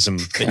of realism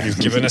that you've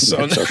given us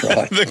on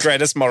the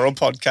greatest moral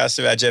podcast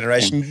of our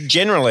generation.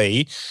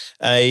 Generally,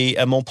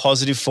 a more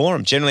positive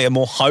forum, generally a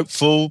more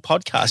hopeful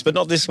podcast, but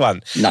not this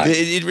one. No.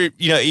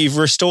 You've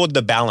restored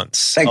the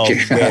balance of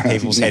where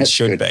people's heads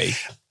should be.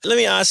 Let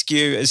me ask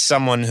you, as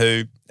someone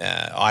who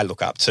I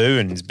look up to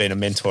and has been a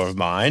mentor of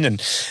mine,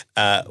 and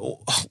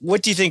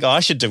what do you think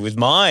I should do with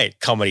my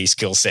comedy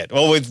skill set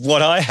or with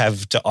what I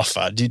have to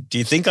offer? Do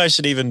you think I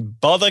should even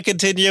bother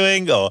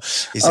continuing, or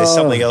is there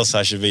something else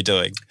I should be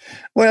doing?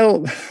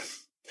 Well,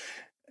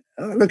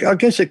 look, I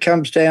guess it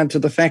comes down to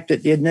the fact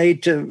that you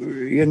need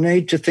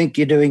to think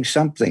you're doing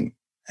something.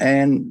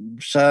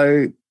 And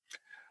so,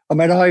 I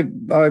mean,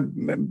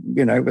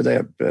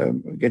 without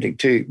getting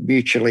too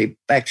mutually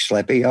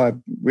backslappy, I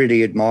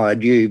really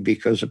admired you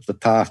because of the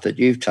path that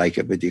you've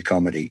taken with your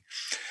comedy.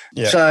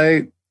 Yeah.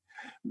 So,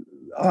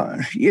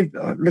 I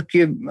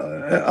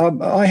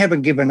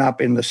haven't given up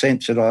in the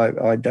sense that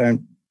I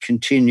don't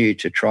continue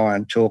to try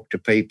and talk to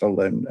people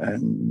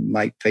and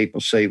make people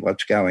see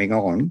what's going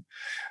on.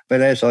 But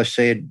as I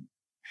said,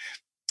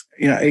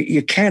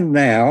 you can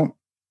now,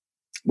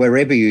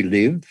 wherever you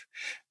live,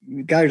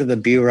 go to the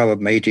Bureau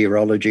of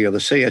Meteorology or the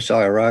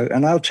CSIRO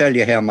and they'll tell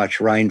you how much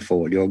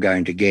rainfall you're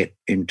going to get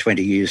in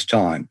 20 years'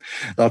 time.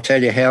 They'll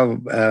tell you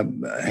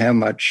how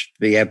much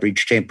the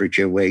average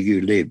temperature where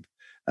you live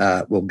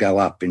will go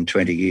up in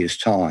 20 years'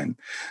 time.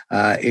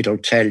 It'll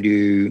tell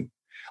you,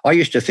 I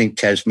used to think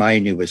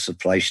Tasmania was the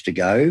place to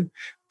go,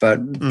 but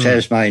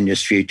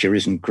Tasmania's future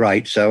isn't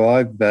great. So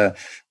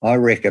I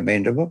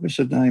recommended, what was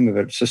the name of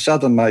it? It's the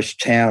southernmost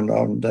town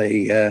on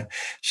the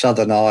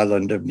southern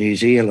island of New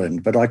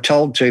Zealand. But I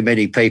told too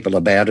many people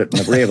about it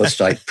and the real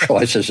estate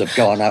prices have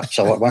gone up,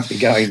 so I won't be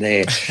going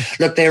there.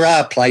 Look, there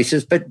are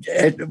places, but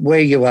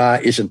where you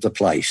are isn't the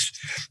place.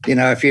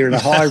 If you're in a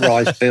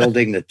high-rise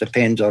building that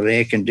depends on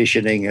air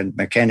conditioning and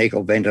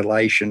mechanical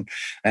ventilation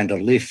and a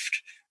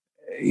lift,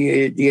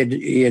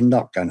 you're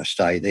not going to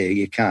stay there.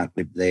 You can't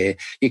live there.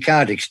 You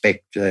can't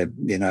expect,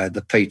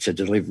 the pizza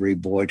delivery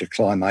boy to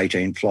climb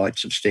 18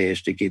 flights of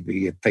stairs to give you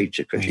your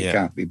pizza because you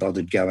can't be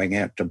bothered going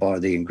out to buy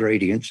the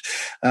ingredients.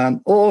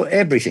 Or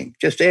everything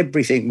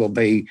will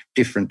be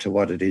different to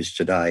what it is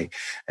today.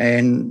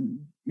 And,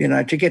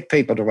 to get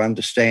people to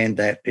understand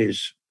that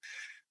is,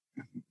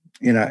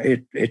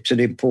 it's an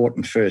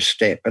important first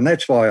step. And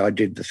that's why I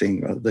did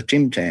the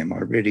Tim Tam. I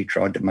really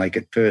tried to make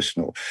it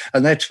personal.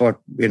 And that's what,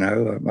 I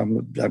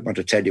don't want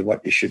to tell you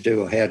what you should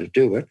do or how to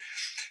do it,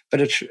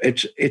 but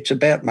it's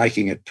about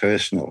making it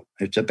personal.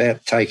 It's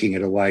about taking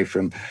it away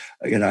from,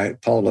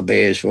 polar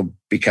bears will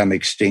become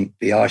extinct,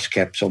 the ice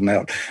caps will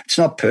melt. It's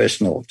not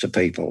personal to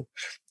people.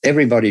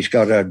 Everybody's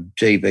got a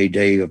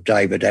DVD of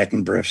David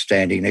Attenborough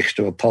standing next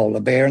to a polar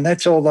bear, and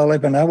that's all they'll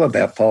ever know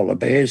about polar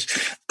bears.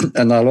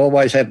 And they'll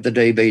always have the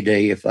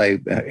DVD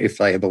if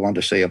they ever want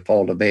to see a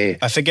polar bear.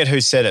 I forget who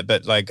said it,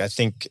 but I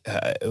think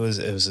it was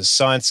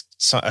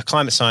a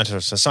climate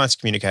scientist, a science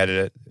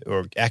communicator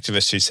or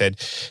activist who said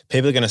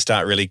people are going to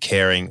start really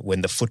caring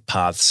when the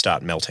footpaths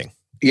start melting.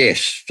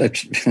 Yes,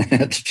 that's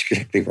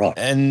exactly right.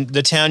 And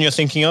the town you're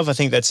thinking of, I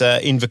think that's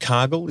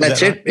Invercargill.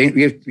 That's it. Right?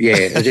 Yeah,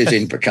 it is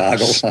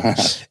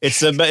Invercargill.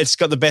 It's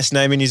got the best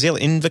name in New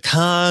Zealand,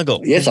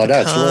 Invercargill. Yes, I know.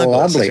 It's all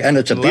lovely, and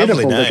it's a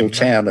beautiful little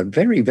town and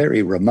very,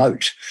 very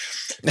remote.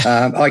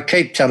 I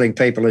keep telling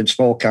people in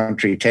small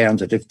country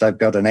towns that if they've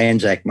got an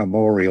Anzac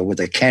memorial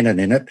with a cannon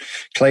in it,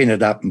 clean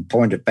it up and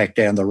point it back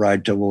down the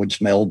road towards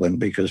Melbourne,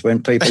 because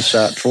when people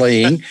start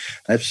fleeing,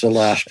 that's the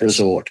last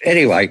resort.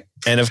 Anyway.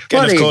 And of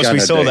course, we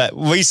saw that.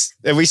 We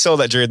saw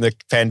that during the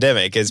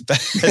pandemic. As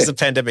the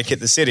pandemic hit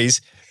the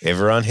cities,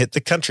 everyone hit the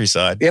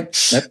countryside. Yep,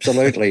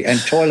 absolutely. And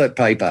toilet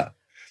paper.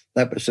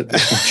 That was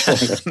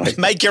toilet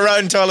paper. Make your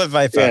own toilet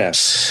paper. Yeah.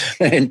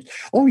 And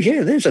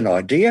there's an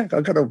idea.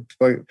 I've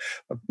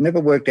never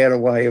worked out a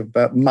way of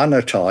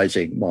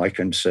monetizing my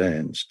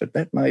concerns, but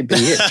that may be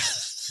it.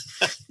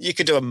 You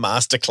could do a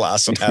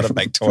masterclass on how to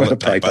make toilet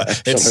paper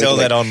and sell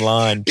that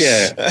online.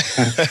 Yeah.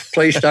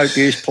 Please don't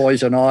use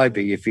poison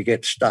ivy if you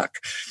get stuck.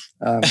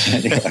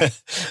 Anyway.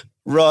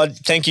 Rod,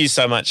 thank you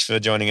so much for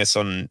joining us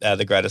on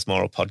the greatest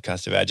moral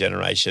podcast of our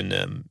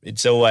generation.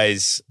 It's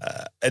always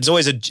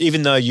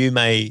even though you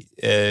may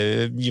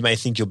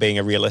think you're being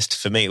a realist,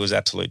 for me it was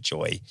absolute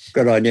joy.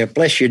 Good on you.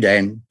 Bless you,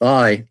 Dan.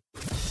 Bye.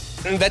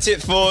 And that's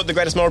it for the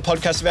greatest moral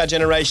podcast of our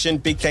generation.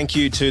 Big thank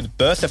you to the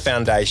Bertha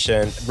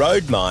Foundation,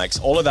 Road Mics,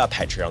 all of our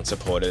Patreon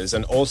supporters,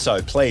 and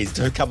also please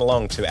do come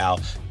along to our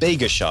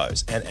Bega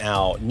shows and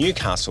our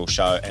Newcastle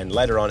show, and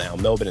later on our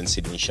Melbourne and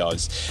Sydney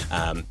shows.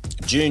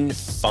 June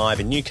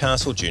 5 in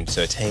Newcastle, June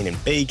 13 in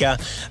Bega,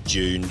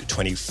 June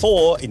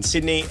 24 in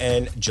Sydney,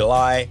 and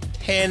July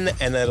 10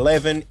 and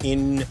 11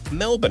 in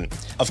Melbourne.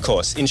 Of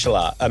course,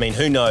 inshallah. I mean,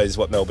 who knows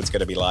what Melbourne's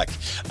going to be like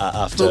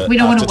after. Look, we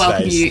don't want to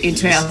welcome you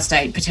into our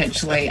state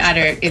potentially.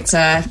 It's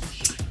a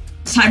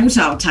time will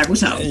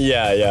tell.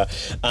 Yeah.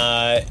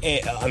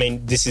 I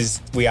mean,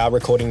 we are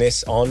recording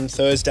this on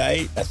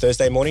Thursday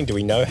morning. Do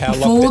we know how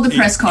long? Before the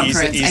press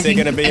conference. Is it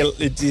going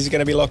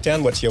to be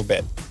lockdown? What's your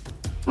bet?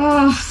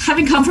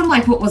 Having come from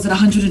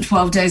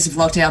 112 days of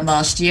lockdown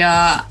last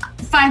year,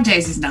 5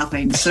 days is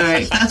nothing. So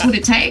if that's what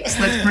it takes,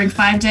 let's bring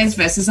 5 days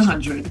versus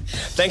 100.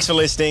 Thanks for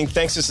listening.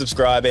 Thanks for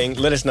subscribing.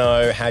 Let us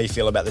know how you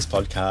feel about this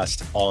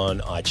podcast on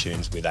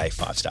iTunes with a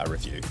 5-star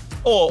review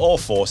or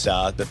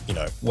 4-star, but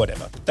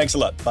whatever. Thanks a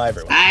lot. Bye,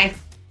 everyone. Bye.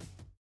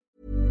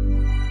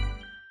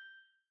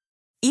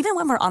 Even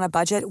when we're on a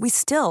budget, we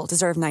still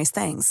deserve nice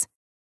things.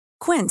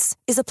 Quince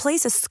is a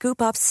place to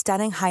scoop up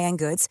stunning high-end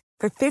goods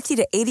for 50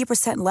 to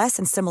 80% less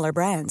than similar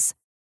brands.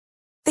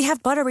 They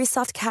have buttery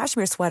soft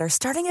cashmere sweaters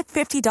starting at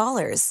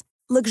 $50,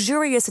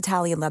 luxurious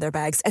Italian leather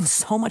bags, and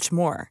so much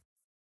more.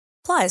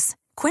 Plus,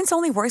 Quince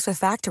only works with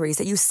factories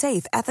that use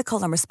safe,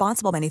 ethical, and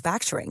responsible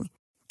manufacturing.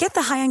 Get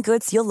the high-end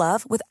goods you'll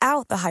love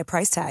without the high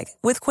price tag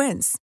with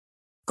Quince.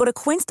 Go to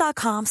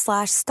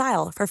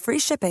quince.com/style for free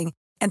shipping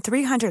and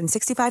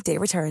 365-day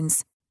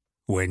returns.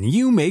 When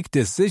you make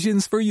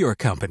decisions for your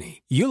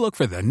company, you look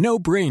for the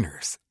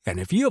no-brainers. And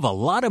if you have a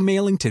lot of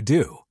mailing to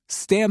do,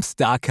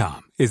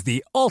 Stamps.com is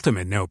the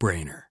ultimate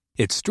no-brainer.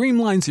 It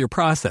streamlines your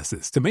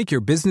processes to make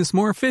your business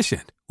more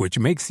efficient, which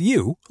makes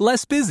you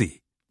less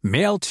busy.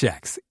 Mail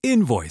checks,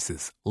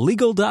 invoices,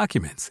 legal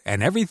documents,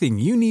 and everything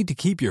you need to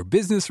keep your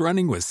business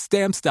running with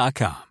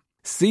Stamps.com.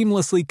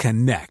 Seamlessly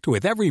connect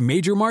with every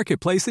major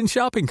marketplace and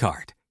shopping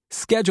cart.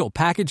 Schedule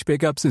package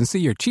pickups and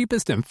see your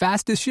cheapest and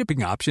fastest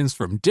shipping options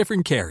from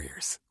different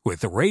carriers,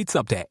 with rates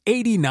up to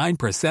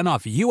 89%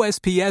 off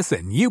USPS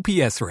and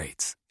UPS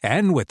rates.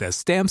 And with the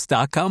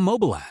Stamps.com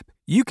mobile app,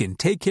 you can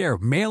take care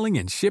of mailing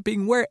and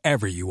shipping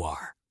wherever you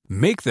are.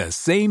 Make the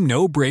same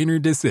no-brainer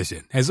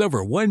decision as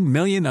over 1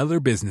 million other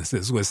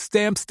businesses with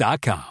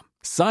Stamps.com.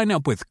 Sign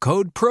up with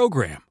code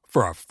PROGRAM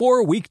for a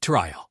 4-week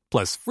trial,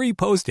 plus free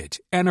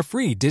postage and a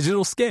free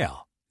digital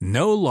scale.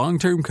 No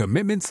long-term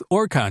commitments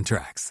or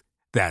contracts.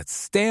 That's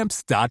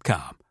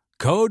Stamps.com.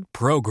 Code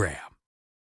PROGRAM.